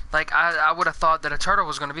 you know. Like, I would have thought that a turtle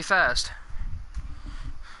was going to be fast.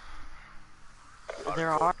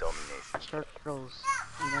 There are turtles,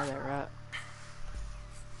 you know that, right?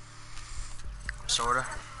 Sorta.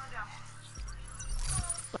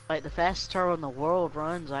 Like, the fastest turtle in the world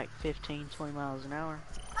runs like 15, 20 miles an hour.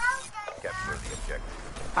 Capture the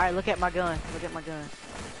objective. Alright, look at my gun. Look at my gun.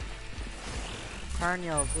 Turn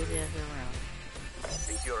your bitch ass around.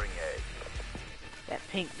 Securing A. That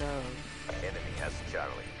pink dog. Enemy has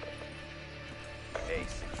Charlie. A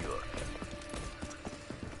secure.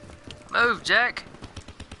 Move, Jack.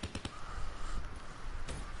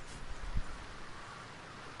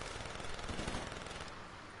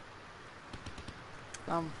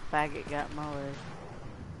 Some faggot got in my way.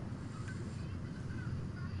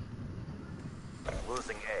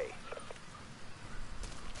 Losing A.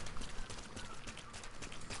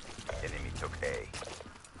 Enemy took A.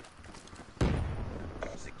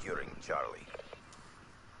 Securing Charlie.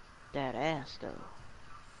 That ass though.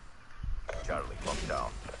 Charlie locked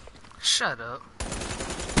down. Shut up.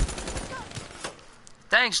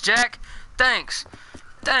 Thanks, Jack. Thanks.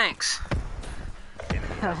 Thanks. Enemy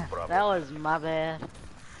has problem. That was my bad.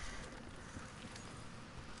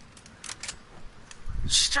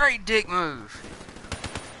 Straight dick move.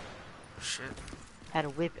 Shit. I had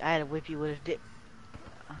to whip you with a dick.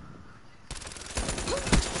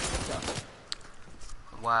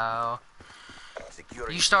 Wow.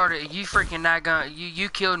 Securing You started. You freaking not gonna. You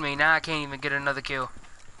killed me. Now I can't even get another kill.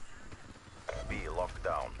 B locked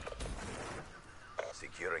down.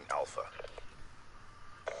 Securing Alpha.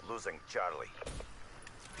 Losing Charlie.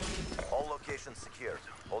 All locations secured.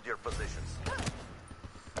 Hold your positions.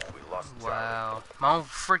 We lost Charlie. Wow. My own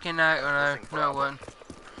freaking not. No, it wasn't.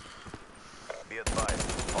 Be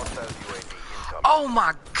advised. Hostile UAV incoming. Oh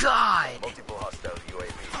my God! Multiple hostile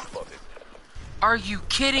UAV spotted. Are you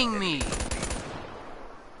kidding me?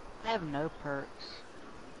 I have no perks.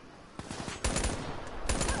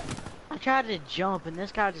 I tried to jump and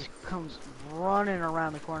this guy just comes running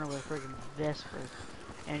around the corner with a freaking Vesper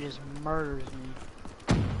and just murders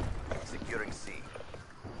me. Securing C.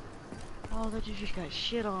 Oh, that dude just got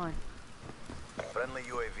shit on. Friendly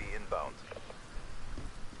UAV inbound.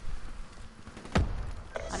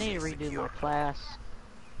 I need to C redo secure. my class.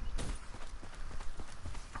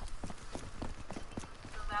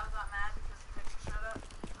 So that was not mad because the picture showed up.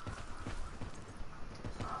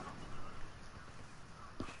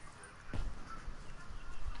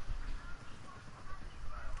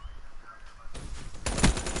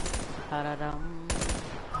 Ha-da-dum,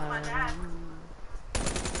 My dad.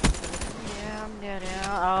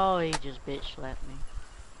 Oh, he just bitch slapped me.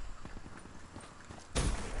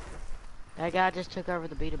 That guy just took over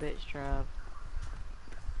the Beat a Bitch tribe.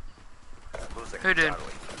 Losing Who did?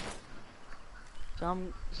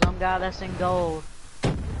 Charlie. Some guy that's in gold.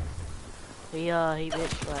 He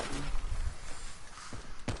bitch slapped me.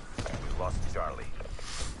 We lost Charlie.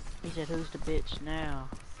 He said, "Who's the bitch now?"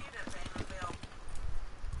 See that thing, Bill.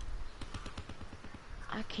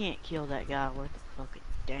 I can't kill that guy worth the fucking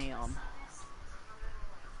damn.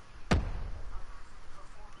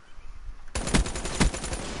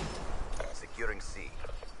 Securing C.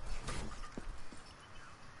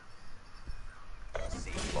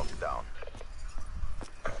 C locked down.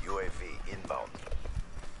 UAV inbound.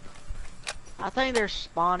 I think they're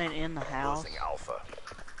spawning in the house. Losing Alpha.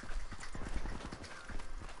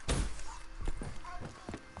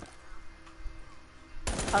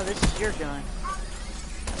 Oh, this is your gun.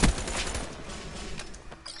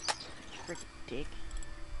 Freaking dick.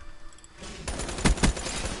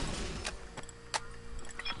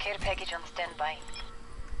 Care package on standby.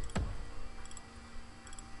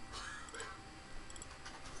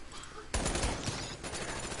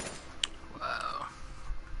 Wow.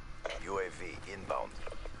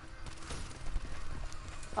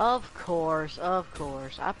 Of course. I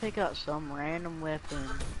pick up some random weapon.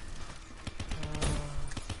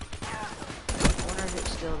 I wonder if it's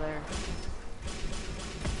still there.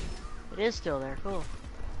 It is still there, cool.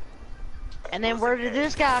 And then where did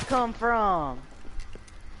this guy come from?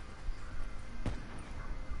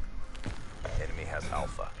 Enemy has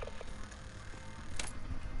Alpha.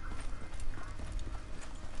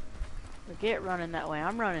 Forget running that way,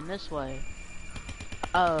 I'm running this way.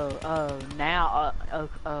 Now,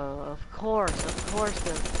 of course,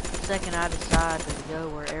 the second I decide to go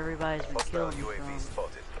where everybody's been killing me from,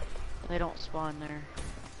 they don't spawn there.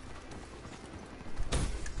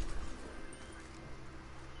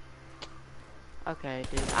 Okay,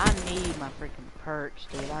 dude, I need my freaking perks,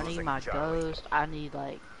 dude. I need my ghost, I need,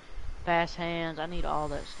 like, fast hands, I need all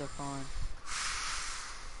that stuff on.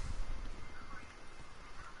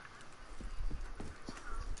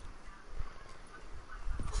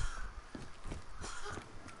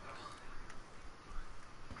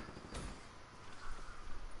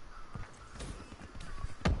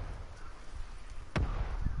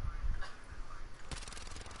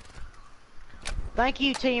 Thank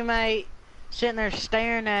you, teammate. Sitting there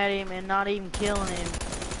staring at him and not even killing him.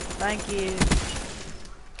 Thank you.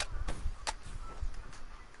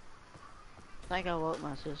 I think I woke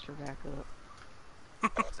my sister back up.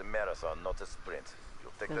 It's a marathon, not a sprint.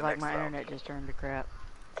 You'll take the like next my round. internet just turned to crap.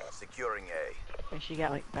 Securing A. And she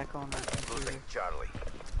got like back on my computer. Losing Charlie.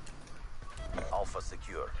 Alpha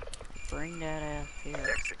secure. Bring that ass here.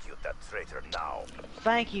 Execute that traitor now.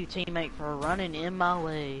 Thank you, teammate, for running in my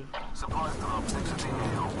way. I'm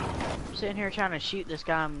sitting here trying to shoot this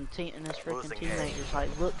guy, and this freaking teammate just like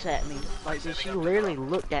looks at me. Like, dude, she literally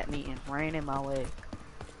looked at me and ran in my way.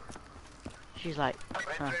 She's like,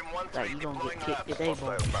 huh, like, you gonna get kicked today,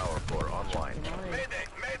 boy.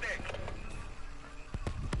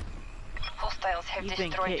 Hostiles have You've been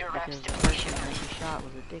destroyed kicked your because raps the to person that you shot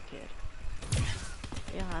was a dickhead.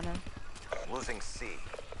 Yeah, I know. Losing C.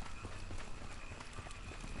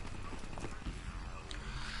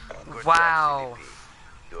 Good wow. job,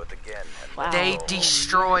 do it again. Wow. They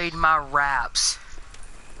destroyed my raps.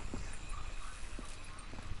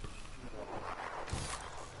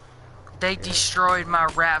 They destroyed my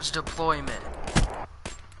raps deployment.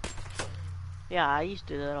 Yeah, I used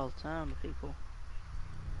to do that all the time to people.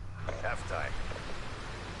 Half time.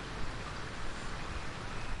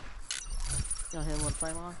 You know him with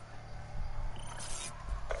flame on?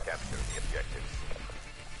 Capture the objectives.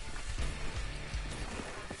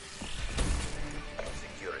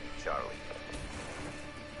 Securing Charlie.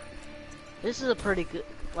 This is a pretty good,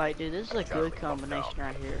 like, dude, this is a good combination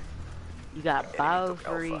right here. You got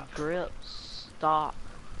bio-free, grip, stock,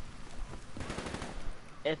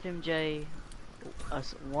 FMJ,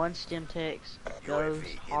 one Stimtex,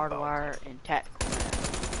 ghost, hardwire, and tactical.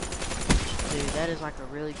 Dude, that is like a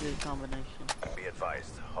really good combination. Be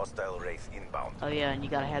advised, hostile Wraith inbound. Oh yeah, and you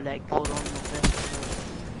gotta have that gold on your vest.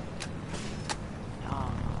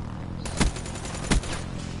 Oh.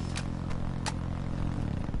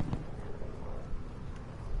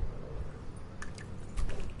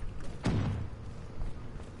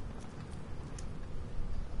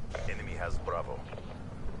 Enemy has Bravo.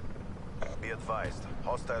 Be advised,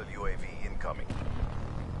 hostile UAV incoming.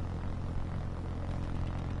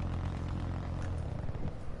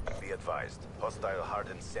 Be advised, hostile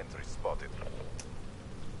hardened sentry spotted.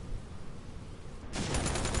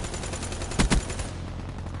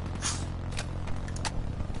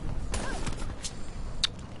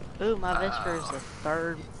 Ooh, my Vesper is the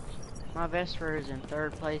third. My Vesper is in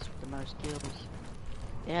third place with the most kills.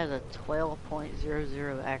 It has a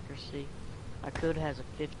 12.00 accuracy. My Kuda has a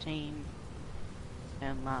 15,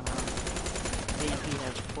 and my VP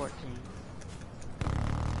has a 14.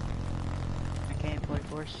 I can't play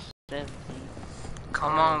for 17.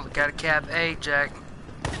 Come on, we gotta cap A, Jack.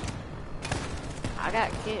 I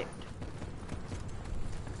got kicked.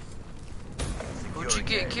 What'd you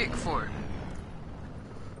get kicked for?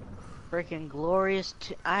 Freaking glorious.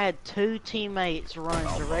 I had two teammates run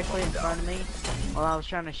directly in front of me while I was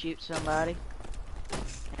trying to shoot somebody.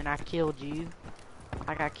 And I killed you.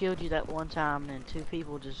 Like, I killed you that one time, and then two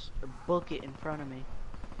people just book it in front of me.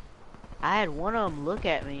 I had one of them look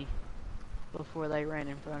at me before they ran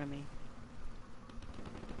in front of me.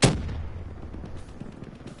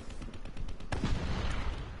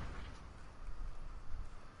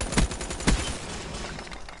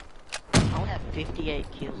 I only have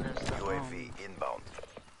 58 kills as the UAV inbound.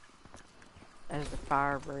 as the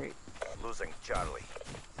fire break. Losing Charlie.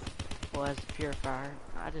 Well, as the purifier.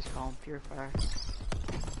 I just call him purifier.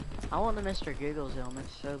 I want the Mr. Giggles helmet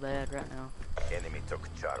so bad right now. Enemy took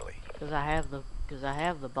Charlie. Because I have the Because I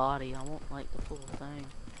have the body, I won't like the full thing.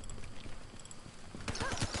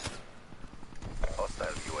 Hostile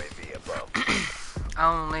UAV above.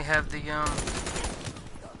 I only have the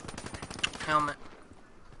helmet.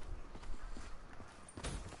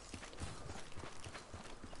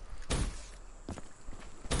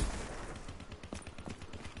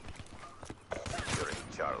 Securing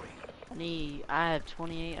Charlie. I have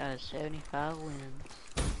 28 out of 75 wins.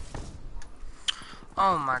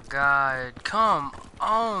 Oh my god, come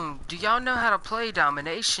on. Do y'all know how to play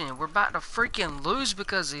domination? We're about to freaking lose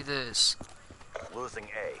because of this. Losing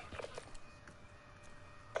A.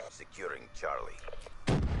 Securing Charlie.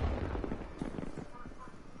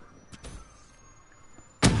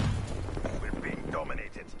 We're being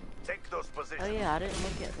dominated. Take those positions. Oh yeah, I didn't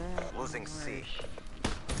look at that. Losing C.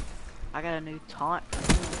 I got a new taunt.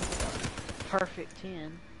 Perfect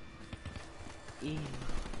 10. Ew.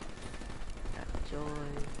 Joy.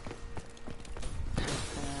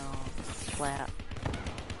 Down. Slap.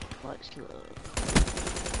 Much love.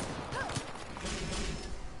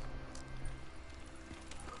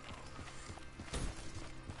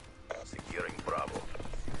 Securing Bravo.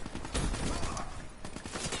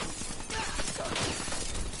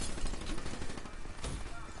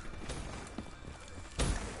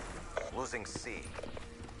 Losing C.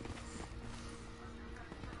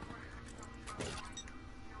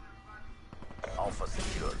 Alpha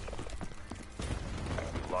secured.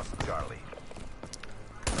 Lost Charlie.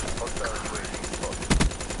 Hostile UAV spotted.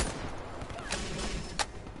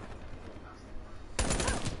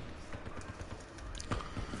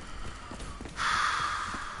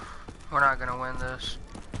 We're not gonna win this.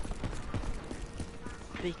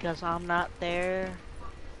 Because I'm not there.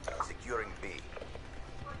 Securing B.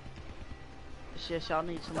 It's just y'all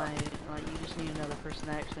need somebody, like you just need another person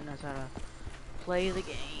that actually knows how to play the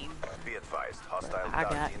game. Be advised, hostile I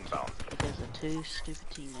dart got inbound. because of two stupid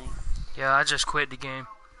teammates. Yeah, I just quit the game.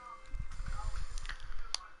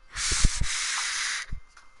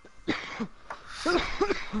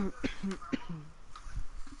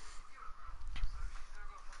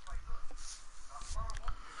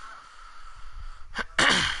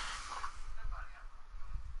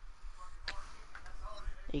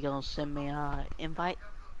 You gonna send me a invite?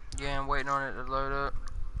 Yeah, I'm waiting on it to load up.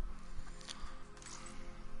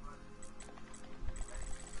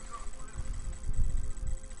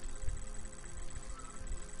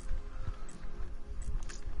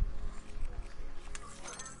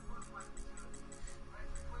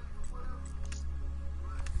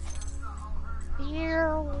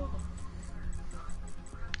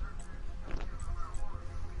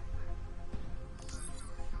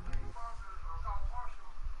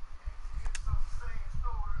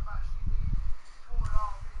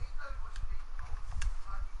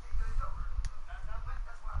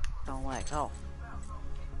 Don't wax off.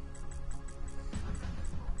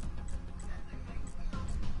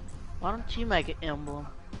 Why don't you make an emblem?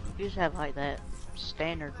 You just have like that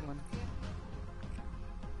standard one.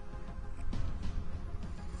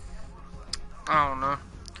 I don't know.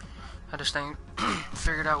 I just ain't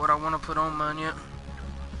figured out what I want to put on mine yet.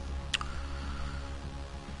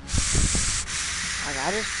 Like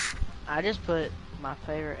I just put my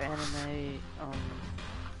favorite anime.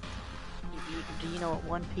 Do you know what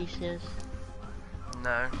One Piece is?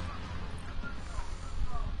 No.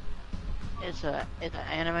 It's an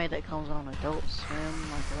anime that comes on Adult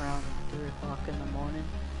Swim like around 3 o'clock in the morning.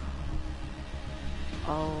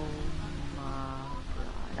 Oh my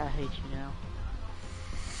god, I hate you now.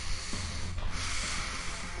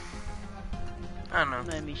 I know.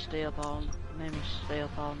 Made me stay up all night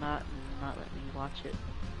and not let me watch it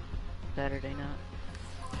Saturday night.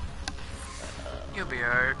 You'll be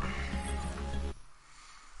alright.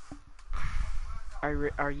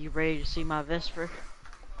 Are you ready to see my Vesper?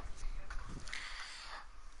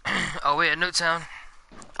 Oh wait, at Newtown.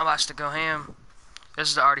 I'm about to go ham. This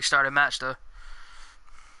is the already started match though.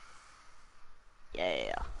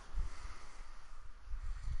 Yeah.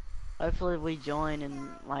 Hopefully we join and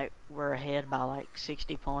like we're ahead by like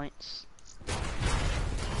 60 points.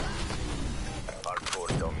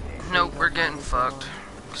 Nope, we're getting fucked.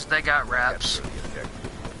 Cause they got wraps.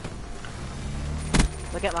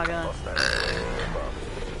 Look at my gun.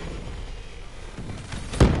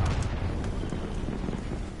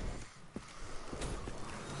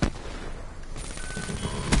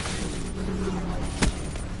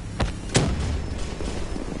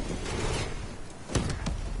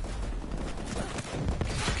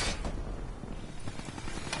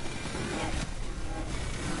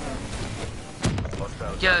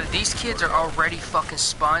 Yo, these kids are already fucking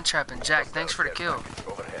spawn trapping. Jack, thanks for the kill.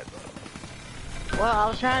 Well, I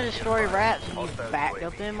was trying to destroy rats and you backed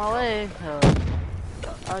up in my way, so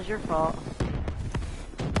that was your fault.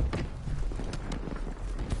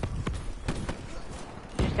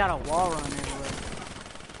 You just got a wall run everywhere.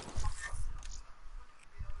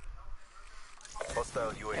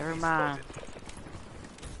 Hostile UAV Never mind.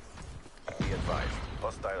 spotted. Be advised,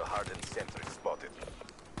 hostile hardened sentry spotted.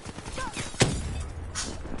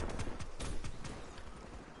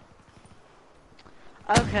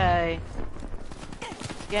 Okay.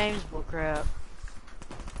 Game's bullcrap.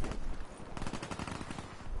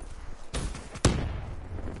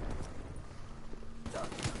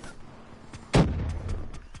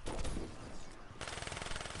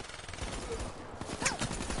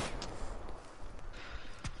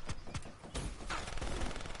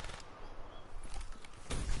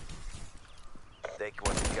 Take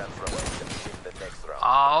what you can from it and win the next round.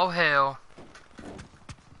 Oh hell.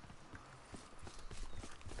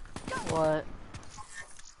 What?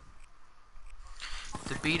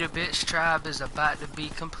 The Beta Bitch tribe is about to be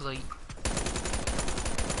complete.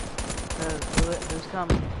 Who's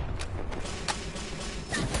coming?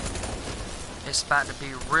 It's about to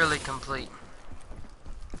be really complete.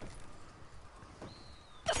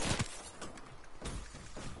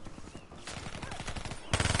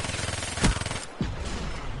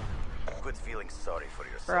 Good feeling sorry for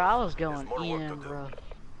yourself. Bro, I was going There's more work in, to do. bro.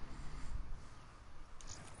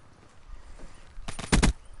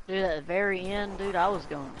 Dude, at the very end, dude, I was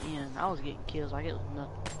going in. I was getting kills like it was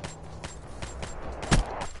nothing.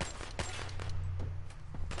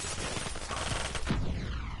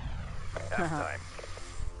 Halftime.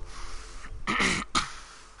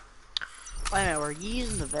 Wait a minute, were you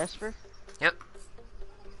using the Vesper? Yep.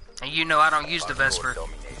 And you know I don't use the Vesper.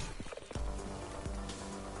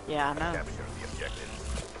 Yeah, I know. Capture the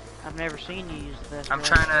objective. I've never seen you use the Vesper. I'm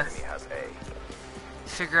trying to Enemy has A.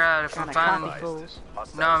 figure out if I'm Trying to finding... copy fools.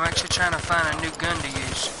 No, I'm actually trying to find a new gun to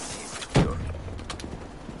use. Secure.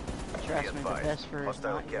 Trust me, the Vesper is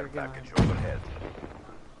Hostile not your care gun. package overhead.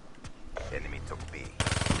 Enemy took B.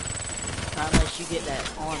 Not unless you get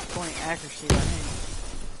that on-point accuracy like me.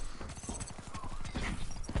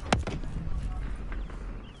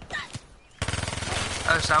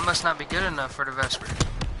 Oh, so I must not be good enough for the Vesper.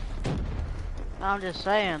 I'm just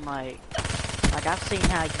saying, like I've seen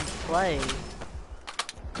how you play.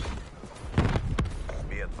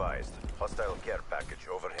 Be advised. Hostile care package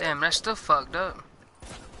overhead. Damn, that's still fucked up.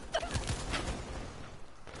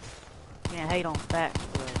 Can't hate on facts,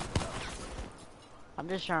 bro. I'm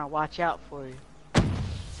just trying to watch out for you.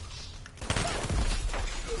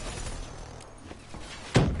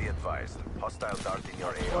 Be advised. Hostile dart in your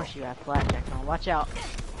Of AO. course you have blackjack on. Watch out.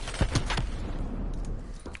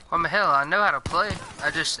 Well, the hell, I know how to play.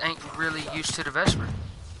 I just ain't really used to the Vesper.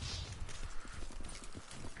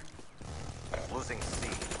 Losing C.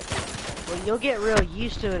 Well, you'll get real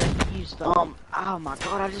used to it if you use the oh my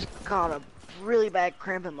god, I just got a really bad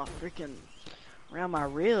cramp in my freaking around my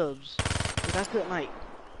ribs. Dude, I couldn't like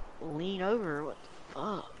lean over. What the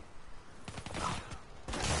fuck?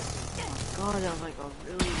 Oh my god, that was like a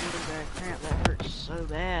really bad cramp. That hurt so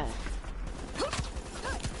bad.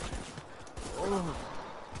 Oh,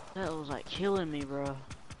 that was like killing me, bro.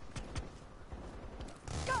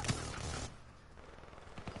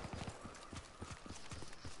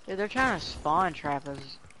 Dude, they're trying to spawn trap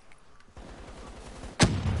us. They're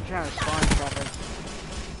trying to spawn trap us.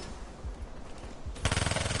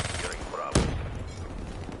 Securing Bravo.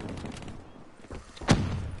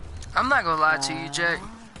 I'm not gonna lie to you, Jack.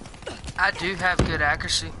 I do have good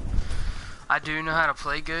accuracy. I do know how to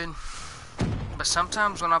play good. But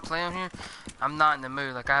sometimes when I play on here, I'm not in the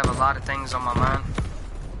mood. Like, I have a lot of things on my mind.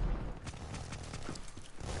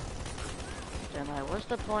 And like, what's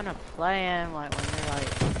the point of playing like when you're like,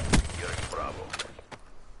 Securing Bravo.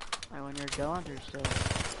 like when you're going through stuff?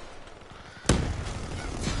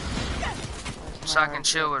 So I can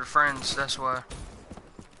chill with friends, that's why.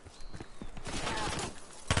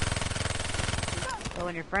 But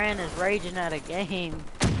when your friend is raging at a game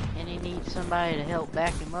and he needs somebody to help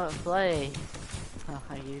back him up and play,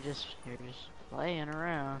 you're just playing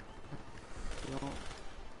around. You don't.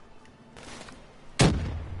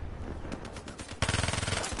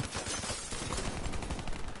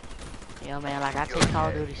 Yo man, like I take Call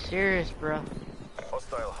of Duty serious, bro.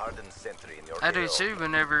 Hostile hardened sentry in your I do AO. too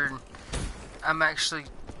whenever I'm actually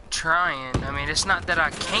trying. I mean, it's not that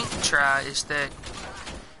I can't try, it's that,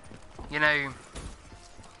 you know,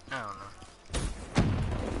 I don't know.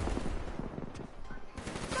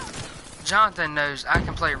 Jonathan knows I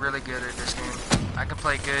can play really good at this game. I can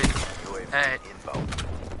play good at...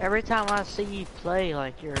 Every time I see you play,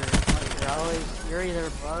 like you're either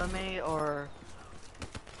above me or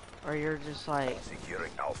or you're just like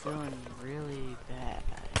Securing Alpha. doing really bad.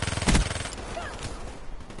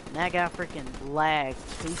 And that guy freaking lagged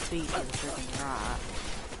 2 feet to the freaking right.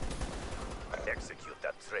 Execute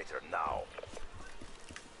that traitor now.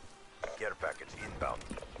 Care package inbound.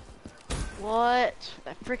 What?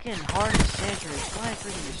 That freaking hardened sentry. Why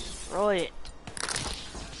freaking destroy it?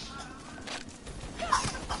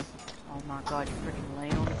 Oh my god, you're freaking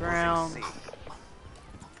laying on the ground.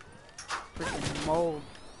 Freaking mold.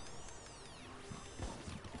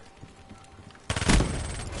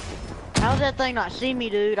 How did that thing not see me,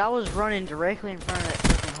 dude? I was running directly in front of that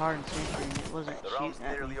freaking hardened sentry and it wasn't shooting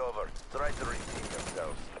at nearly me. over. Try to redeem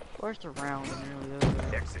yourselves. Where's the round nearly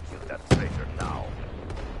over? Execute that traitor now.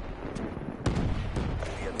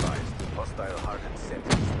 Be advised, hostile hardened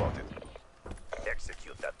sentry spotted.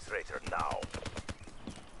 Execute that traitor now.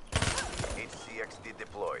 HCXD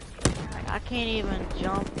deployed. I can't even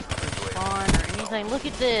jump or spawn or anything. Look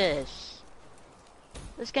at this.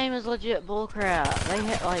 This game is legit bullcrap. They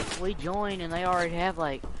like we join and they already have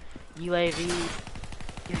like UAVs,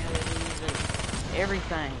 like,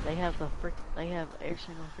 everything. They have they have every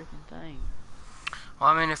single freaking thing.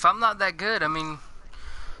 Well, I mean, if I'm not that good, I mean,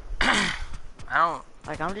 I don't.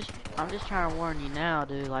 Like I'm just trying to warn you now,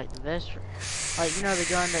 dude. Like the best, like you know the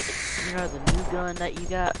gun that the new gun that you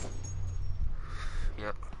got.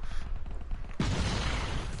 Yep.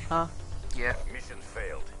 Huh? Yeah. Mission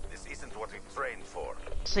failed. This isn't what we trained for.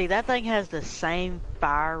 See, that thing has the same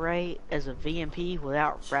fire rate as a VMP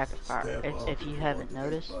without rapid fire, if you haven't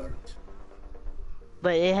noticed.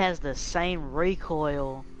 But it has the same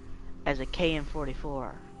recoil as a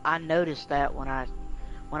KN-44. I noticed that when I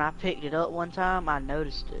picked it up one time, I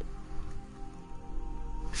noticed it.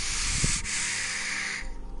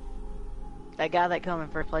 That guy that come in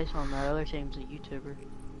first place on the other team's a YouTuber.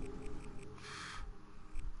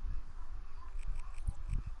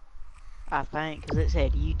 I think, because it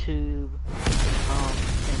said YouTube,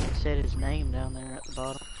 and it said his name down there at the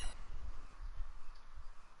bottom.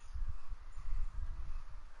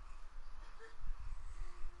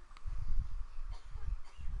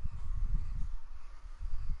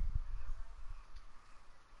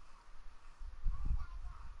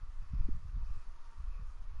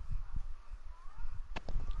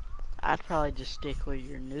 I'd probably just stick with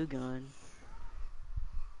your new gun.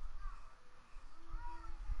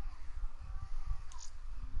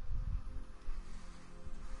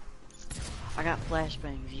 I got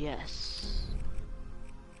flashbangs, yes.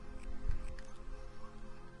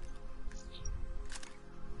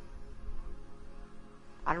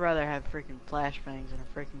 I'd rather have freaking flashbangs than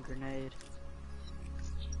a freaking grenade.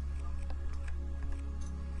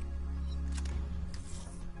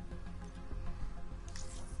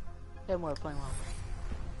 More playing well.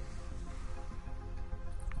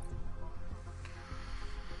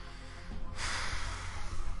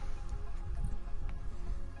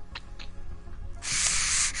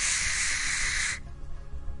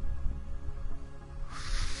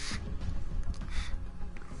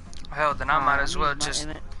 Hell, then I might as well just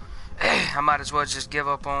I might as well just give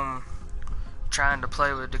up on trying to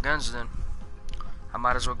play with the guns then. I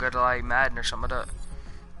might as well go to like Madden or something like that.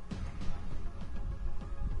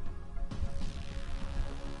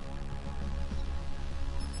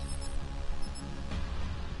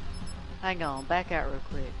 Hang on, back out real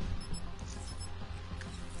quick.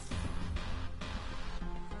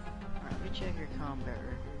 Alright, let me check your combat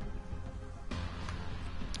record.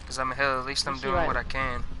 Cause I mean, hell, at least I'm doing what I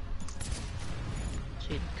can.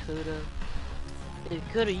 See Kuda. Dude,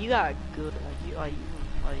 Kuda, you got good. Like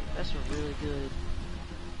that's a really good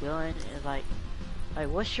gun. And like,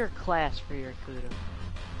 what's your class for your Kuda?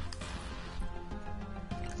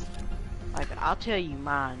 Like, I'll tell you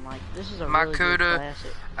mine. Like, this is a really good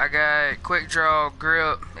classic. I got quick draw,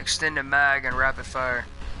 grip, extended mag, and rapid fire.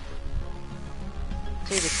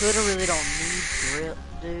 See, the Kuda really don't need grip,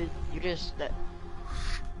 dude. You just that.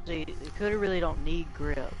 See, the Kuda really don't need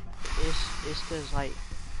grip. It's cause like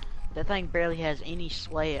that thing barely has any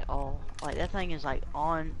sway at all. Like that thing is like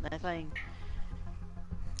on that thing.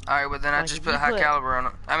 All right, well then like I just put high caliber on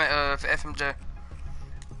it. I mean, FMJ.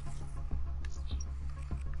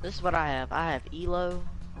 This is what I have. I have ELO,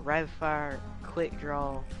 rapid fire, quick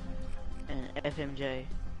draw, and FMJ.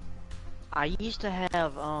 I used to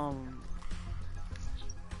have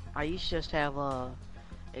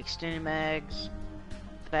extended mags,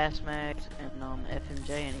 fast mags, and FMJ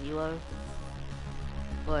and ELO.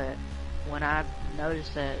 But when I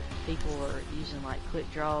noticed that people were using like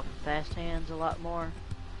quick draw and fast hands a lot more,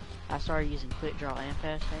 I started using quick draw and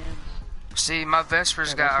fast hands. See, my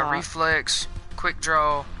Vesper's got a reflex, quick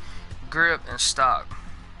draw, grip, and stock.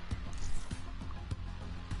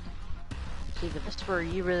 See, the Vesper,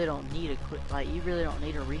 you really don't need a quick, like, you really don't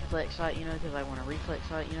need a reflex sight, you know, because like when a reflex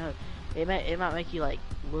sight, you know, it might make you like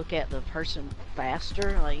look at the person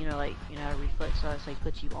faster, like you know how reflex sights like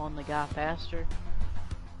put you on the guy faster.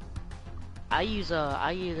 I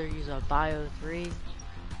either use a Bio 3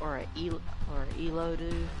 or a Elo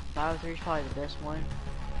dude. Bio 3 is probably the best one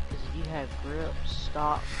because you have grip,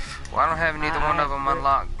 stop. Well, I don't have neither one of them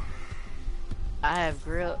unlocked. I have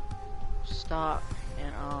grip, stop,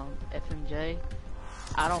 and FMJ.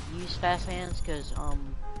 I don't use fast hands because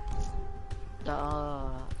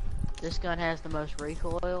this gun has the most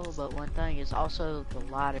recoil, but one thing, it's also the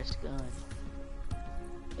lightest gun.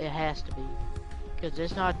 It has to be, because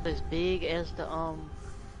it's not as big as the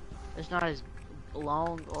it's not as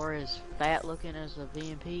long or as fat looking as the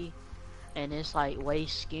VMP, and it's like way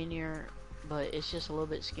skinnier, but it's just a little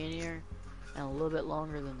bit skinnier and a little bit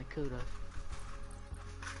longer than the Kuda.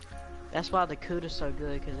 That's why the Kuda's so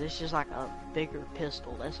good, because it's just like a bigger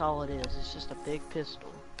pistol. That's all it is. It's just a big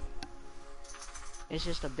pistol. It's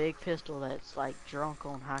just a big pistol that's like drunk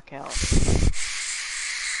on high caliber.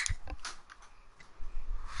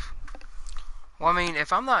 Well, I mean,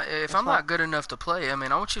 if I'm not good enough to play, I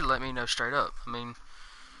mean, I want you to let me know straight up. I mean,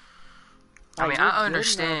 I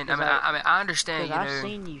understand. I understand. You know, I've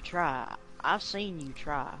seen you try. I've seen you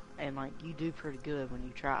try, and like you do pretty good when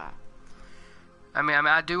you try. I mean,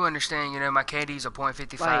 I do understand. You know, my KD's a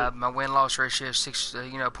 .55, my win-loss ratio is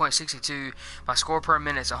 .62, my score per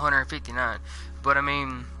minute is 159. But I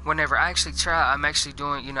mean, whenever I actually try, I'm actually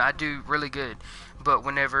doing. You know, I do really good. But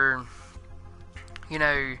whenever, you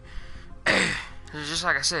know, just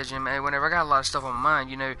like I said, Jim, whenever I got a lot of stuff on my mind,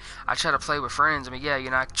 you know, I try to play with friends. I mean, yeah, you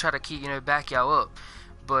know, I try to keep, you know, back y'all up.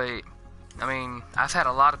 But I mean, I've had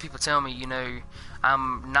a lot of people tell me, you know,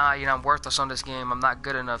 I'm not, you know, I'm worthless on this game. I'm not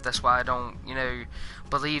good enough. That's why I don't, you know,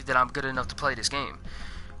 believe that I'm good enough to play this game.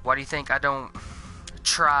 Why do you think I don't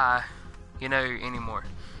try, you know, anymore?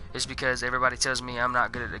 It's because everybody tells me I'm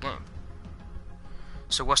not good at the game.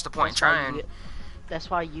 So what's the point in trying? That's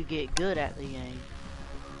why you get good at the game.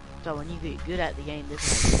 So when you get good at the game, this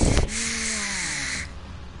like,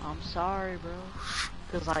 I'm sorry, bro.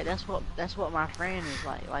 Cause like that's what my friend is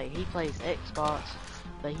like. Like he plays Xbox,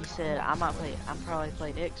 but he said I'm probably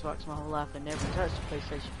played Xbox my whole life and never touched a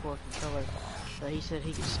PlayStation 4 controller. But he said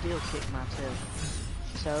he could still kick my tail.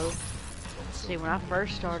 So see, when I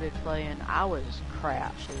first started playing, I was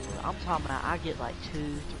crap. Dude. I'm talking about I get like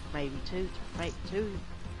two,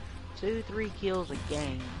 3 kills a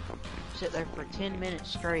game. Sit there for 10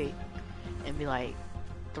 minutes straight and be like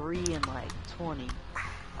 3 and like 20.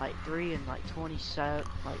 Like 3 and like 27,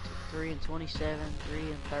 like 3 and 27, 3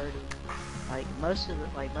 and 30. Like most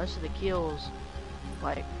of the kills,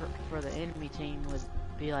 like for the enemy team would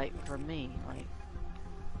be like for me. Like,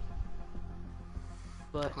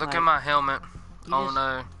 but look like, at my helmet. Oh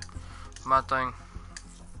no, my thing.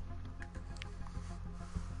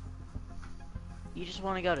 You just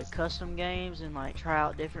want to go to custom games and like try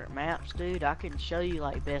out different maps, dude. I can show you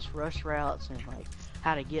like best rush routes and like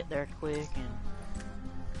how to get there quick and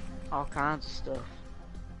all kinds of stuff.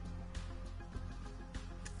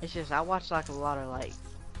 It's just I watch like a lot of like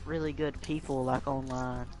really good people like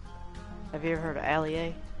online. Have you ever heard of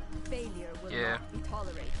Allier? Failure will Yeah. not be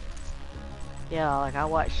tolerated. Yeah, like I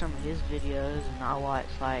watch some of his videos and I watch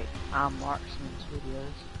like I'm Marksman's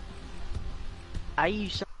videos. I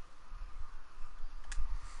use some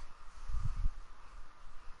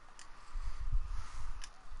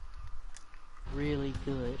really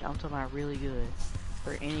good. I'm talking about really good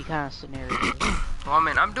for any kind of scenario. Well, I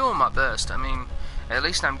mean, I'm doing my best. I mean, at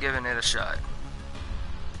least I'm giving it a shot.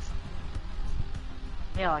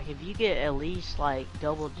 Yeah, like if you get at least like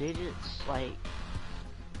double digits, like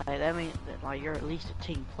that means that like you're at least a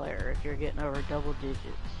team player if you're getting over double digits.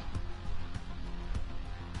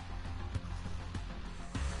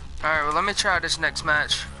 Alright, well let me try this next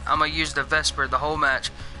match. I'm gonna use the Vesper the whole match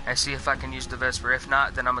and see if I can use the Vesper. If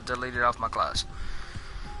not, then I'm gonna delete it off my class.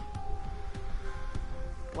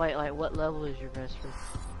 Wait, like what level is your Vesper?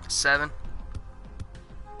 7.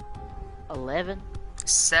 11?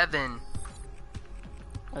 7.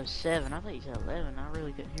 Oh, 7. I thought you said 11. I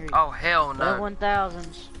really couldn't hear you. Oh, hell no.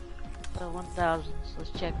 1000s. 1000s.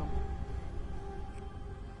 Let's check them.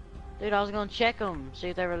 Dude, I was gonna check them, see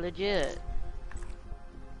if they were legit.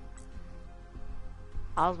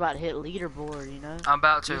 I was about to hit leaderboard, you know? I'm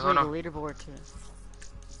about to, hold on. The leaderboard too.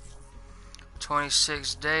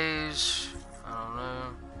 26 days. I don't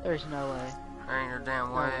know. There's no way. There ain't no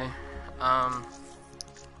damn way.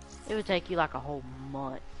 It would take you like a whole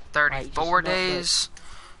month. 34 like, days.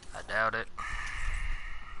 I doubt it.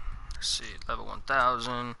 Let's see, level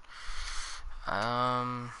 1000.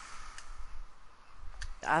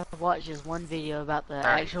 I watched this one video about the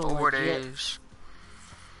actual 4 legit. days.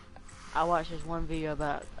 I watched this one video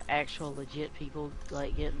about actual legit people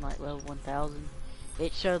like getting like level 1000.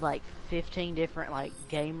 It showed like 15 different like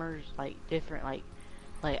gamers, like different like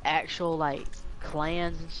actual like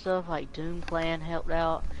clans and stuff. Like Doom Clan helped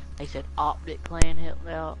out. They said Optic Clan helped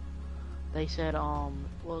out. They said what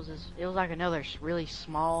was this? It was like another really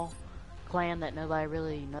small clan that nobody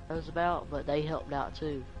really knows about, but they helped out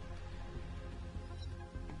too.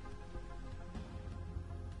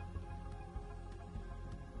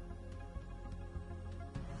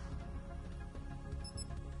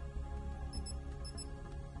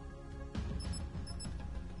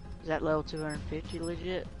 Is that level 250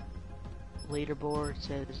 legit? Leaderboard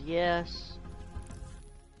says yes.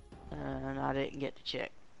 And I didn't get to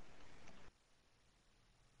check.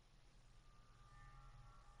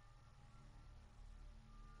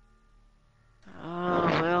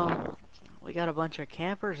 Oh, well, we got a bunch of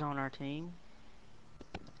campers on our team.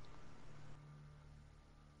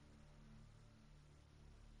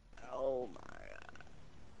 Oh my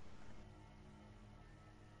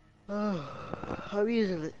god. Oh,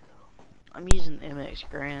 I'm using the MX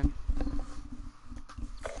Grand.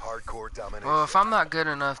 Hardcore domination. Well, if I'm not good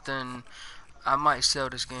enough, then I might sell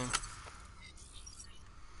this game.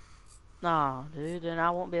 Nah, dude, then I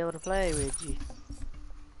won't be able to play with you.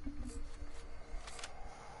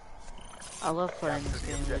 I love playing this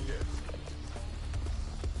game with you.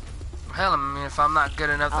 Hell, I mean, if I'm not good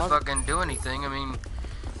enough to fucking do anything, I mean,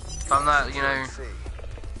 if I'm not, you know...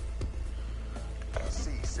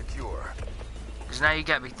 C secure. Because now you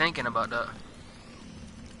got me thinking about that.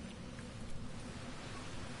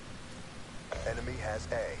 Enemy has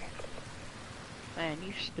A. Man,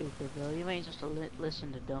 you stupid, bro. You ain't just to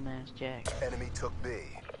listen to dumbass Jack. Enemy took B.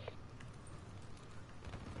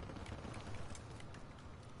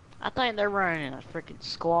 I think they're running a freaking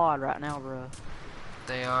squad right now, bro.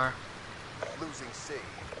 They are. Losing C.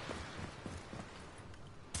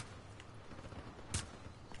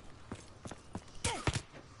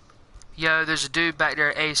 Yo, there's a dude back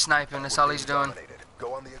there A sniping. That's all he's doing. Dominated.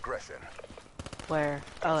 Go on the aggression. Where?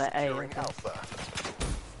 Oh, at A. Securing Okay. Alpha.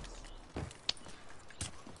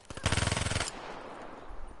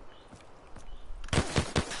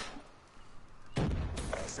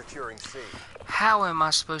 Securing C. How am I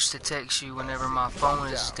supposed to text you whenever my phone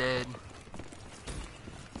is dead?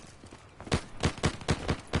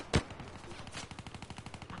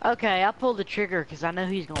 Okay, I pulled the trigger because I know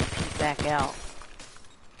he's gonna peek back out.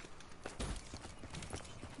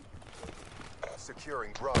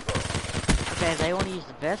 Securing Bravo. Okay, they want to use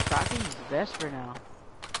the Vesper. I can use the Vesper now.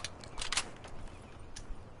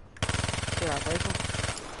 Should I rape him?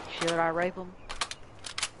 Should I rape him?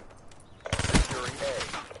 Securing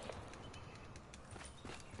A.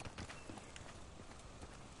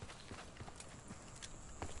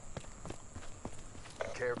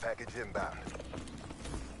 Care package inbound.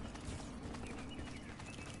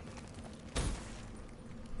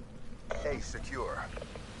 A secure.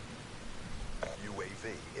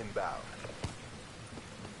 UAV inbound.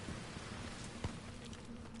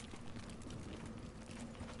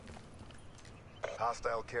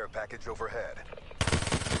 Hostile care package overhead.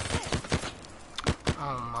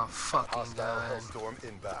 Oh my fucking Hostile god. Hellstorm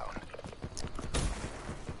inbound.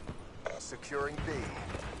 Securing B.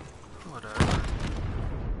 Whatever.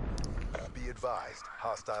 Be advised,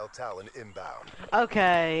 hostile Talon inbound.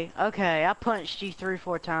 Okay, okay. I punched you 3 or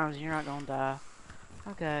 4 times and you're not gonna die.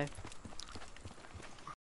 Okay.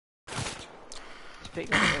 Let's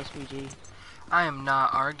pick up the SPG. I am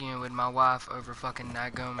not arguing with my wife over fucking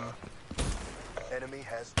Nagoma. Enemy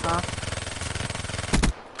has Huh?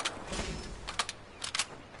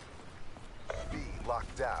 B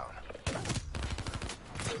locked down.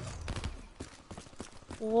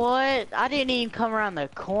 What? I didn't even come around the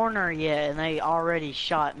corner yet and they already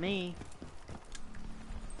shot me.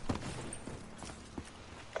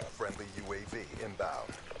 Friendly UAV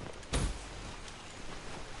inbound.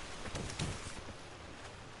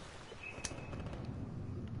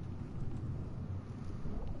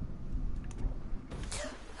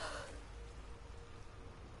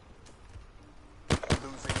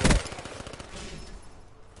 Losing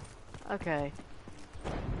A. Okay.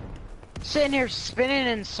 Sitting here spinning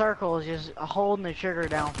in circles, just holding the trigger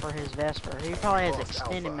down for his Vesper. He probably has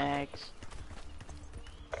extended Alpha. mags.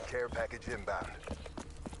 Care package inbound.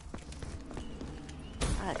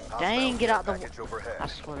 God Hostile dang, get care out the package overhead. I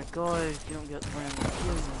swear to God, if you don't get friendly,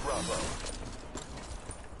 Bravo.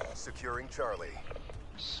 Securing Charlie.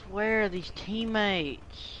 I swear, these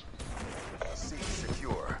teammates. C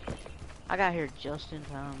secure. I got here just in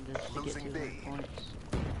time just to get Losing to the B. points.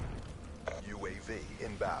 UAV UAV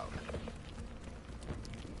inbound.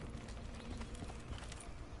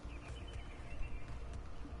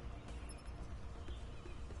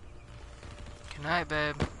 Good night,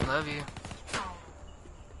 babe. Love you.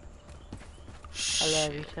 I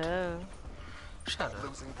love you too. Shut up.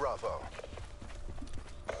 Losing Bravo.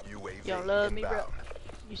 UAV You don't love inbound. me, bro.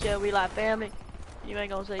 You said we like family. You ain't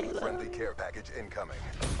gonna say you love Friendly me. care package incoming.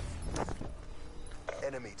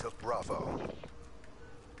 Enemy took Bravo.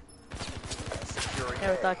 Securing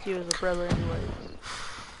Never A. thought you was a brother anyways.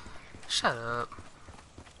 Shut up.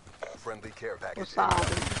 Friendly care package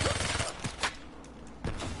Wasabi.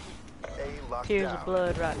 A locked Tears down. of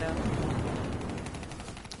blood right now.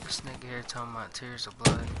 This nigga here talking about tears of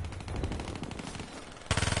blood.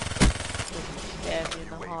 Stab me in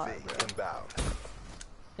the heart, UAV bro. inbound.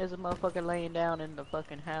 There's a motherfucker laying down in the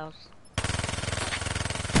fucking house.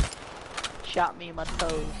 Shot me in my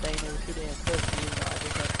toes, saying it was too damn pussy, even though I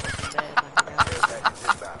just had fucking bad. Care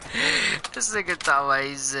package inbound. This nigga thought what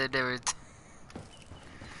he said everything.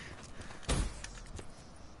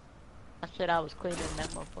 I said I was cleaning that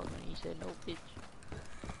motherfucker, and he said, no, bitch.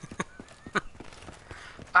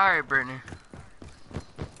 Alright, Brittany.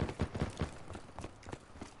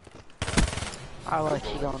 I'll let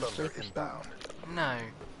you go on sleep or something. No,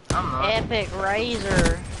 I'm not. Epic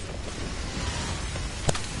Razor.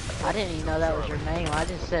 I didn't even know that was your name. I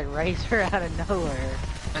just said Razor out of nowhere.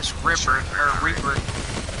 It's Ripper, or Reaper.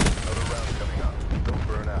 Another round coming up. Don't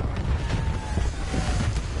burn out.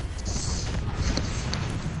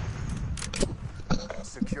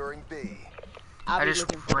 Securing B. I just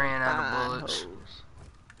ran out of bullets.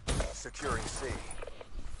 Securing C.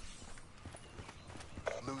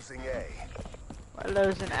 Losing A. We're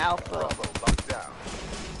losing Alpha. Bravo locked down.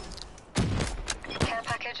 Care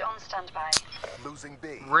package on standby. Losing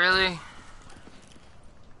B. Really?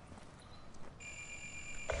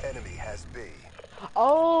 Enemy has B.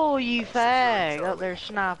 Oh, you fag! Up there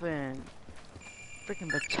sniping. Freaking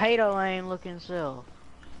potato aim looking self.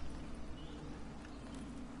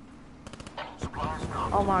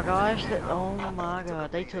 Oh my gosh, oh my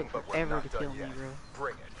god, they took forever to kill me, bro.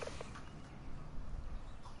 Bring it.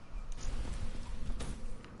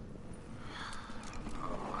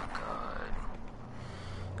 Oh my god.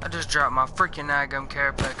 I just dropped my freaking Nagum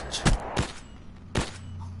care package.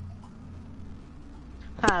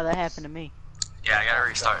 Ha, that happened to me. Yeah, I gotta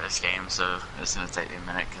restart this game, so it's gonna take me a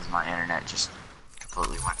minute because my internet just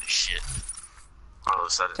completely went to shit. All of a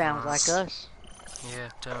sudden. Sounds like us. Yeah,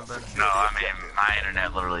 tell me about it. No, I mean, my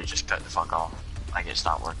internet literally just cut the fuck off. Like, it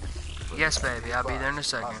stopped working. Yes, baby, I'll be there in a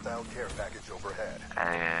second. Hostile care package overhead.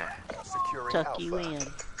 Securing Tuck Alpha. you in. Be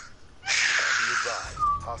advised.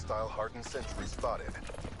 Hostile hardened sentry spotted.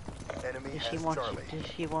 Enemy Does she has want Charlie. you?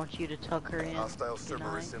 Does she want you to tuck her in? Hostile tonight?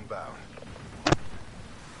 Cerberus inbound.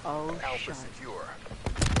 Oh Alpha shit. secure.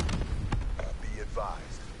 Be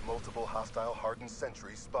advised. Multiple hostile hardened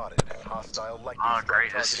sentries spotted. Hostile lightning Oh,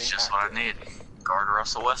 strike great, this is targeting just what I active. need. Guard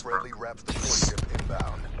Russell Westbrook. Friendly Raps deploy ship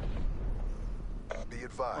inbound. Be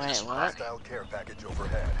advised. Wait, what? Hostile care package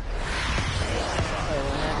overhead.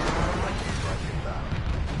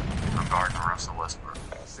 I'm guarding Russell Westbrook.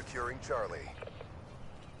 Securing Charlie.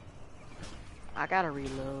 I gotta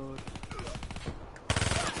reload.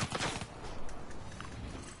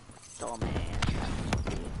 Oh man.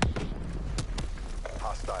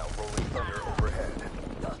 Hostile rolling thunder overhead.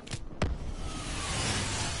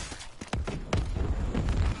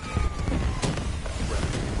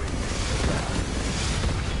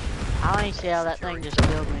 I don't even see how that thing just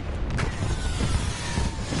killed me.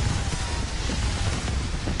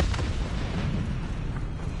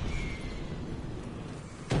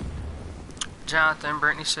 Jonathan,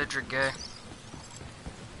 Brittany said you're gay.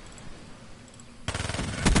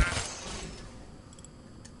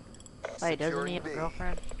 Wait, doesn't he have a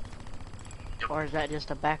girlfriend? Or is that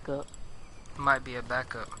just a backup? Might be a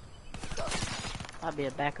backup. Might be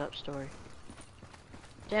a backup story.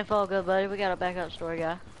 Tenfold good, buddy. We got a backup story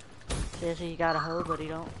guy. Says he got a hoe, but he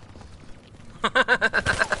don't.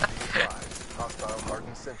 Hostile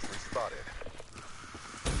hardened sentry spotted.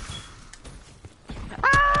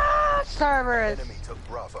 Ah, Cerberus! Enemy took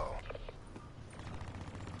Bravo.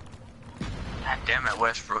 God damn it,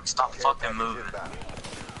 Westbrook, stop fucking moving.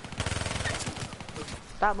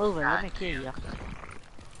 Stop moving. Let me kill you.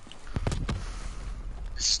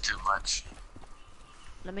 This is too much.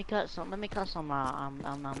 Let me cut some. Some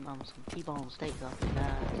T-bone steaks off the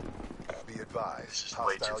guys. Be advised.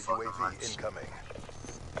 way too Hostile fucking UAV much. incoming.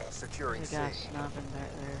 Securing There's a guy C. snapping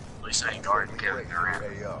back there. At least I ain't guarding Friendly Kevin Durant.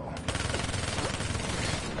 Razor AO.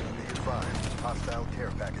 Be advised. Hostile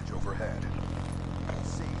care package overhead.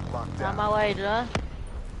 C locked On down. my way, John.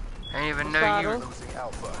 I didn't even know you.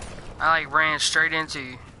 I like ran straight into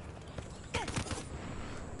you.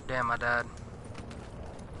 Damn, I died.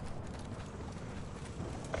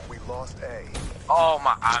 We lost A. Oh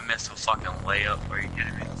my! I missed a fucking layup. Are you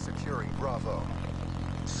kidding me? Securing Bravo.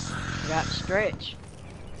 Got stretch.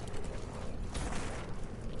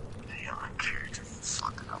 Damn, my character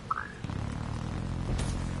fucking upgrade.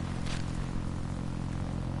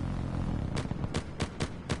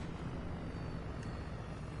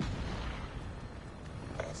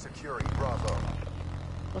 Securing Bravo.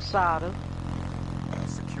 Wasada.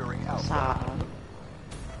 Securing Alpha. Wasada.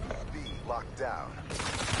 B locked down.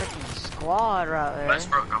 Freaking squad right there.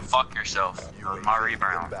 Westbrook, go fuck yourself. My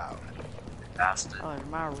rebound. Bastard. Oh,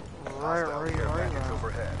 my rebound.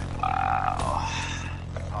 Overhead. Wow.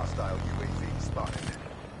 Hostile UAV spotted.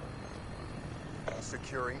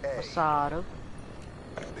 Securing A. Wasada.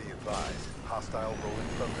 Be advised. Hostile rolling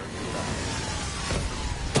thunder inbound.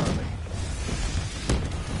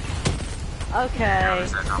 Okay.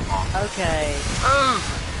 Okay. Oh!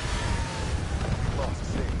 Lost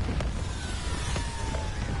C. Be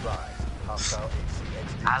advised. Hostile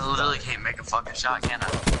HCXD. I literally can't make a fucking shot, can I?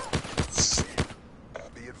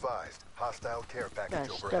 Be advised. Hostile care package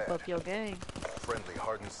Gotta overhead. step up your game. Friendly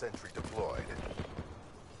hardened sentry deployed.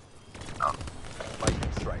 Oh.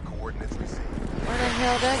 Lightning strike coordinates received. Where the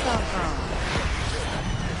hell that come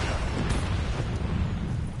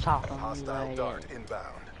from? Talking Hostile dart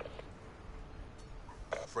inbound.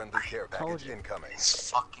 Friendly care package incoming. It's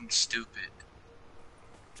fucking stupid.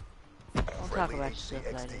 Don't talk about yourself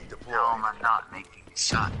like that. How am I not making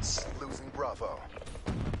shots? Losing Bravo.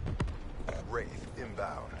 Wraith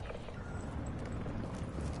inbound.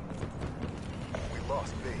 We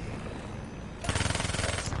lost B.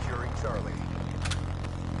 Securing Charlie.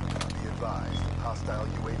 Be advised. Hostile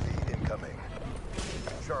UAV incoming.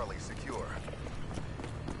 Charlie secure.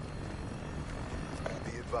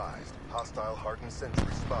 Be advised. Hostile hardened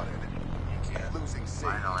sentry spotted. Losing C.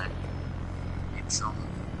 Finally. Need some.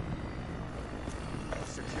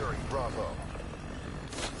 Securing Bravo.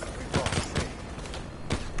 We lost C.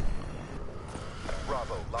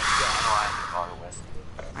 Bravo locked down.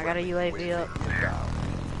 I got a UAV up. Fair.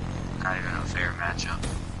 Not even a fair matchup.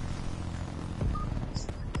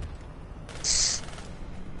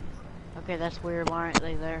 Okay, that's weird. Why aren't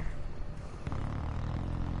they there?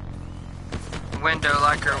 Window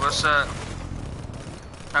liker, what's up?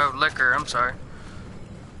 Oh, liquor, I'm sorry.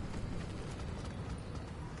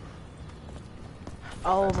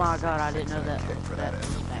 Oh my god, I didn't know that. That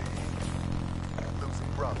was back.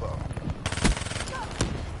 Losing Bravo.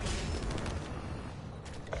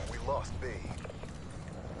 We lost B.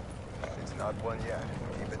 It's not one yet.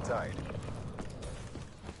 Keep it tight.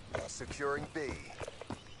 Securing B.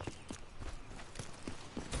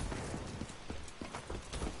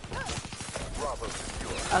 Bravo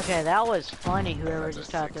secure. Okay, that was funny. Whoever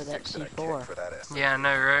just tried to throw that C4. Yeah, I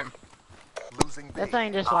know, right? Losing B. That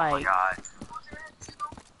thing just Oh my like. god.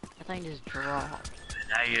 That thing just dropped.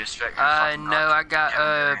 Now you expect No, I got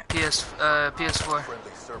PS4.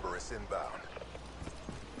 Friendly Cerberus inbound.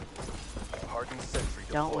 Hardened sentry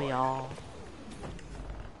deployed. Don't we all?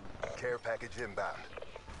 Care package inbound.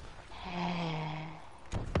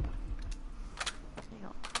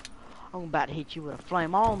 I'm about to hit you with a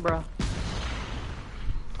flame on, bro.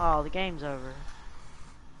 Oh, the game's over.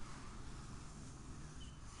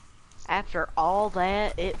 After all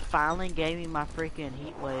that, it finally gave me my freaking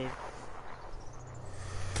heat wave.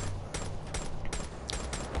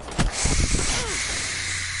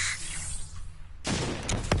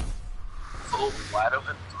 Oh, wide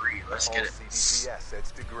open 3. Let's get it. CDP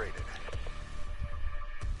assets degraded.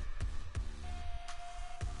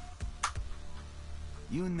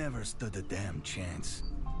 You never stood a damn chance.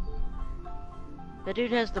 The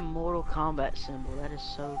dude has the Mortal Kombat symbol. That is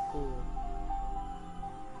so cool.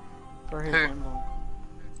 For his emblem.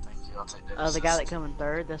 Thank you, I'll take that. The guy that come in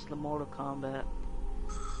third, that's the Mortal Kombat.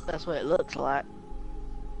 That's what it looks like.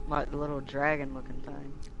 Like the little dragon looking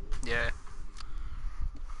thing. Yeah.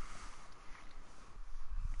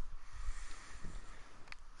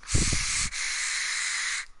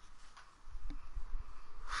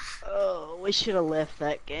 Oh, we should have left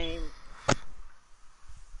that game.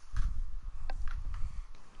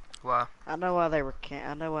 Wow. I know why they were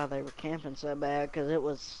camping so bad, because it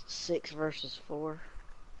was 6 versus 4.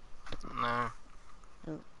 No.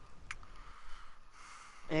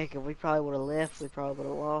 Yeah, if we probably would have left, we probably would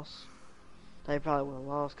have lost. They probably would have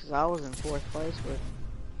lost, because I was in 4th place with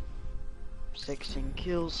 16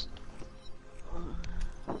 kills.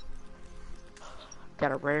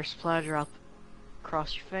 Got a rare supply drop.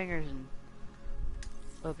 Cross your fingers and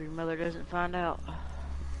hope your mother doesn't find out.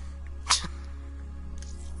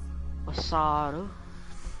 Asado.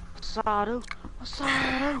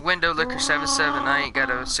 Window Liquor 77. I ain't got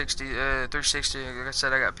a 360. Like I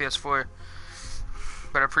said, I got PS4.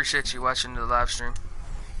 But I appreciate you watching the live stream.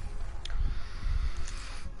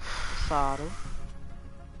 Asado.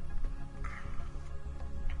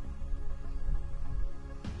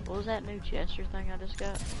 What was that new gesture thing I just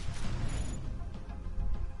got?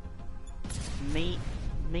 Mean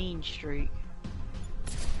Streak.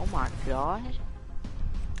 Oh my god.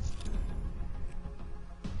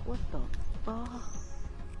 What the fuck?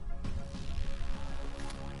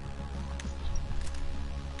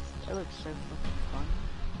 That looks so fucking fun.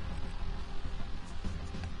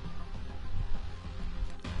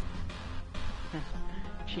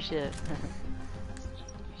 She said,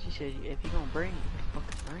 if you're gonna bring it,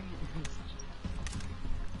 fucking bring it.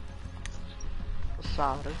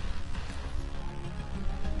 Solid.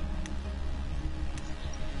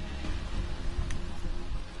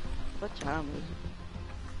 What time is it?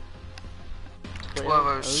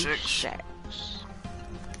 12:06.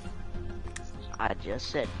 I just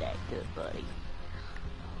said that, good buddy.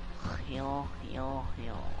 Yo.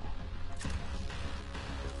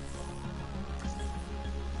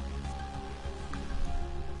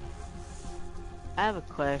 I have a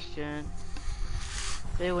question.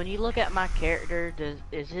 Dude, when you look at my character,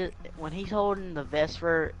 is it when he's holding the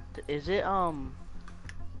Vesper, is it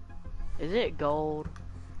gold?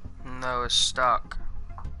 No, it's stock.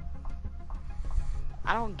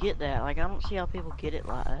 I don't get that. Like, I don't see how people get it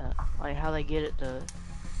like that. Like, how they get it to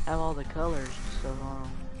have all the colors and stuff on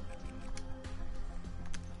them.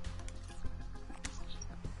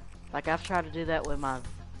 Like, I've tried to do that with my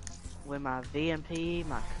VMP,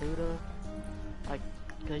 my Kuda. Like,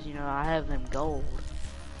 because, you know, I have them gold.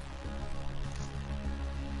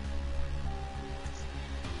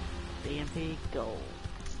 VMP, gold.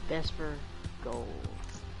 Vesper, gold.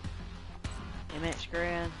 MX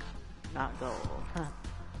Grand, not gold.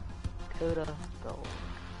 Kuda, gold.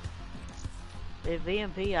 The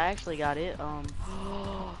VMP, I actually got it. I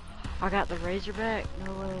got the Razorback.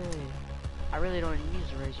 No way. I really don't even use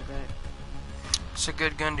the Razorback. It's a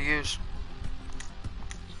good gun to use.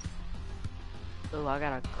 Oh, I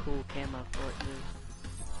got a cool camo for it too.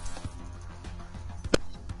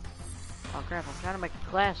 Oh crap! I'm trying to make a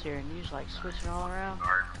class here, and you just like switching all around.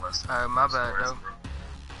 Oh, my bad, though.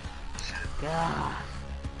 God.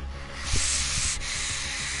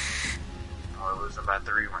 I lose about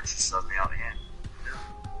 3 when she subbed me out again.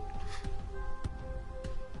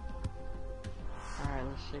 Alright,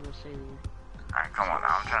 let's see. Alright, come on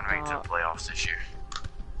now. I'm trying to make it to the playoffs this year.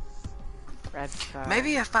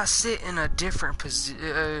 Maybe if I sit in a different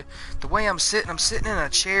position, the way I'm sitting in a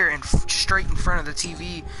chair and straight in front of the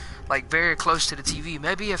TV, like very close to the TV.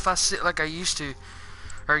 Maybe if I sit like I used to,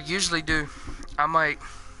 or usually do, I might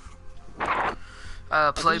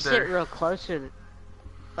play better. Sit real close to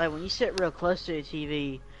like when you sit real close to the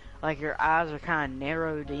TV, like your eyes are kind of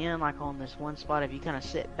narrowed in, like on this one spot. If you kind of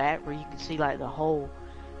sit back where you can see like the whole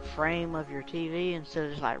frame of your TV instead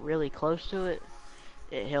of just like really close to it,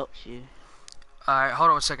 it helps you. Alright, hold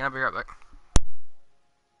on a second, I'll be right back.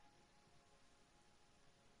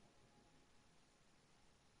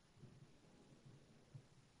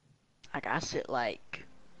 Like I sit like,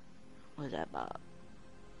 what is that about?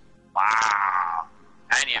 Wow.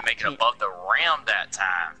 I didn't even make it above the rim that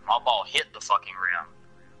time. My ball hit the fucking rim.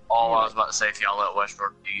 All I was about to say, if y'all let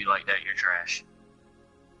Westbrook do you like that, you're trash.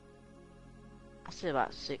 I sit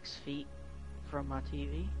about 6 feet from my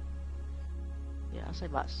TV. Yeah, I say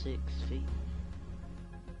about 6 feet.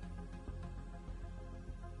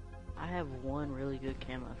 I have one really good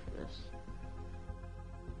camo for this.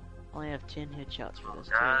 I only have 10 headshots for this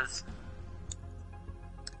guys. Too.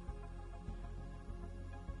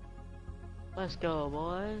 Let's go,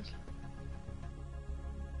 boys.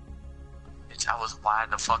 Bitch, I was wide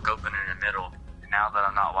the fuck open in the middle. And now that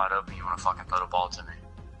I'm not wide open, you wanna fucking throw the ball to me.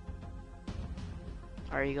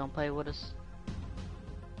 Are you gonna play with us?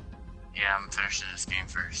 Yeah, I'm finishing this game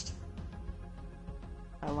first.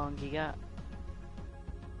 How long you got?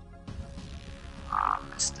 I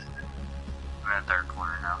missed it. I'm in the third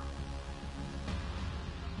quarter now.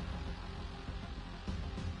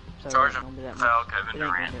 So Charge him. Foul Kevin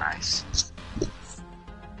Durant. Nice.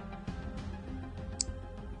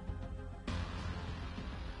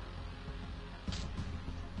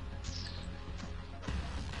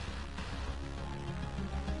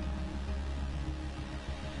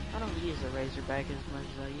 I don't use the Razorback as much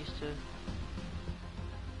as I used to.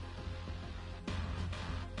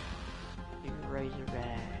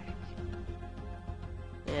 Razorback.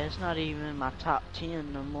 Yeah, it's not even in my top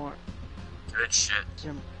 10 no more. Good shit.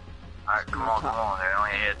 Alright, come on. They only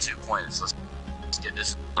had 2 points. Let's get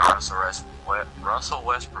this. Russell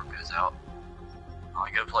Westbrook is out.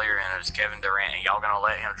 Only good player in it is Kevin Durant, and y'all gonna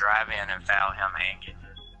let him drive in and foul him and get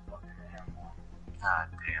this. God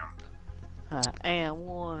damn. And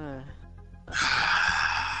one.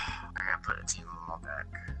 I gotta put a team on my back.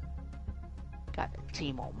 Got a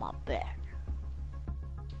team on my back.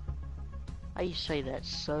 I used to say that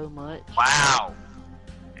so much. Wow!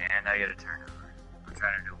 And I get a turnover. I'm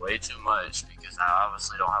trying to do way too much because I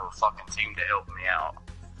obviously don't have a fucking team to help me out.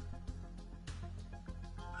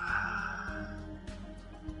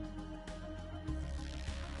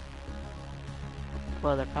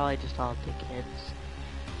 Well, they're probably just all dickheads.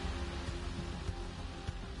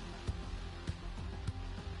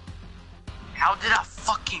 How did I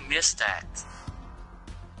fucking miss that?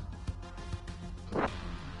 Oh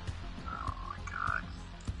my god.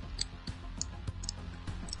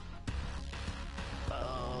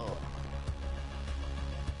 Oh.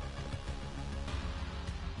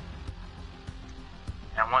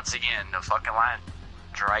 And once again, the fucking line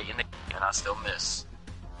is right in the and I still miss.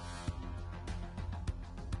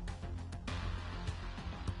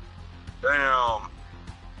 Damn.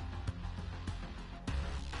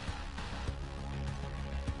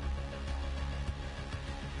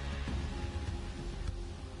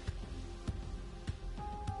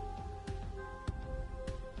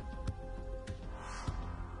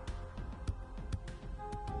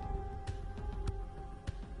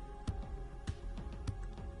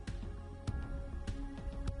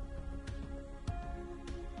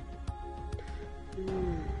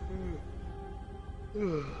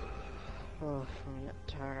 Oh, I'm getting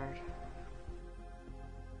tired.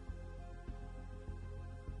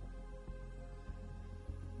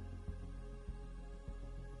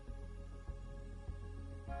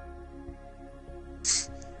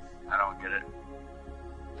 I don't get it.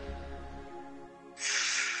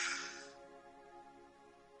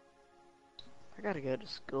 I gotta go to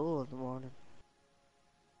school in the morning.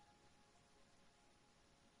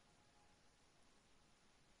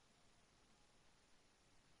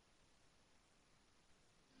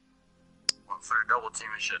 Went for a double team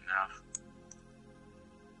and shouldn't have.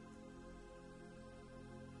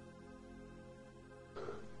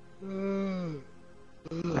 We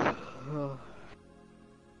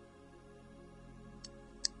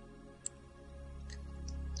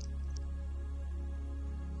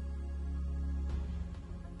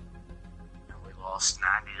lost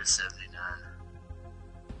 90 to 79.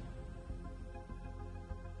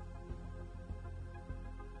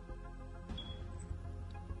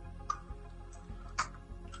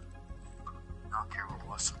 I don't care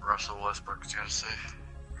what Russell Westbrook's got to say.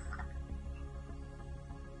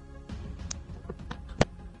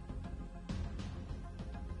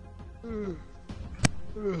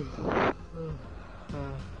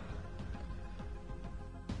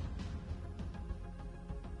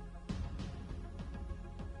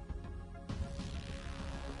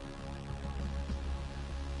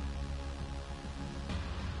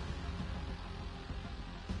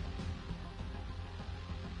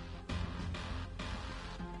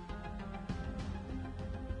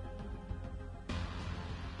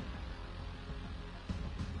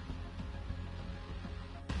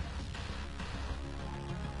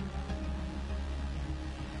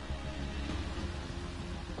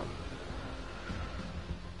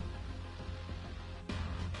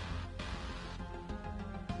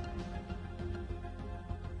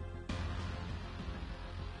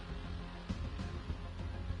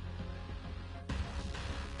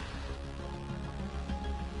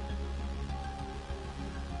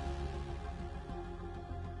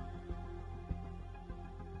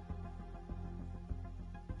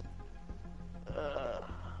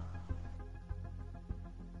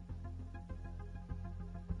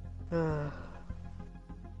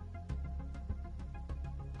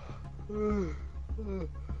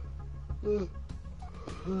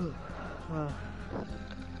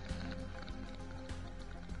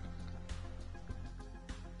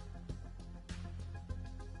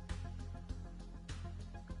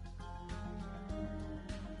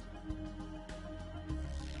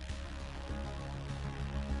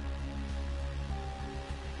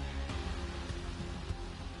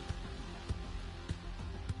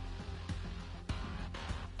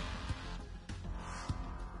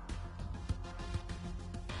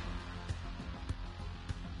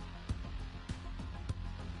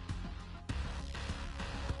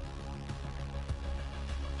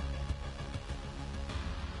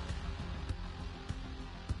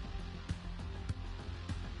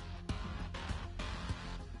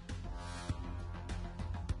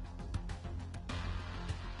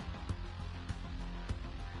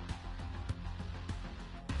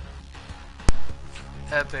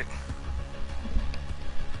 Epic.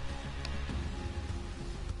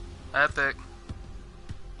 Epic.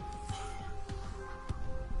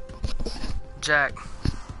 Jack.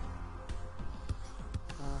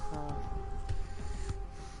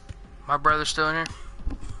 My brother's still in here?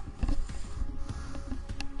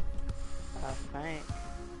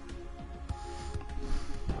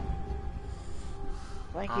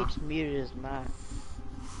 I think he just muted his mic.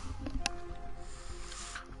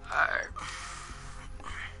 Alright.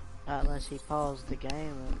 Unless he paused the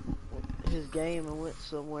game and went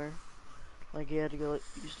somewhere. Like he had to go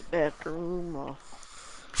use the bathroom or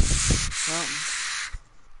something.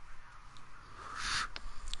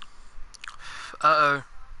 Uh-oh.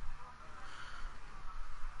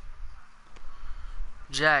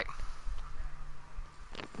 Jack.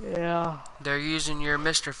 Yeah. They're using your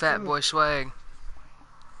Mr. Fat Boy swag.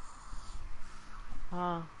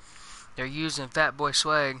 Huh? They're using Fat Boy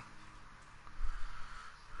swag.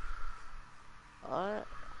 What?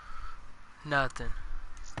 Nothing.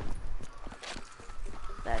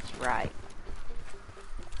 That's right.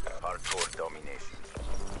 Hardcore domination.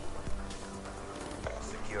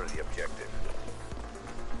 Secure the objective.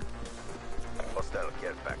 Hostile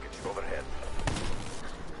care package overhead.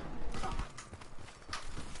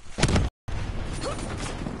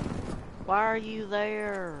 Why are you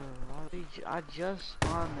there? I just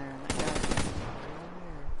spawned there and that guy's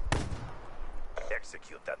there.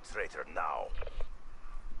 Execute that traitor now.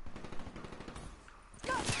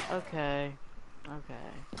 Okay.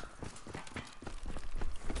 Okay.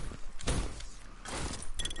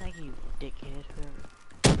 Thank you, dickhead. Whoever.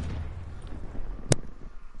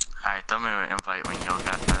 Alright, throw me an invite when y'all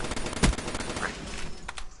got that.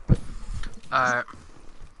 Alright.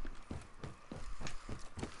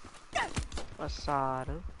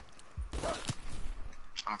 Asada.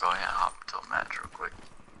 I'm going to hop into a match real quick.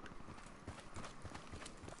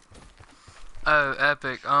 Oh,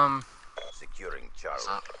 Epic. Securing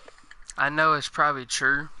Charlie. I know it's probably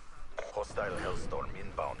true. Hostile Hellstorm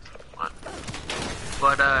inbound. What?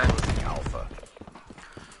 But Alpha.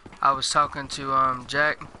 I was talking to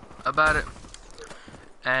Jack about it,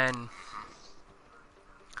 and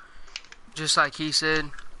just like he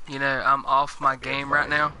said, you know, I'm off my game right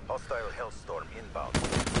now, Hostile Hellstorm inbound.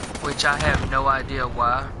 which I have no idea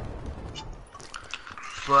why,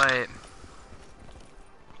 but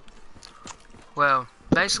well,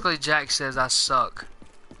 basically Jack says I suck.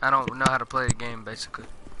 I don't know how to play the game, basically.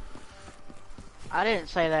 I didn't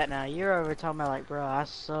say that now. You're over talking about like, bro, I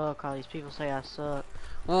suck. All these people say I suck.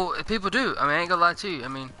 Well, people do. I mean, I ain't gonna lie to you. I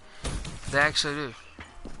mean, they actually do.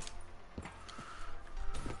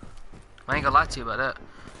 I ain't gonna lie to you about that.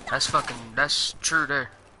 That's true there.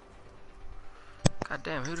 God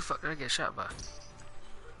damn, who the fuck did I get shot by?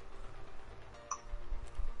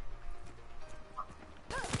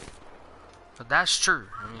 But that's true.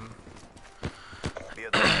 I mean, Be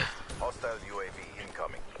advised. Hostile UAV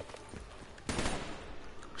incoming.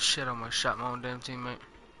 shit, I almost shot my own damn teammate.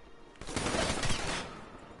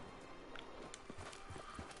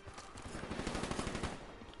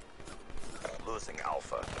 Losing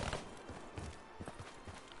Alpha.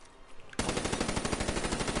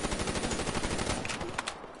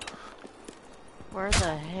 Where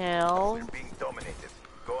the hell? We're being dominated.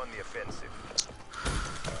 Go on the offensive.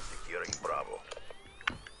 Securing Bravo.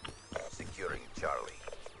 Securing Charlie.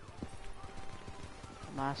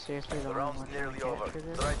 Am I seriously the The only round's one nearly trying to over. capture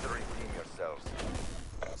this? Try to redeem yourselves.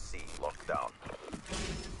 C locked down.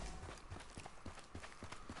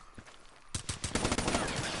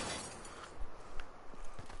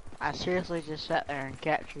 I seriously just sat there and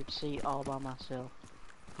captured C all by myself.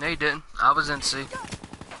 No, you didn't. I was in C.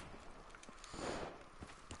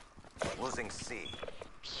 Losing C.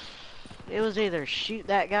 It was either shoot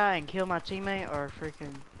that guy and kill my teammate or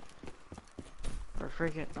freaking,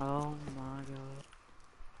 oh my god.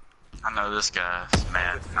 I know this guy's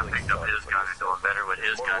mad. I picked up his gun and doing better with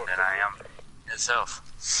his gun than I am itself.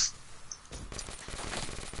 This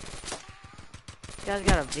guy's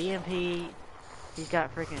got a VMP. He's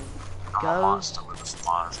got freaking I'm a Ghost. monster with the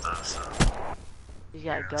spawns though, so He's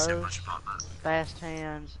got I can't say much Ghost, about that. Fast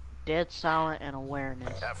Hands, Dead Silent, and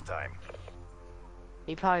Awareness. Halftime.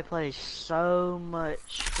 He probably plays so much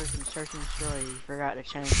freaking Search and Destroy he forgot to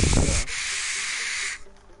change his stuff.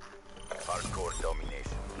 Hardcore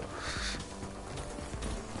domination.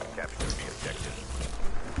 Capture the objective.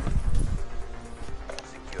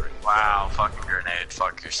 Securing. Wow, fucking grenade.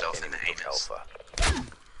 Fuck yourself in the Enemy anus. Alpha.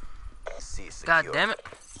 C God secure. damn it.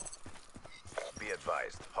 Be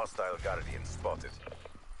advised. Hostile Guardian spotted.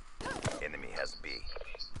 Enemy has B.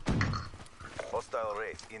 Hostile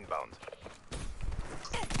Wraith inbound.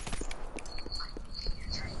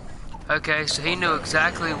 Okay, so he knew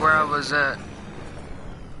exactly where I was at.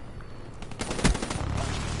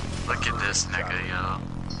 Look at this nigga, yo.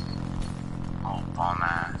 Oh, bum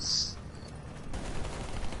ass.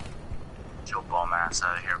 Get your bum ass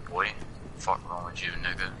out of here, boy. Fuck wrong with you,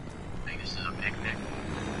 nigga. I think this is a picnic.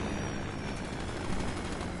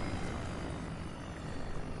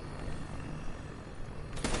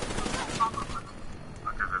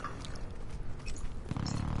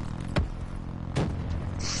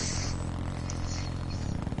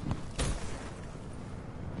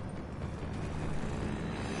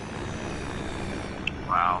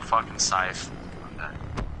 Wow, fucking Scythe. Okay.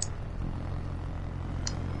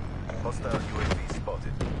 Hostile UAV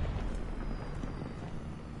spotted.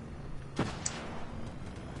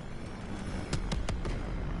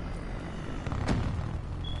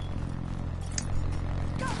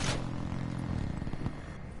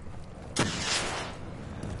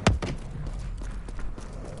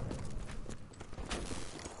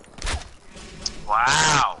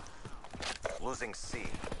 Wow. Losing C.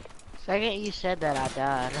 Second you said that, I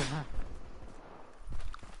died.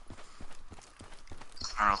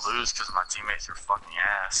 I'm gonna lose because my teammates are fucking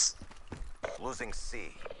ass. Losing C.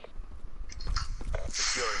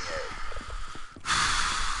 Securing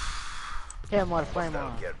A. Him what a flame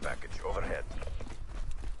on. Care package overhead.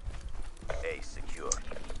 A secure.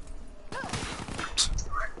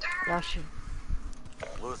 Gosh.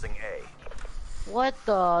 Losing A. What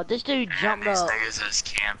the? This dude jumped these up. niggas is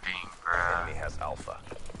camping, bruh. Enemy has Alpha.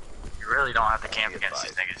 You really don't have to camp against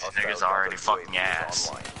these niggas. These niggas are already fucking ass.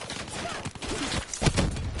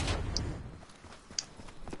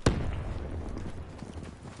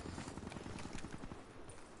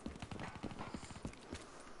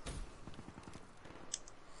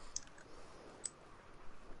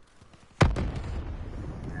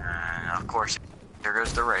 And of course, here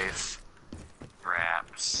goes the Wraith.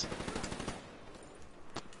 Raps.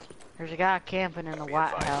 There's a guy camping in the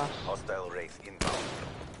White House. Hostile Wraith inbound.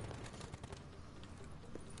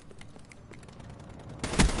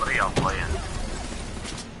 What are y'all playing?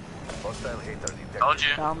 Hostile hater detected. Told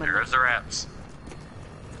you. Here goes the Raps.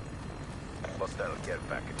 Hostile care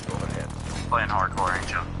package overhead. Playing hardcore, ain't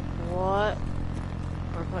you? What?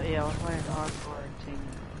 Yeah, we're playing hardcore team.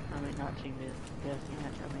 I mean, not team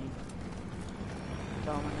deathmatch. I mean,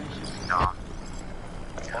 domination. Dom.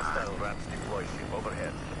 Hostile Raps deploy ship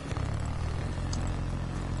overhead.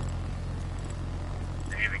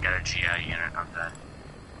 They even got a GI unit up there.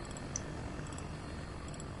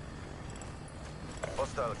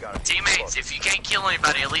 Hostile guard. Teammates, if you can't kill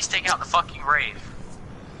anybody, at least take out the fucking Wraith.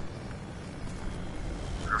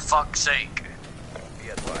 For fuck's sake. Be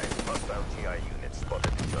advised, hostile GI unit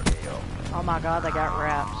spotted in your AO. Oh my god, they got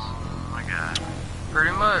Raps. Oh my god.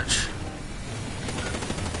 Pretty much.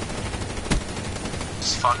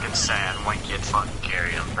 It's fucking sad. One kid fucking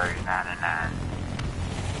carried him 39-9.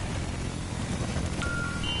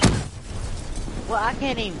 Well, I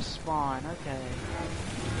can't even spawn. Okay.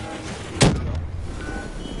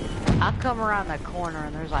 I come around the corner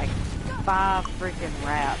and there's like 5 freaking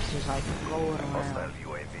Raps just like rolling Hostile around.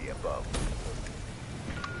 UAV above.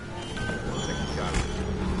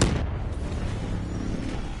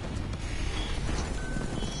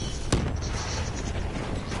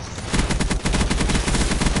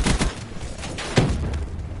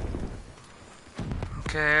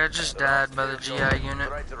 Okay, I just died by the GI unit.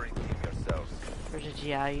 There's a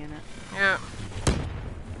GI unit. Yep.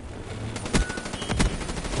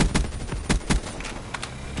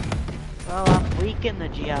 Well, I'm weakening the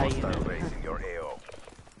GI unit.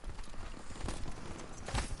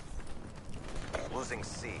 Losing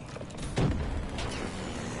C. Be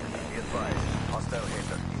advised, hostile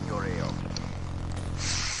hater in your AO.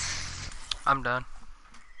 I'm done.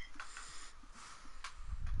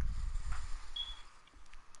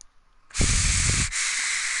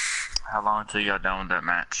 How long until y'all done with that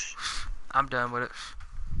match? I'm done with it.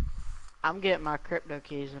 I'm getting my crypto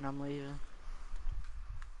keys and I'm leaving.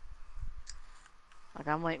 Like,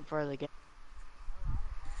 I'm waiting for the game.